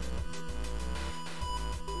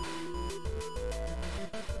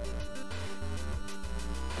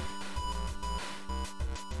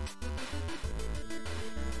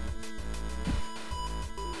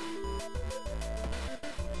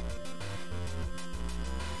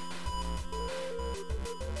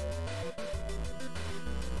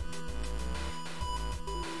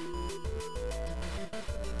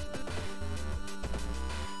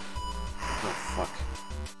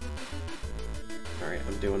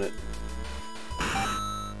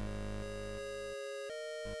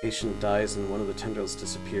 Patient dies and one of the tendrils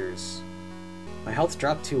disappears. My health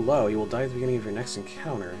dropped too low. You will die at the beginning of your next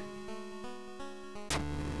encounter.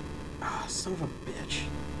 Ah, son of a bitch.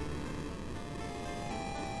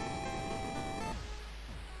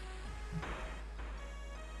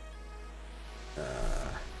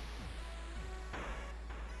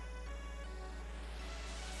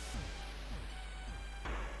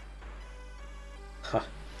 Huh.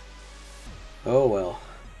 Oh well.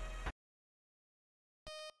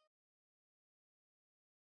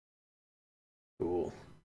 Cool.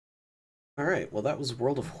 Alright, well that was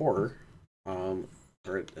World of Horror.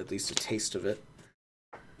 Or at least a taste of it.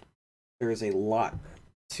 There is a lot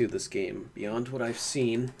to this game, beyond what I've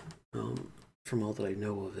seen, from all that I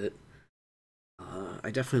know of it. I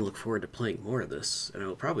definitely look forward to playing more of this, and I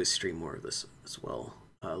will probably stream more of this as well,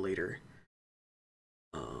 later.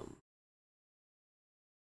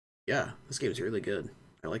 Yeah, this game's really good.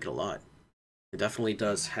 I like it a lot. It definitely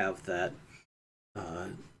does have that,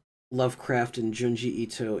 Lovecraft and Junji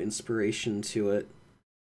Ito inspiration to it.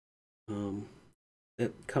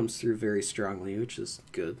 It comes through very strongly, which is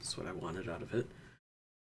good. That's what I wanted out of it.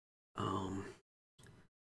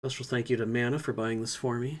 Special thank you to Mana for buying this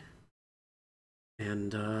for me.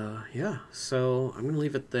 And yeah, so I'm gonna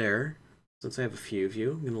leave it there. Since I have a few of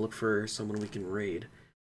you, I'm gonna look for someone we can raid.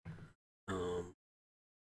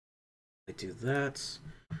 I do that.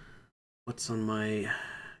 What's on my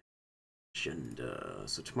agenda?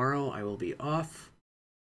 So tomorrow I will be off.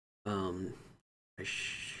 I'll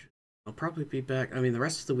probably be back. I mean, the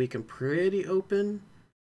rest of the week I'm pretty open.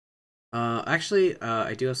 Actually,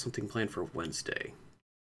 I do have something planned for Wednesday.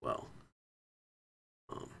 Well,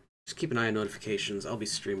 just keep an eye on notifications. I'll be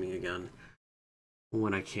streaming again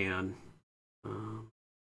when I can. So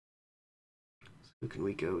who can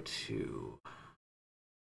we go to?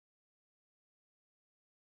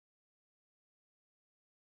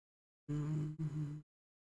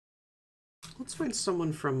 Let's find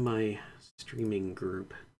someone from my streaming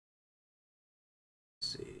group.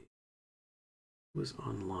 Let's see. Who was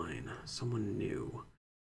online? Someone new.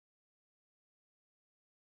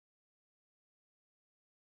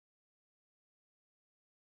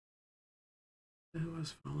 Who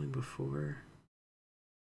was following before?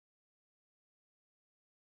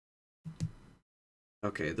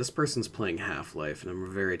 Okay, this person's playing Half-Life, and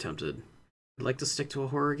I'm very tempted. I'd like to stick to a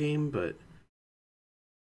horror game, but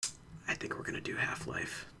I think we're gonna do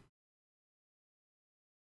Half-Life.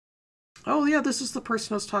 Oh yeah, this is the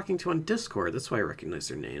person I was talking to on Discord. That's why I recognize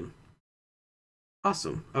their name.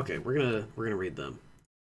 Awesome. Okay, we're gonna read them.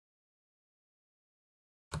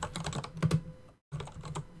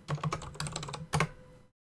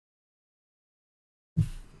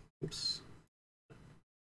 Oops.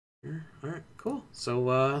 Alright, cool.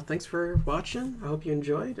 So thanks for watching. I hope you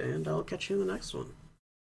enjoyed, and I'll catch you in the next one.